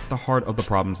 And that's the heart of the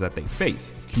problems that they face,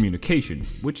 communication,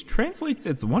 which translates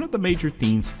as one of the major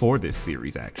themes for this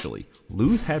series actually.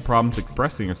 Luz had problems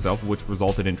expressing herself, which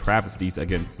resulted in travesties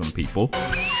against some people.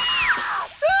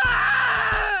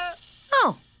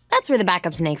 Oh, that's where the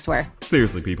backup snakes were.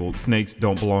 Seriously people, snakes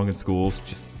don't belong in schools,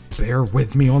 just bear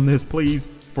with me on this please.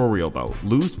 For real though,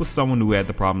 Luz was someone who had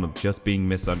the problem of just being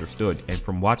misunderstood, and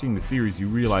from watching the series you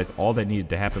realize all that needed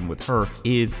to happen with her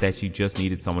is that she just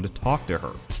needed someone to talk to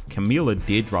her. Camila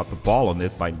did drop the ball on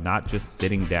this by not just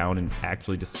sitting down and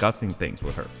actually discussing things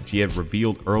with her. She had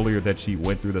revealed earlier that she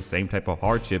went through the same type of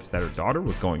hardships that her daughter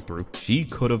was going through. She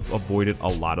could have avoided a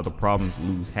lot of the problems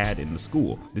Luz had in the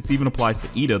school. This even applies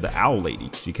to Ida, the owl lady.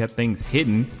 She kept things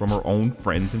hidden from her own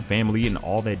friends and family, and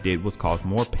all that did was cause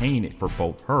more pain for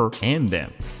both her and them.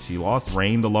 She lost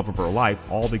Rain, the love of her life,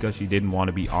 all because she didn't want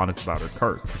to be honest about her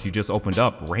curse. If she just opened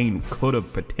up, Rain could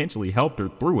have potentially helped her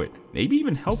through it. Maybe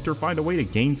even helped her find a way to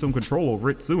gain some control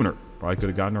over it sooner. Probably could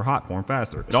have gotten her hot form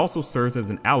faster. It also serves as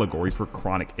an allegory for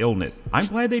chronic illness. I'm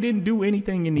glad they didn't do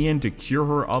anything in the end to cure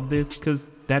her of this, because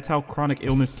that's how chronic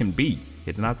illness can be.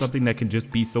 It's not something that can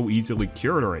just be so easily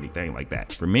cured or anything like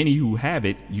that. For many who have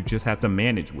it, you just have to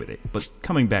manage with it. But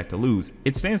coming back to Luz,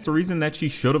 it stands to reason that she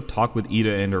should have talked with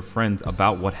Ida and her friends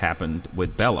about what happened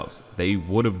with Bellows. They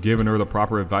would have given her the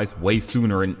proper advice way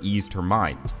sooner and eased her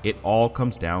mind. It all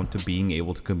comes down to being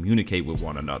able to communicate with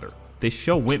one another. This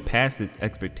show went past its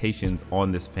expectations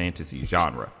on this fantasy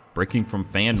genre, breaking from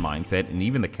fan mindset and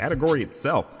even the category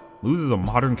itself. Luz is a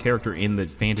modern character in the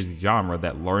fantasy genre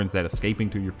that learns that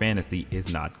escaping to your fantasy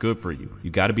is not good for you.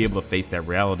 You gotta be able to face that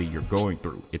reality you're going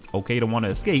through. It's okay to want to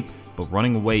escape, but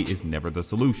running away is never the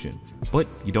solution. But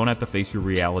you don't have to face your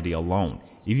reality alone.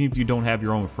 Even if you don't have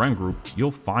your own friend group,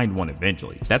 you'll find one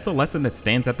eventually. That's a lesson that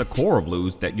stands at the core of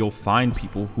Luz, that you'll find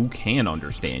people who can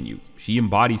understand you. She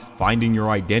embodies finding your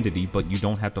identity, but you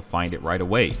don't have to find it right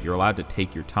away. You're allowed to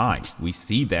take your time. We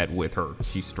see that with her.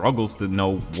 She struggles to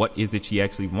know what is it she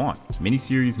actually wants.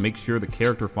 Miniseries make sure the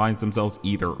character finds themselves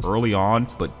either early on,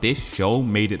 but this show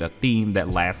made it a theme that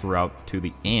lasts throughout to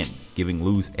the end, giving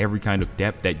Luz every kind of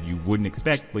depth that you wouldn't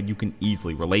expect, but you can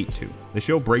easily relate to. The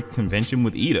show breaks convention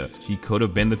with Ida. She could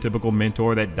have been the typical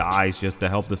mentor that dies just to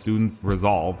help the students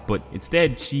resolve, but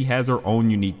instead she has her own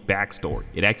unique backstory.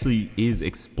 It actually is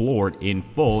explored in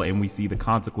full, and we see the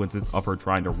consequences of her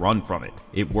trying to run from it.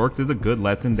 It works as a good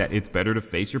lesson that it's better to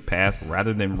face your past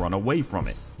rather than run away from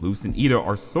it. Luz and Ida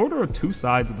are sort of two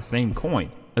sides of the same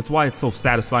coin. That's why it's so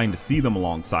satisfying to see them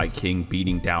alongside King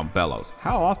beating down Bellows.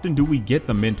 How often do we get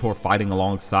the mentor fighting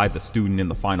alongside the student in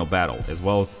the final battle, as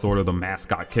well as sort of the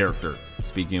mascot character?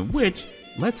 Speaking of which,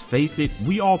 let's face it,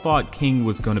 we all thought King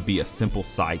was going to be a simple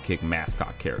sidekick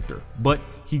mascot character, but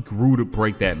he grew to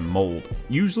break that mold.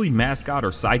 Usually mascot or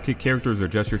sidekick characters are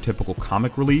just your typical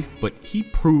comic relief, but he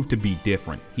proved to be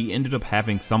different. He ended up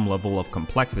having some level of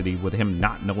complexity with him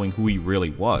not knowing who he really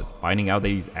was, finding out that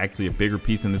he's actually a bigger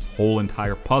piece in this whole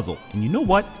entire puzzle. And you know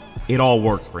what? It all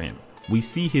works for him. We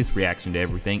see his reaction to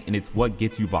everything, and it's what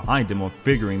gets you behind him on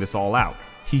figuring this all out.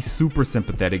 He's super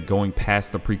sympathetic, going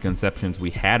past the preconceptions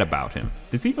we had about him.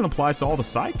 This even applies to all the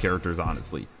side characters,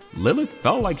 honestly. Lilith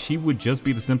felt like she would just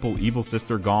be the simple evil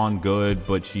sister gone good,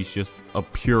 but she's just a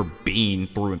pure being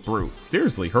through and through.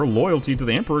 Seriously, her loyalty to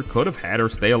the Emperor could have had her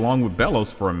stay along with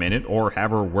Bellows for a minute, or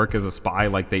have her work as a spy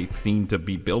like they seem to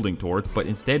be building towards, but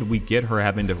instead we get her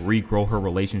having to regrow her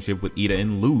relationship with Ida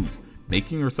and Luz.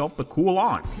 making herself the cool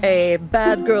aunt. A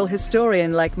bad girl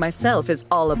historian like myself is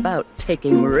all about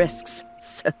taking risks.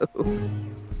 So,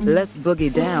 let's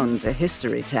boogie down to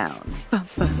History Town.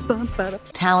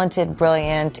 Talented,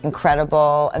 brilliant,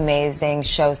 incredible, amazing,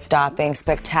 show-stopping,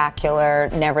 spectacular,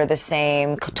 never the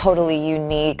same, totally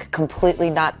unique,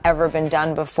 completely not ever been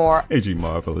done before. AG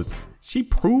Marvelous. She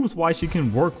proves why she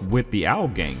can work with the Owl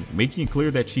Gang, making it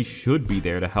clear that she should be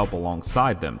there to help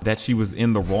alongside them, that she was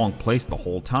in the wrong place the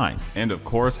whole time. And of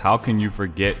course, how can you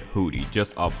forget Hootie?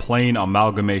 Just a plain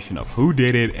amalgamation of who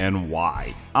did it and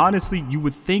why. Honestly, you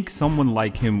would think someone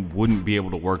like him wouldn't be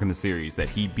able to work in the series, that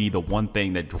he'd be the one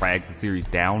thing that drags the series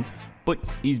down, but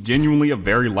he's genuinely a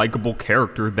very likable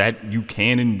character that you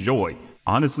can enjoy.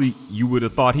 Honestly, you would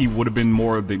have thought he would have been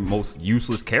more of the most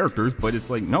useless characters, but it's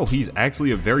like, no, he's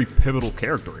actually a very pivotal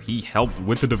character. He helped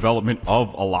with the development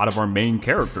of a lot of our main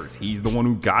characters. He's the one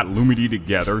who got Lumity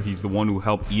together. He's the one who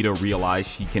helped Ida realize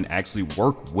she can actually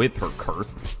work with her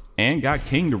curse, and got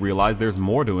King to realize there's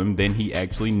more to him than he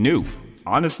actually knew.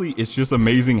 Honestly, it's just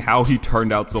amazing how he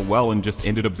turned out so well and just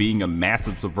ended up being a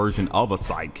massive subversion of a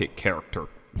sidekick character.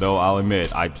 Though I'll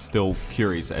admit, I'm still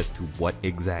curious as to what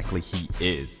exactly he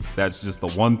is. That's just the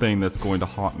one thing that's going to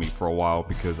haunt me for a while,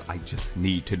 because I just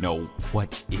need to know,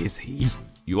 what is he?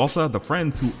 You also have the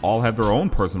friends who all have their own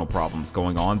personal problems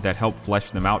going on that help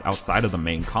flesh them out outside of the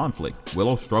main conflict.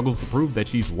 Willow struggles to prove that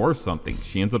she's worth something.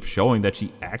 She ends up showing that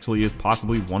she actually is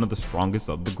possibly one of the strongest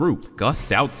of the group. Gus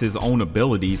doubts his own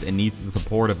abilities and needs the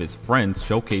support of his friends,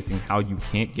 showcasing how you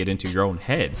can't get into your own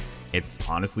head. It's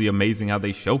honestly amazing how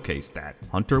they showcase that.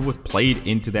 Hunter was played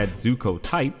into that Zuko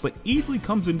type, but easily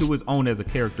comes into his own as a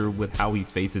character with how he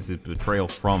faces his betrayal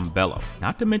from Bellows.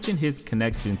 Not to mention his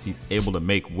connections he's able to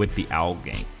make with the Owl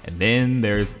Gang. And then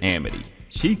there's Amity.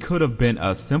 She could have been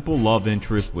a simple love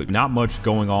interest with not much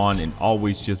going on and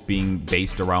always just being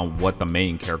based around what the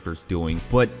main character's doing,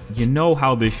 but you know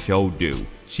how this show do.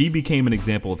 She became an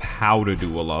example of how to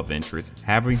do a love interest,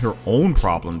 having her own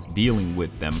problems dealing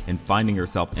with them and finding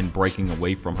herself and breaking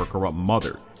away from her corrupt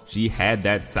mother. She had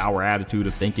that sour attitude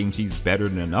of thinking she's better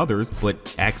than others,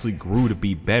 but actually grew to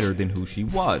be better than who she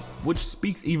was, which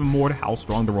speaks even more to how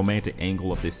strong the romantic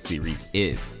angle of this series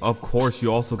is. Of course,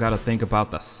 you also gotta think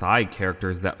about the side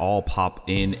characters that all pop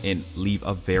in and leave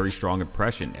a very strong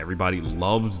impression. Everybody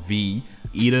loves V.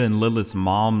 Ida and Lilith's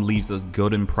mom leaves a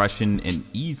good impression and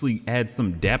easily adds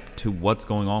some depth to what's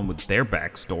going on with their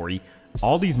backstory.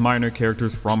 All these minor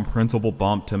characters, from Principal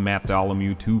Bump to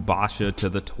Bartholomew to Basha to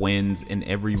the twins and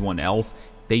everyone else,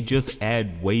 they just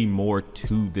add way more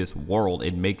to this world.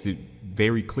 It makes it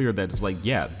very clear that it's like,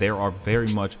 yeah, there are very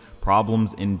much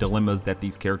problems and dilemmas that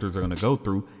these characters are going to go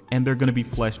through, and they're going to be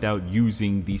fleshed out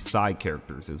using these side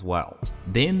characters as well.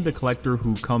 Then the Collector,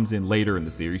 who comes in later in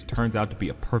the series, turns out to be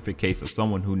a perfect case of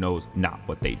someone who knows not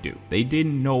what they do. They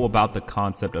didn't know about the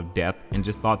concept of death and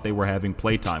just thought they were having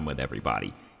playtime with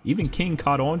everybody. Even King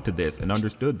caught on to this and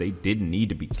understood they didn't need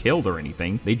to be killed or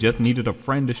anything, they just needed a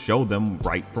friend to show them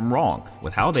right from wrong.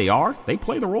 With how they are, they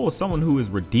play the role of someone who is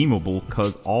redeemable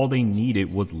because all they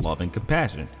needed was love and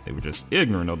compassion. They were just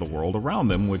ignorant of the world around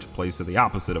them, which plays to the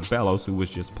opposite of Bellows, who was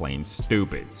just plain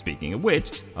stupid. Speaking of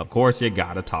which, of course you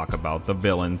gotta talk about the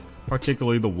villains,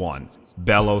 particularly the one.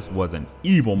 Bellows was an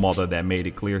evil mother that made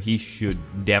it clear he should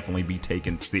definitely be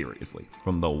taken seriously.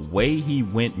 From the way he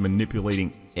went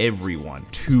manipulating everyone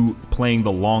to playing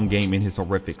the long game in his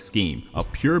horrific scheme, a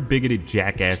pure bigoted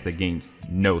jackass that gains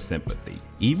no sympathy.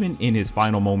 Even in his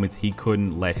final moments, he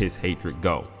couldn't let his hatred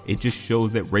go. It just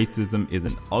shows that racism is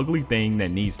an ugly thing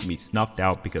that needs to be snuffed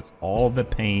out because all the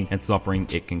pain and suffering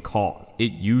it can cause.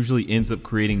 It usually ends up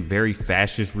creating very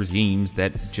fascist regimes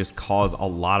that just cause a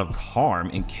lot of harm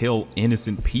and kill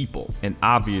innocent people. And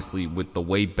obviously, with the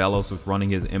way Bellows was running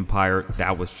his empire,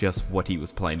 that was just what he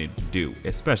was planning to do.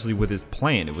 Especially with his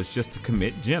plan, it was just to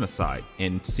commit genocide.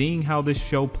 And seeing how this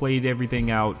show played everything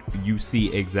out, you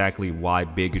see exactly why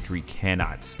bigotry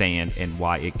cannot stand and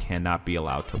why it cannot be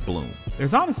allowed to bloom.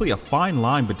 There's honestly a fine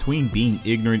line between being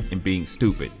ignorant and being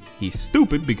stupid. He's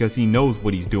stupid because he knows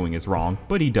what he's doing is wrong,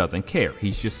 but he doesn't care.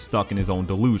 He's just stuck in his own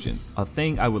delusions. A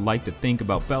thing I would like to think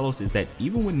about Bellows is that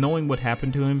even when knowing what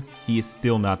happened to him, he is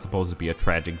still not supposed to be a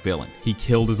tragic villain. He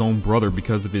killed his own brother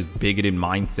because of his bigoted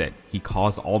mindset. He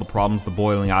caused all the problems the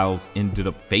Boiling Isles ended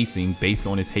up facing based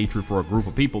on his hatred for a group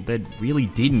of people that really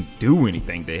didn't do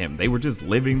anything to him. They were just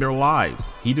living their lives.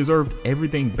 He deserved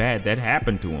everything bad that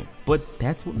happened to him. But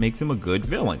that's what makes him a good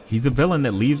villain. He's a villain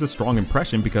that leaves a strong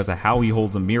impression because of how he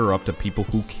holds a mirror monster up to people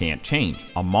who can't change.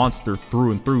 A monster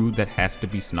through and through that has to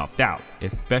be snuffed out,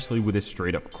 especially with its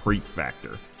straight up creep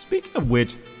factor. Speaking of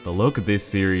which, the look of this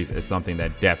series is something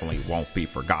that definitely won't be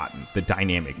forgotten. The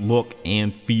dynamic look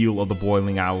and feel of the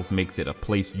Boiling Owls makes it a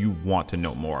place you want to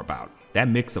know more about. That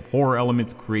mix of horror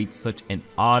elements creates such an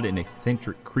odd and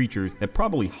eccentric creatures that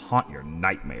probably haunt your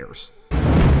nightmares. Give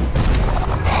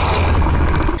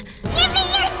me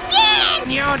your skin!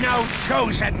 You're no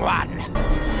chosen one!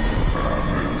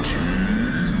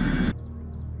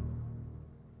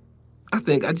 I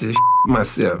think I just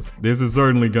myself. This is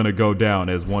certainly gonna go down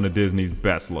as one of Disney's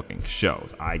best looking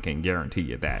shows, I can guarantee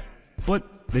you that. But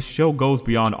this show goes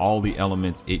beyond all the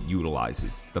elements it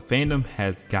utilizes. The fandom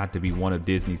has got to be one of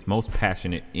Disney's most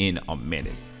passionate in a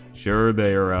minute. Sure,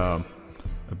 they're a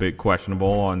bit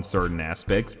questionable on certain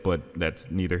aspects, but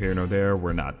that's neither here nor there.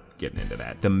 We're not getting into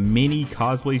that. The many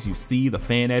cosplays you see, the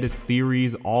fan edits,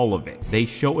 theories, all of it. They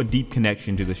show a deep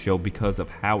connection to the show because of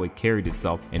how it carried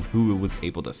itself and who it was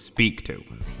able to speak to.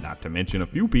 Not to mention a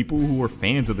few people who were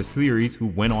fans of the series who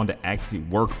went on to actually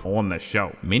work on the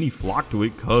show. Many flocked to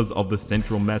it because of the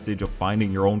central message of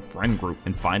finding your own friend group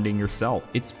and finding yourself.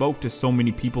 It spoke to so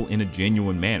many people in a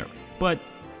genuine manner. But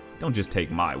don't just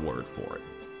take my word for it.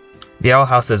 The Owl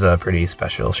House is a pretty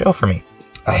special show for me.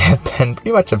 I have been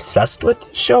pretty much obsessed with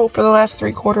the show for the last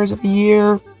 3/4 of a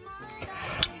year.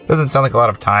 Doesn't sound like a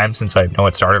lot of time since I know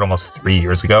it started almost 3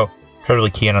 years ago. Try to really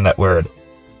key in on that word.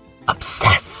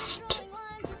 Obsessed.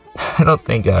 I don't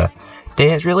think a day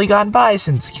has really gone by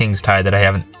since King's Tide that I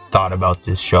haven't thought about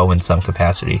this show in some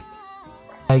capacity.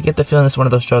 I get the feeling it's one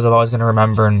of those shows I'm always going to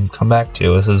remember and come back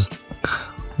to. This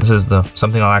is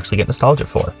something I'll actually get nostalgia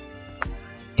for.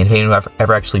 And if anyone who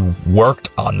ever actually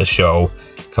worked on the show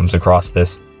comes across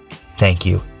this, thank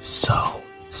you so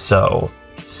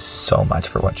much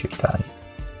for what you've done.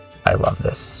 I love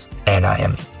this, and I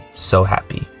am so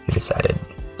happy you decided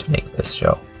to make this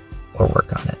show, or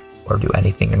work on it, or do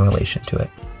anything in relation to it.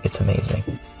 It's amazing.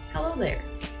 Hello there,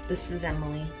 this is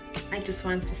Emily. I just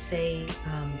wanted to say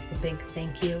a big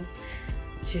thank you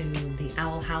to the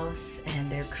Owl House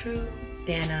and their crew,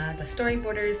 Dana, the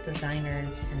storyboarders,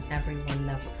 designers, and everyone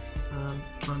that was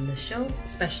on the show,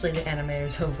 especially the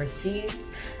animators overseas.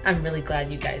 I'm really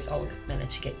glad you guys all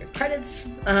managed to get your credits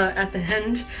at the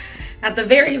end, at the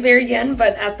very end,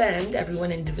 but at the end,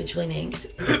 everyone individually named.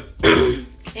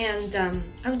 And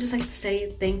I would just like to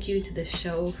say thank you to the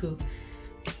show who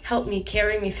helped me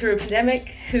carry me through a pandemic,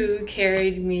 who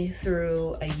carried me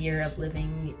through a year of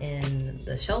living in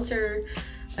the shelter,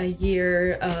 a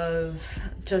year of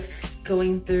just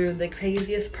going through the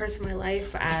craziest parts of my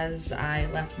life as I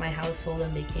left my household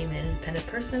and became an independent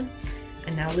person. I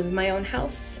now live in my own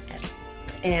house,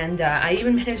 and I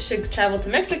even managed to travel to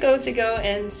Mexico to go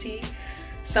and see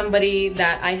somebody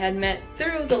that I had met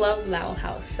through the love of the Owl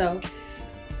House. So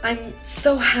I'm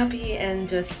so happy and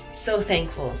just so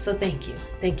thankful. So thank you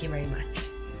very much.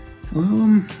 Hello,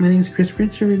 my name is Chris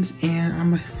Richards, and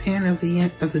I'm a fan of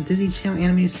the Disney Channel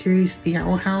animated series, The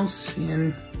Owl House,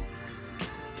 and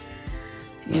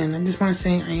I just want to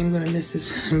say I am going to miss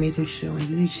this amazing show on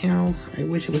Disney Channel. I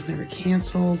wish it was never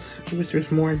canceled. I wish there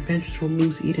was more adventures for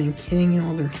Lucy, Ida, and King and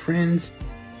all their friends.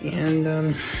 And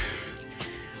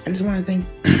I just want to thank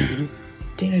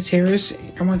Dana Terrace.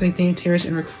 I want to thank Dana Terrace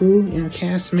and her crew and her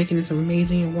cast for making this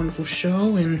amazing and wonderful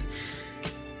show. And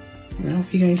I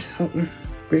hope you guys help me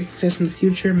great success in the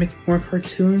future, make more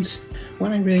cartoons.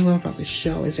 What I really love about this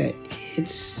show is that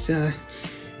it's the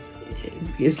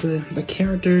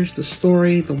characters, the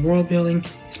story, the world building,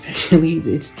 especially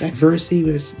its diversity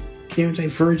with its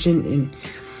neurodivergent and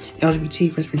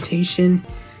LGBT representation.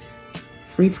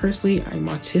 For me personally, I'm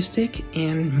autistic,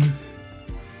 and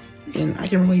I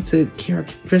can relate to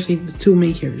especially the two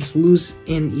main characters, Luz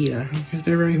and Ida, because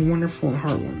they're very wonderful and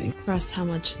heartwarming. Express how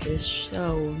much this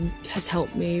show has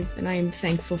helped me, and I am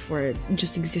thankful for it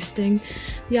just existing.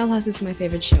 The Owl House is my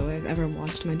favorite show I've ever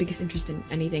watched, my biggest interest in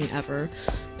anything ever.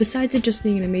 Besides it just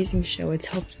being an amazing show, it's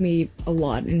helped me a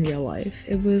lot in real life.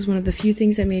 It was one of the few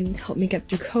things that helped me get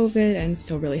through COVID, and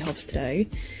still really helps today.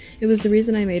 It was the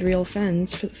reason I made real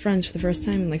friends for the first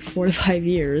time in like 4 to 5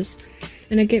 years.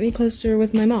 And it got me closer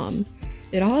with my mom.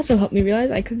 It also helped me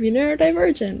realize I could be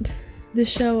neurodivergent. This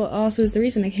show also is the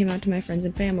reason I came out to my friends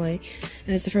and family,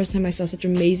 and it's the first time I saw such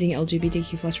amazing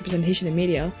LGBTQ+ representation in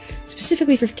media,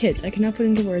 specifically for kids. I cannot put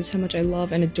into words how much I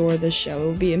love and adore this show. It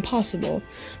would be impossible,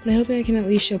 but I hope I can at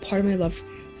least show part of my love for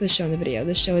the show in the video.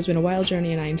 This show has been a wild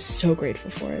journey, and I am so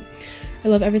grateful for it. I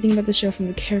love everything about the show, from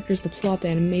the characters, the plot, the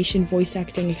animation, voice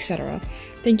acting, etc.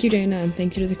 Thank you, Dana, and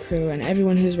thank you to the crew and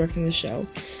everyone who's worked on the show.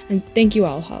 And thank you,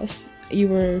 Owl House. You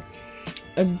were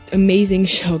an amazing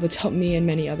show that's helped me and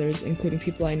many others, including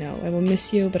people I know. I will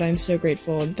miss you, but I'm so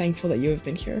grateful and thankful that you have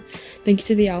been here. Thank you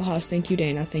to the Owl House, thank you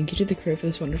Dana, thank you to the crew for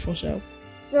this wonderful show.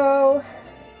 So,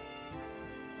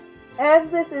 as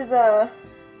this is a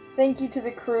thank you to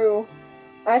the crew,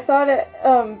 I thought it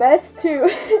best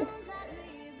to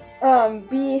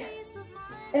be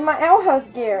in my Owl House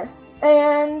gear.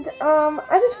 And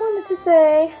I just wanted to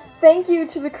say thank you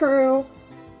to the crew,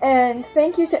 and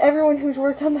thank you to everyone who's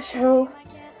worked on the show.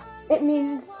 It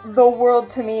means the world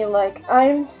to me. Like,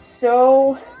 I'm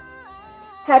so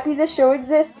happy this show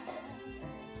exists,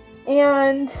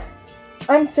 and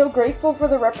I'm so grateful for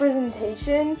the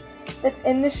representation that's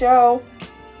in the show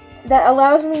that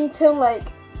allows me to, like,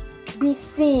 be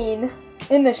seen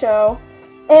in the show.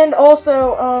 And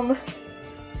also,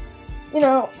 you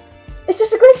know, it's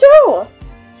just a great show!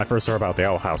 I first heard about the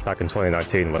Owl House back in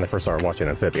 2019 when I first started watching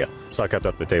Amphibia, so I kept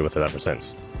up to date with it ever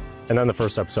since. And then the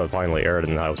first episode finally aired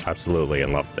and I was absolutely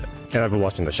in love with it. And I've been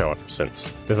watching the show ever since.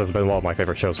 This has been one of my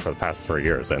favorite shows for the past 3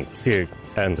 years, and to see it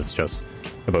end is just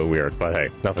a bit weird, but hey,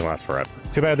 nothing lasts forever.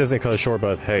 Too bad Disney cut it short,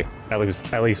 but hey, at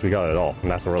least we got it all,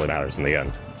 and that's what really matters in the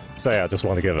end. So yeah, I just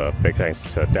want to give a big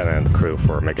thanks to Dana and the crew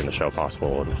for making the show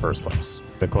possible in the first place.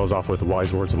 To close off with the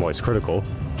wise words of Moist Critical,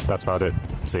 that's about it.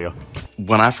 See ya.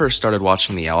 When I first started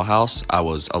watching The Owl House, I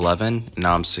was 11,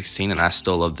 now I'm 16, and I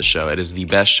still love the show. It is the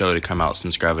best show to come out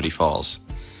since Gravity Falls.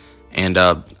 And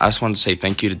I just wanted to say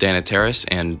thank you to Dana Terrace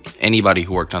and anybody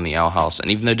who worked on The Owl House, and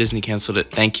even though Disney canceled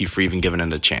it, thank you for even giving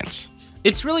it a chance.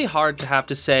 It's really hard to have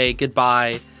to say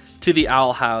goodbye to The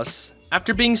Owl House.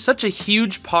 After being such a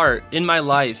huge part in my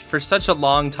life for such a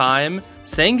long time,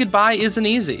 saying goodbye isn't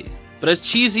easy. But as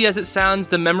cheesy as it sounds,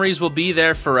 the memories will be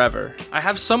there forever. I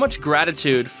have so much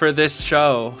gratitude for this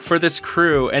show, for this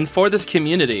crew, and for this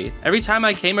community. Every time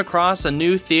I came across a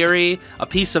new theory, a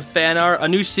piece of fan art, a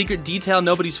new secret detail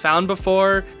nobody's found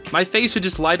before, my face would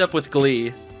just light up with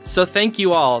glee. So thank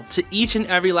you all, to each and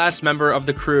every last member of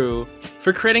the crew,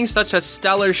 for creating such a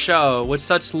stellar show with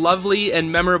such lovely and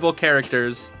memorable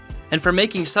characters, and for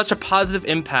making such a positive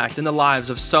impact in the lives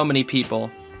of so many people.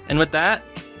 And with that,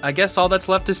 I guess all that's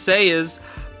left to say is,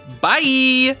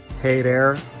 bye! Hey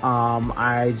there,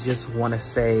 I just want to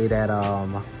say that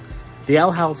The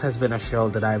Owl House has been a show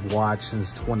that I've watched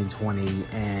since 2020,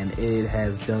 and it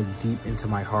has dug deep into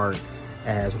my heart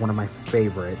as one of my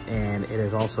favorite, and it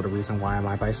is also the reason why I'm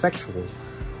bisexual.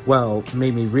 Well,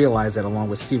 made me realize that along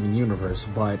with Steven Universe,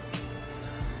 but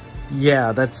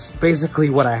yeah, that's basically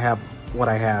what I have.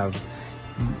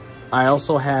 I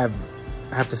also have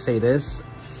to say this.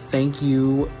 Thank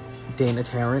you, Dana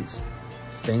Terrence.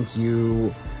 Thank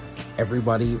you,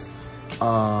 everybody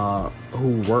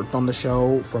who worked on the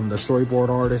show, from the storyboard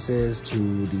artists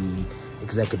to the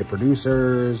executive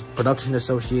producers, production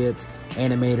associates,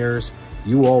 animators.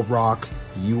 You all rock.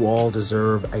 You all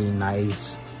deserve a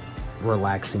nice,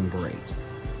 relaxing break.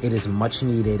 It is much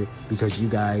needed because you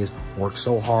guys work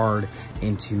so hard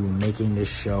into making this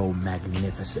show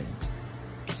magnificent.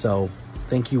 So,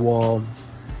 thank you all.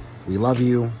 We love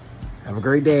you. Have a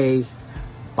great day.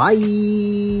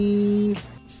 Bye!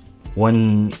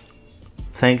 When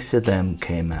Thanks to Them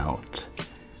came out,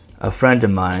 a friend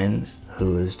of mine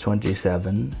who is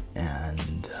 27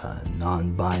 and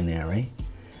non-binary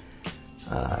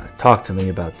talked to me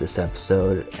about this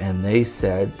episode, and they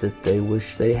said that they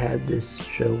wish they had this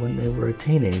show when they were a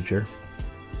teenager.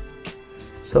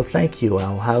 So thank you,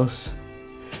 Owl House.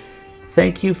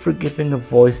 Thank you for giving a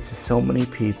voice to so many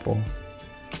people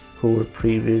who were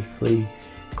previously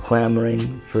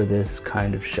clamoring for this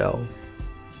kind of show.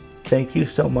 Thank you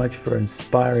so much for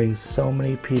inspiring so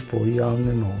many people, young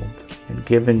and old, and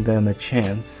giving them a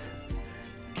chance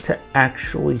to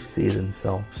actually see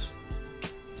themselves.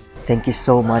 Thank you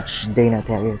so much, Dana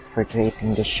Terrace, for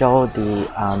creating the show, the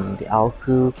Owl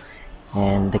crew,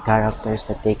 and the characters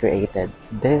that they created.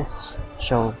 This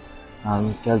show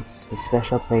filled a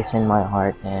special place in my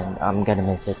heart, and I'm gonna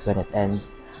miss it when it ends.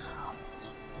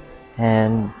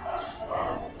 And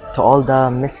to all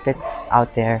the misfits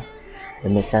out there, the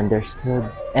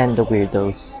misunderstood, and the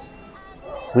weirdos,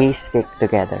 we stick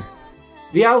together.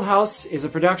 The Owl House is a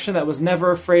production that was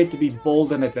never afraid to be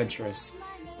bold and adventurous.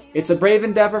 It's a brave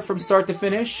endeavor from start to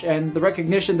finish, and the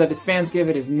recognition that its fans give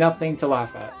it is nothing to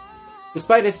laugh at.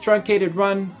 Despite its truncated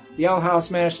run, The Owl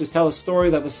House managed to tell a story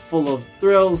that was full of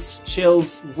thrills,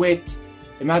 chills, wit,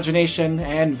 imagination,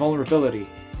 and vulnerability.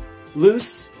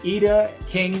 Luce, Ida,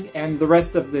 King, and the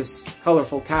rest of this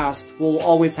colorful cast will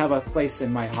always have a place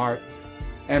in my heart.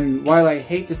 And while I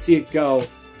hate to see it go,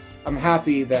 I'm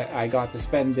happy that I got to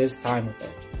spend this time with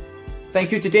it.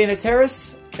 Thank you to Dana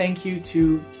Terrace. Thank you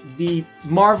to the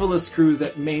marvelous crew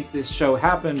that made this show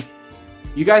happen.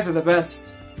 You guys are the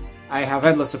best. I have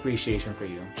endless appreciation for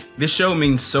you. This show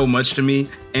means so much to me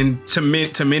and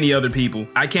to many other people.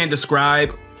 I can't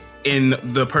describe in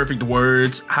the perfect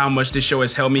words how much this show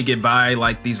has helped me get by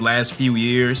like these last few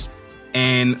years,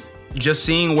 and just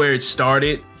seeing where it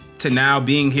started to now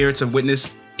being here to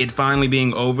witness it finally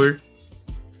being over.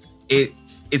 It's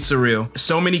surreal.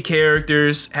 So many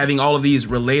characters having all of these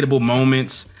relatable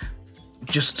moments,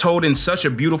 just told in such a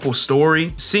beautiful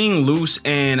story. Seeing Luce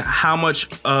and how much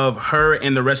of her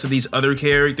and the rest of these other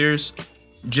characters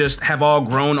just have all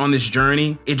grown on this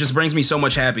journey, it just brings me so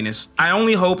much happiness. I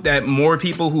only hope that more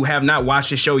people who have not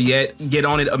watched the show yet get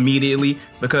on it immediately,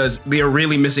 because they are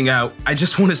really missing out. I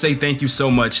just want to say thank you so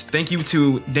much. Thank you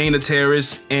to Dana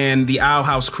Terrace and the Owl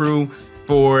House crew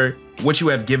for what you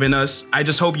have given us. I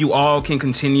just hope you all can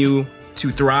continue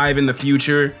to thrive in the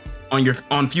future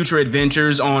on future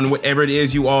adventures, on whatever it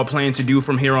is you all plan to do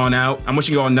from here on out. I'm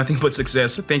wishing you all nothing but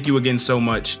success. Thank you again so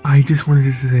much. I just wanted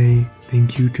to say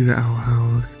thank you to the Owl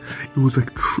House. It was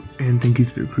like, and thank you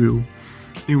to the crew.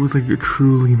 It was like a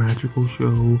truly magical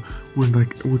show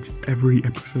which every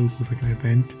episode was like an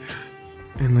event,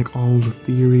 and like all the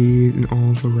theories and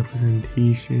all the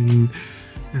representation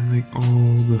and like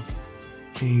all the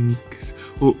things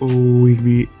will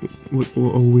always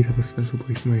have a special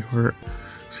place in my heart.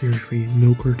 Seriously,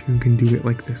 no cartoon can do it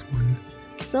like this one.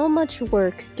 So much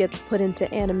work gets put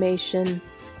into animation.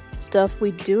 Stuff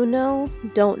we do know,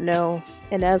 don't know,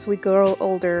 and as we grow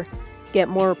older, get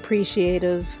more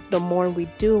appreciative the more we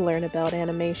do learn about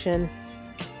animation.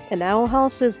 And Owl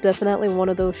House is definitely one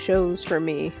of those shows for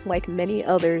me, like many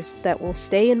others, that will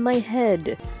stay in my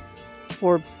head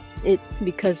for it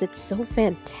because it's so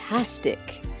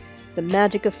fantastic. The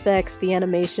magic effects, the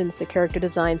animations, the character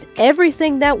designs,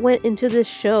 everything that went into this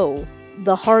show.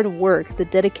 The hard work, the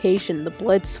dedication, the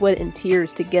blood, sweat, and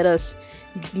tears to get us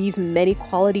these many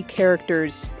quality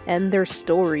characters and their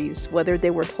stories, whether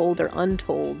they were told or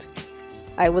untold.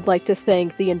 I would like to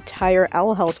thank the entire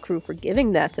Owl House crew for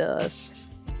giving that to us,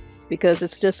 because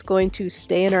it's just going to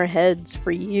stay in our heads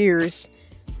for years,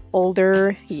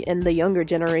 older and the younger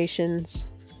generations.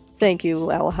 Thank you,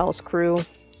 Owl House crew.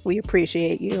 We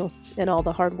appreciate you and all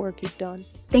the hard work you've done.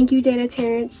 Thank you, Dana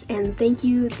Terrace, and thank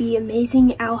you, the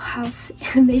amazing Owl House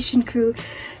animation crew.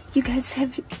 You guys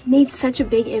have made such a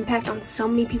big impact on so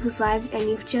many people's lives, and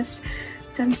you've just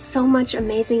done so much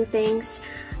amazing things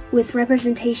with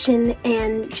representation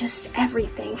and just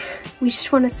everything. We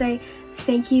just want to say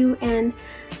thank you, and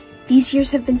these years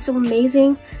have been so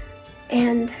amazing,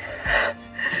 and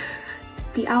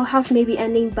the Owl House may be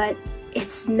ending, but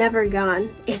it's never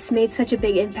gone. It's made such a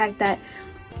big impact that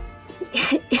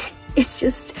it's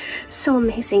just so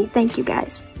amazing. Thank you,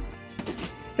 guys.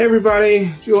 Hey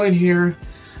everybody, Julian here.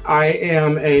 I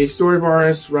am a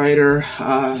storyboardist, writer,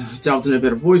 delved in a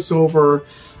bit of voiceover.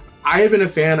 I have been a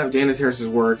fan of Dana Terrace's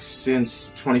work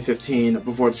since 2015,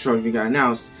 before the show even got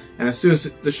announced. And as soon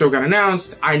as the show got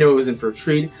announced, I knew it was in for a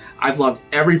treat. I've loved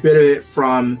every bit of it,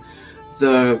 from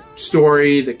the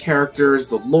story, the characters,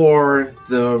 the lore,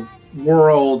 the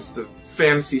worlds, the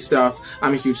fantasy stuff.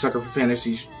 I'm a huge sucker for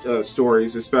fantasy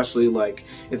stories, especially like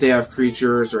if they have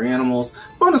creatures or animals.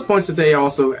 Bonus points that they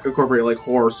also incorporate like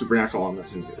horror, supernatural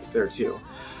elements into there too.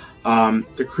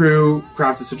 The crew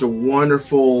crafted such a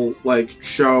wonderful like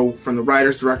show, from the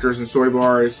writers, directors, and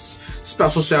storyboardists.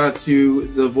 Special shout out to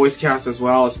the voice cast as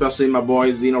well, especially my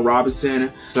boy Zeno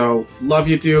Robinson. So love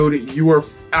you, dude. You were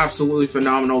absolutely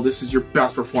phenomenal. This is your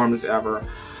best performance ever.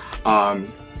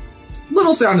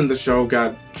 Little sound in the show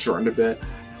got shortened a bit,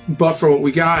 but for what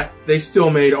we got, they still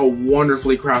made a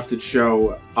wonderfully crafted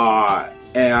show,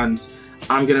 and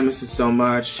I'm gonna miss it so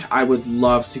much. I would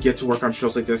love to get to work on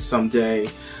shows like this someday.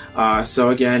 So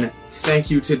again, thank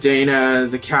you to Dana,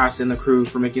 the cast, and the crew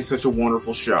for making such a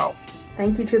wonderful show.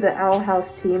 Thank you to the Owl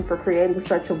House team for creating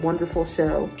such a wonderful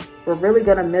show. We're really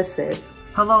gonna miss it.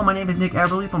 Hello, my name is Nick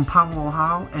Eberly from Powell,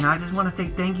 Ohio, and I just want to say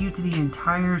thank you to the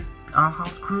entire Owl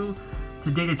House crew, to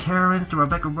Dana Terrace, to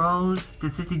Rebecca Rose, to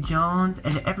Sissy Jones,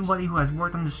 and to everybody who has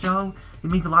worked on the show.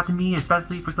 It means a lot to me,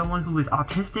 especially for someone who is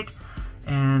autistic,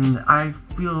 and I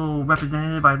feel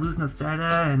represented by Luz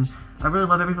Noceda, and I really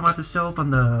love everything about the show,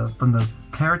 from the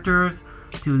characters,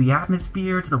 to the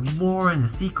atmosphere, to the lore and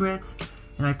the secrets,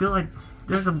 and I feel like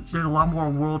there's a lot more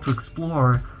world to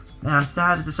explore, and I'm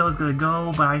sad that the show is going to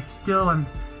go, but I still am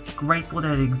grateful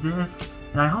that it exists.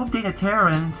 And I hope Dana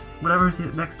Terrace, whatever's the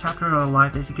next chapter of her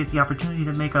life, that she gets the opportunity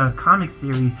to make a comic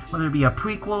series, whether it be a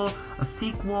prequel, a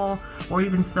sequel, or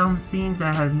even some scenes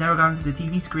that has never gotten to the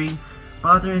TV screen. But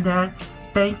other than that,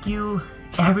 thank you,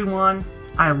 everyone.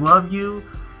 I love you,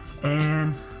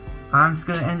 and I'm just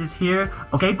gonna end this here.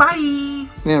 Okay, bye!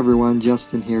 Hey everyone,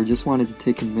 Justin here. Just wanted to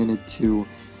take a minute to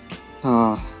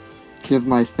give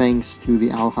my thanks to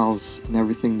the Owl House and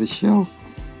everything the show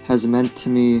has meant to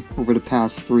me over the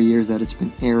past 3 years that it's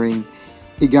been airing.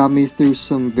 It got me through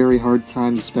some very hard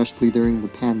times, especially during the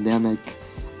pandemic.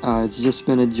 It's just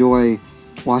been a joy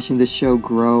watching this show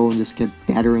grow and just get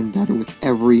better and better with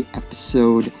every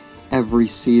episode, every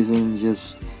season.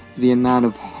 Just the amount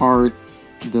of heart,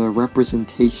 the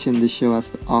representation the show has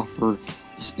to offer,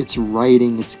 its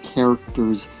writing, its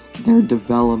characters, their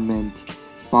development,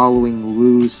 following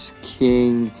Luce,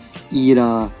 King,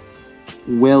 Ida,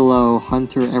 Willow,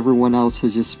 Hunter, everyone else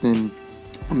has just been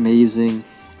amazing.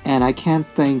 And I can't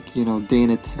thank,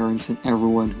 Dana Terrence and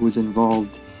everyone who was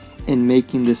involved in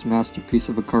making this masterpiece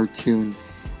of a cartoon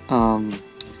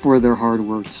for their hard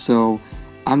work. So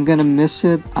I'm gonna miss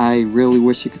it. I really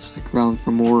wish you could stick around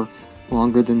for more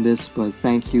longer than this, but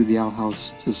thank you, the Owl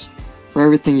House, just for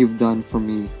everything you've done for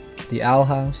me. The Owl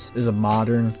House is a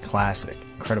modern classic.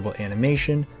 Incredible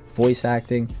animation, voice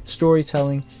acting,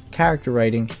 storytelling, character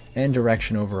writing, and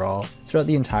direction overall throughout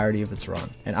the entirety of its run.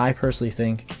 And I personally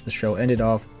think the show ended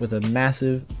off with a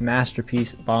massive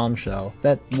masterpiece bombshell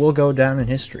that will go down in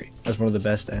history as one of the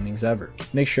best endings ever.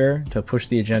 Make sure to push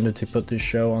the agenda to put this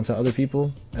show onto other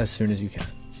people as soon as you can.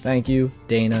 Thank you,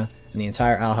 Dana, and the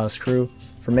entire Owl House crew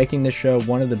for making this show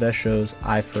one of the best shows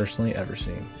I've personally ever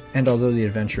seen. And although the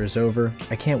adventure is over,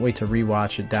 I can't wait to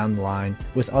rewatch it down the line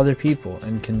with other people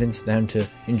and convince them to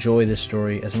enjoy this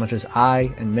story as much as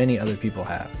I and many other people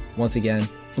have. Once again,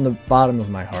 from the bottom of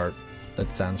my heart,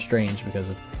 that sounds strange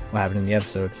because of what happened in the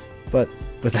episode, but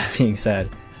with that being said,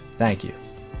 thank you,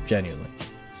 genuinely.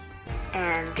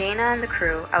 And Dana and the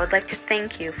crew, I would like to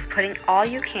thank you for putting all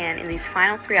you can in these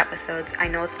final 3 episodes. I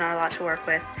know it's not a lot to work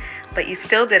with, but you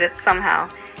still did it somehow.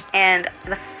 And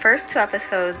the first 2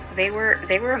 episodes, they were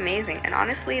amazing, and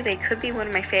honestly, they could be one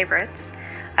of my favorites.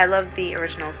 I love the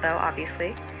originals though,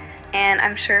 obviously, and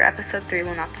I'm sure episode 3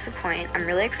 will not disappoint. I'm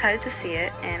really excited to see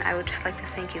it, and I would just like to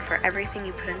thank you for everything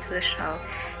you put into the show.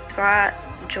 It's brought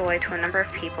joy to a number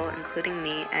of people, including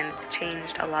me, and it's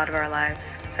changed a lot of our lives.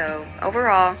 So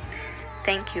overall,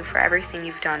 thank you for everything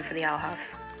you've done for the Owl House.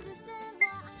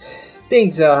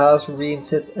 Thanks, Owl House, for being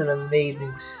such an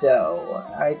amazing show.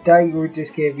 I thought you were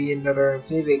just going to be another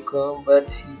Amphibia clone,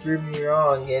 but you proved me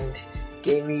wrong and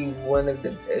gave me one of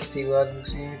the best T-Watching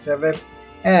experiences I've ever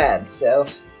had. So,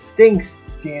 thanks,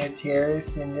 Dana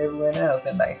Terrace and everyone else,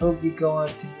 and I hope you go on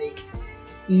to make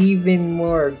even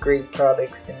more great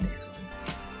products than this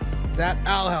one. That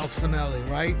Owl House finale,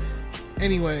 right?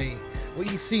 Anyway, what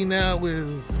you see now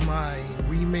is my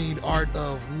remade art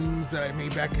of Luz that I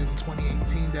made back in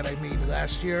 2018 that I made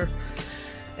last year.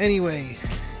 Anyway,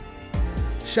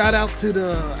 shout out to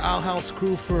the Owl House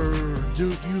crew for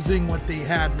using what they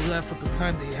had left at the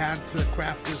time they had to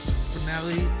craft this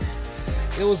finale.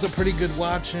 It was a pretty good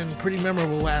watch and pretty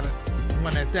memorable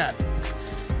one at that.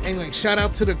 Anyway, shout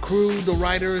out to the crew, the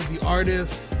writers, the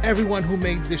artists, everyone who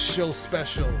made this show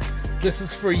special. This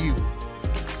is for you.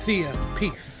 See ya.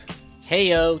 Peace.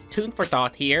 Heyo, Tune for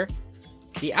Thought here.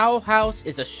 The Owl House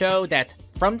is a show that,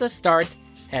 from the start,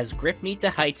 has gripped me to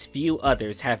heights few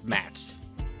others have matched.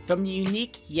 From the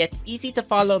unique yet easy to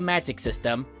follow magic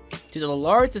system, to the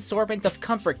large assortment of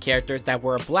comfort characters that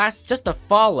were a blast just to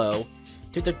follow,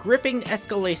 to the gripping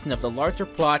escalation of the larger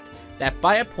plot that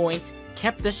by a point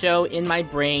kept the show in my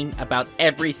brain about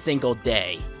every single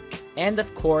day. And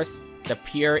of course, the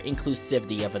pure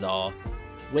inclusivity of it all.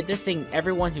 Witnessing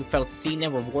everyone who felt seen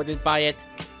and rewarded by it,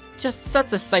 just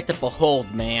such a sight to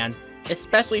behold, man,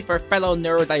 especially for fellow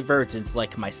neurodivergents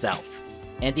like myself.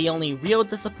 And the only real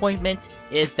disappointment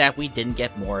is that we didn't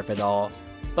get more of it all,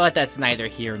 but that's neither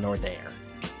here nor there.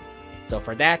 So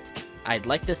for that, I'd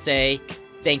like to say,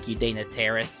 thank you Dana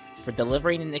Terrace for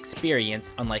delivering an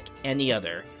experience unlike any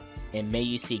other, and may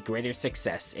you see greater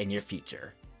success in your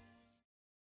future.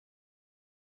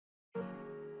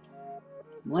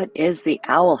 What is the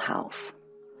Owl House?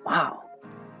 Wow.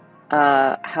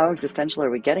 How existential are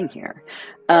we getting here?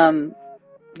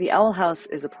 The Owl House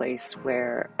is a place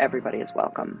where everybody is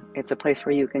welcome. It's a place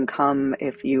where you can come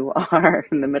if you are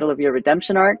in the middle of your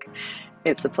redemption arc.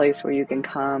 It's a place where you can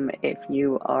come if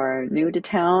you are new to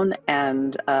town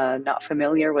and not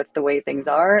familiar with the way things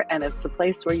are. And it's a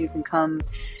place where you can come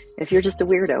if you're just a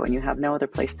weirdo and you have no other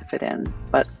place to fit in.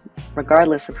 But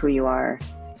regardless of who you are,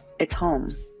 it's home.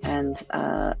 And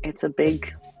it's a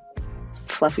big,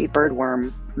 fluffy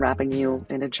birdworm wrapping you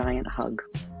in a giant hug.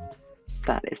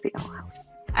 That is the Owl House.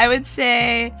 I would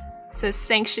say it's a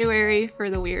sanctuary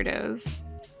for the weirdos.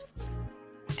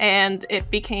 And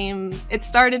it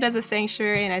started as a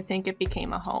sanctuary, and I think it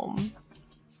became a home.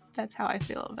 That's how I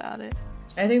feel about it.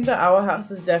 I think the Owl House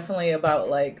is definitely about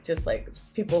like just like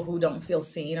people who don't feel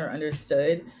seen or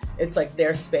understood. It's like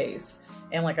their space,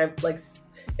 and like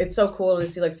it's so cool to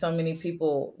see like so many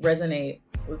people resonate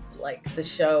with like the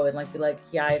show and like be like,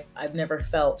 yeah, I've never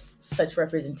felt such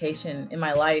representation in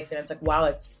my life, and it's like, wow,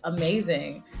 it's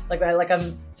amazing.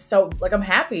 I'm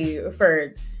happy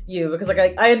for you, because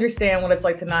like I understand what it's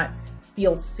like to not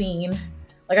feel seen.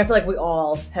 Like I feel like we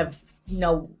all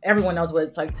everyone knows what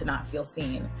it's like to not feel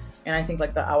seen. And I think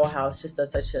like the Owl House just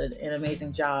does such an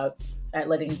amazing job at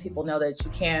letting people know that you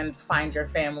can find your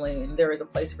family and there is a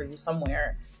place for you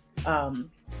somewhere.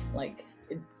 Like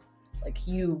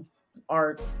you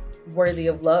are worthy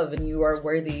of love and you are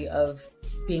worthy of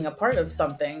being a part of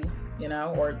something, you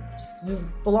know, or you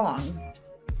belong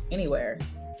anywhere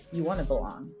you want to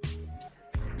belong.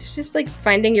 It's just like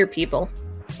finding your people.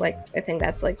 Like, I think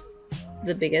that's like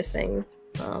the biggest thing.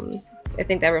 I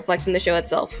think that reflects in the show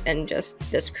itself and just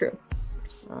this crew.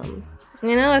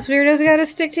 You know, us weirdos gotta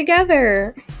stick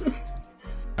together.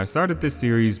 I started this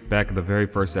series back at the very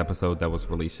first episode that was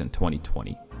released in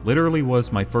 2020. Literally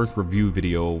was my first review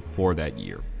video for that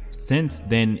year. Since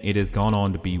then, it has gone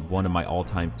on to be one of my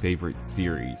all-time favorite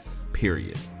series,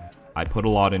 period. I put a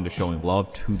lot into showing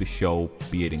love to the show,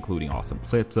 be it including awesome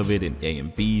clips of it and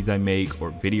AMVs I make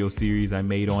or video series I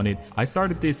made on it. I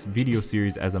started this video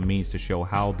series as a means to show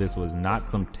how this was not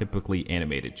some typically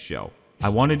animated show. I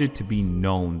wanted it to be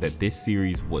known that this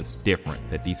series was different,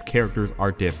 that these characters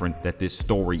are different, that this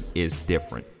story is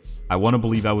different. I want to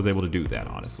believe I was able to do that,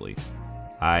 honestly.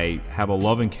 I have a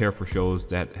love and care for shows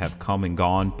that have come and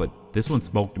gone, but this one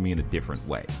spoke to me in a different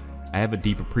way. I have a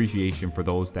deep appreciation for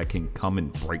those that can come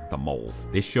and break the mold.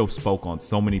 This show spoke on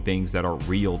so many things that are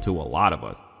real to a lot of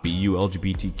us. Be you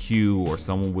LGBTQ or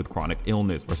someone with chronic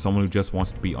illness or someone who just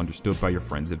wants to be understood by your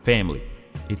friends and family.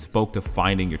 It spoke to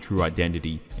finding your true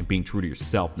identity and being true to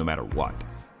yourself no matter what.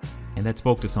 And that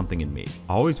spoke to something in me.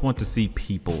 I always want to see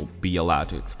people be allowed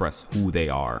to express who they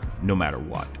are no matter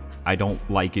what. I don't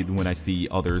like it when I see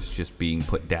others just being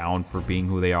put down for being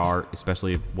who they are,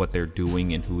 especially if what they're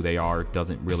doing and who they are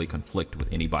doesn't really conflict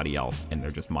with anybody else and they're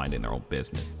just minding their own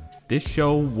business. This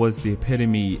show was the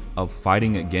epitome of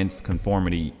fighting against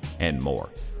conformity and more.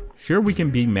 Sure, we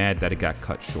can be mad that it got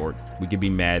cut short. We can be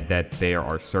mad that there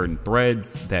are certain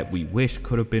threads that we wish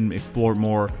could have been explored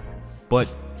more, but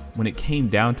when it came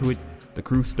down to it, the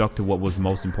crew stuck to what was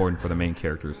most important for the main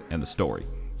characters and the story.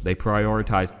 They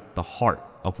prioritized the heart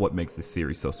of what makes this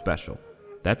series so special.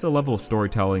 That's a level of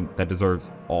storytelling that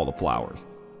deserves all the flowers.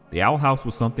 The Owl House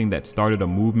was something that started a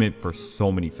movement for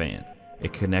so many fans.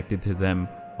 It connected to them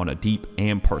on a deep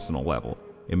and personal level.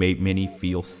 It made many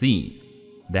feel seen.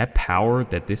 That power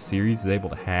that this series is able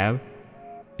to have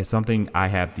is something I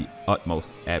have the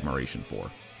utmost admiration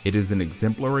for. It is an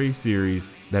exemplary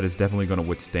series that is definitely going to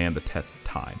withstand the test of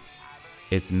time.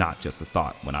 It's not just a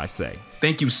thought when I say.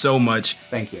 Thank you so much.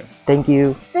 Thank you. Thank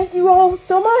you. Thank you all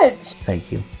so much.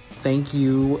 Thank you. Thank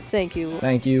you. Thank you.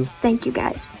 Thank you. Thank you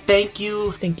guys. Thank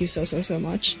you. Thank you so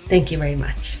much. Thank you very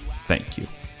much. Thank you.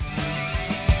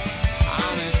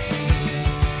 Honestly,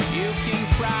 you can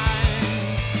try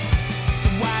to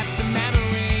wipe the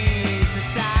memories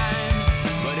aside,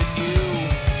 but it's you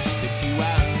that you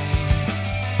are.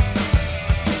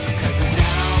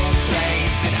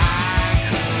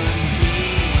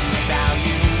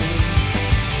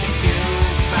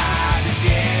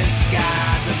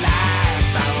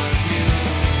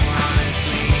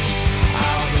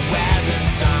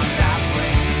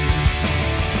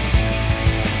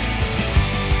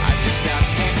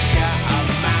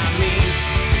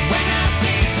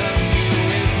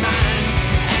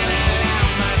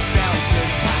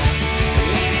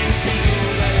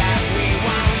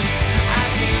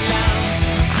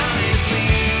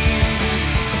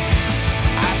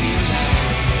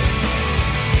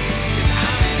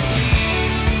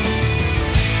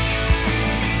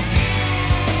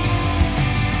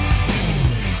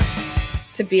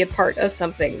 To be a part of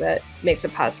something that makes a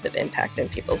positive impact in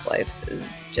people's lives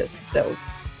is just so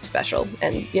special,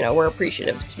 and you know, we're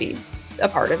appreciative to be a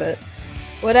part of it.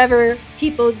 Whatever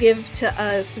people give to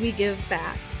us, we give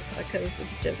back, because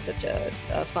it's just such a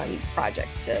fun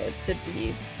project to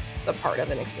be a part of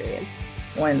and experience.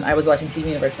 When I was watching Steven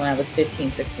Universe when I was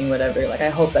 15, 16, whatever, like I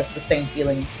hope that's the same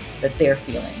feeling that they're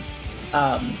feeling.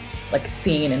 Like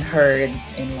seen and heard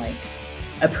and like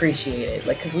appreciated,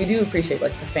 like, because we do appreciate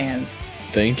like the fans.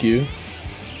 Thank you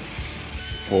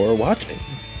for watching.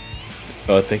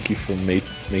 Thank you for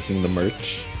making the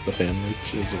merch. the fan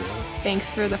merch as well.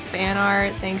 Thanks for the fan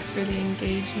art, thanks for the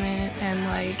engagement, and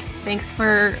like thanks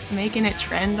for making it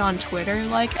trend on Twitter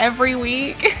like every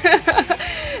week.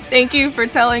 Thank you for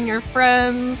telling your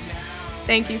friends.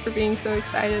 Thank you for being so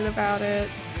excited about it.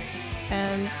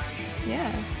 And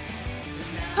yeah.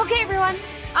 Okay, everyone,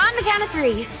 on the count of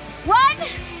 3. 1,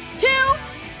 2,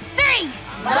 3.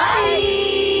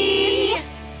 Bye!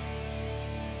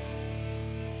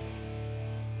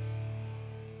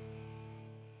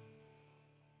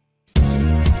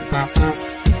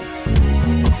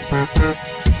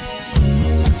 Bye.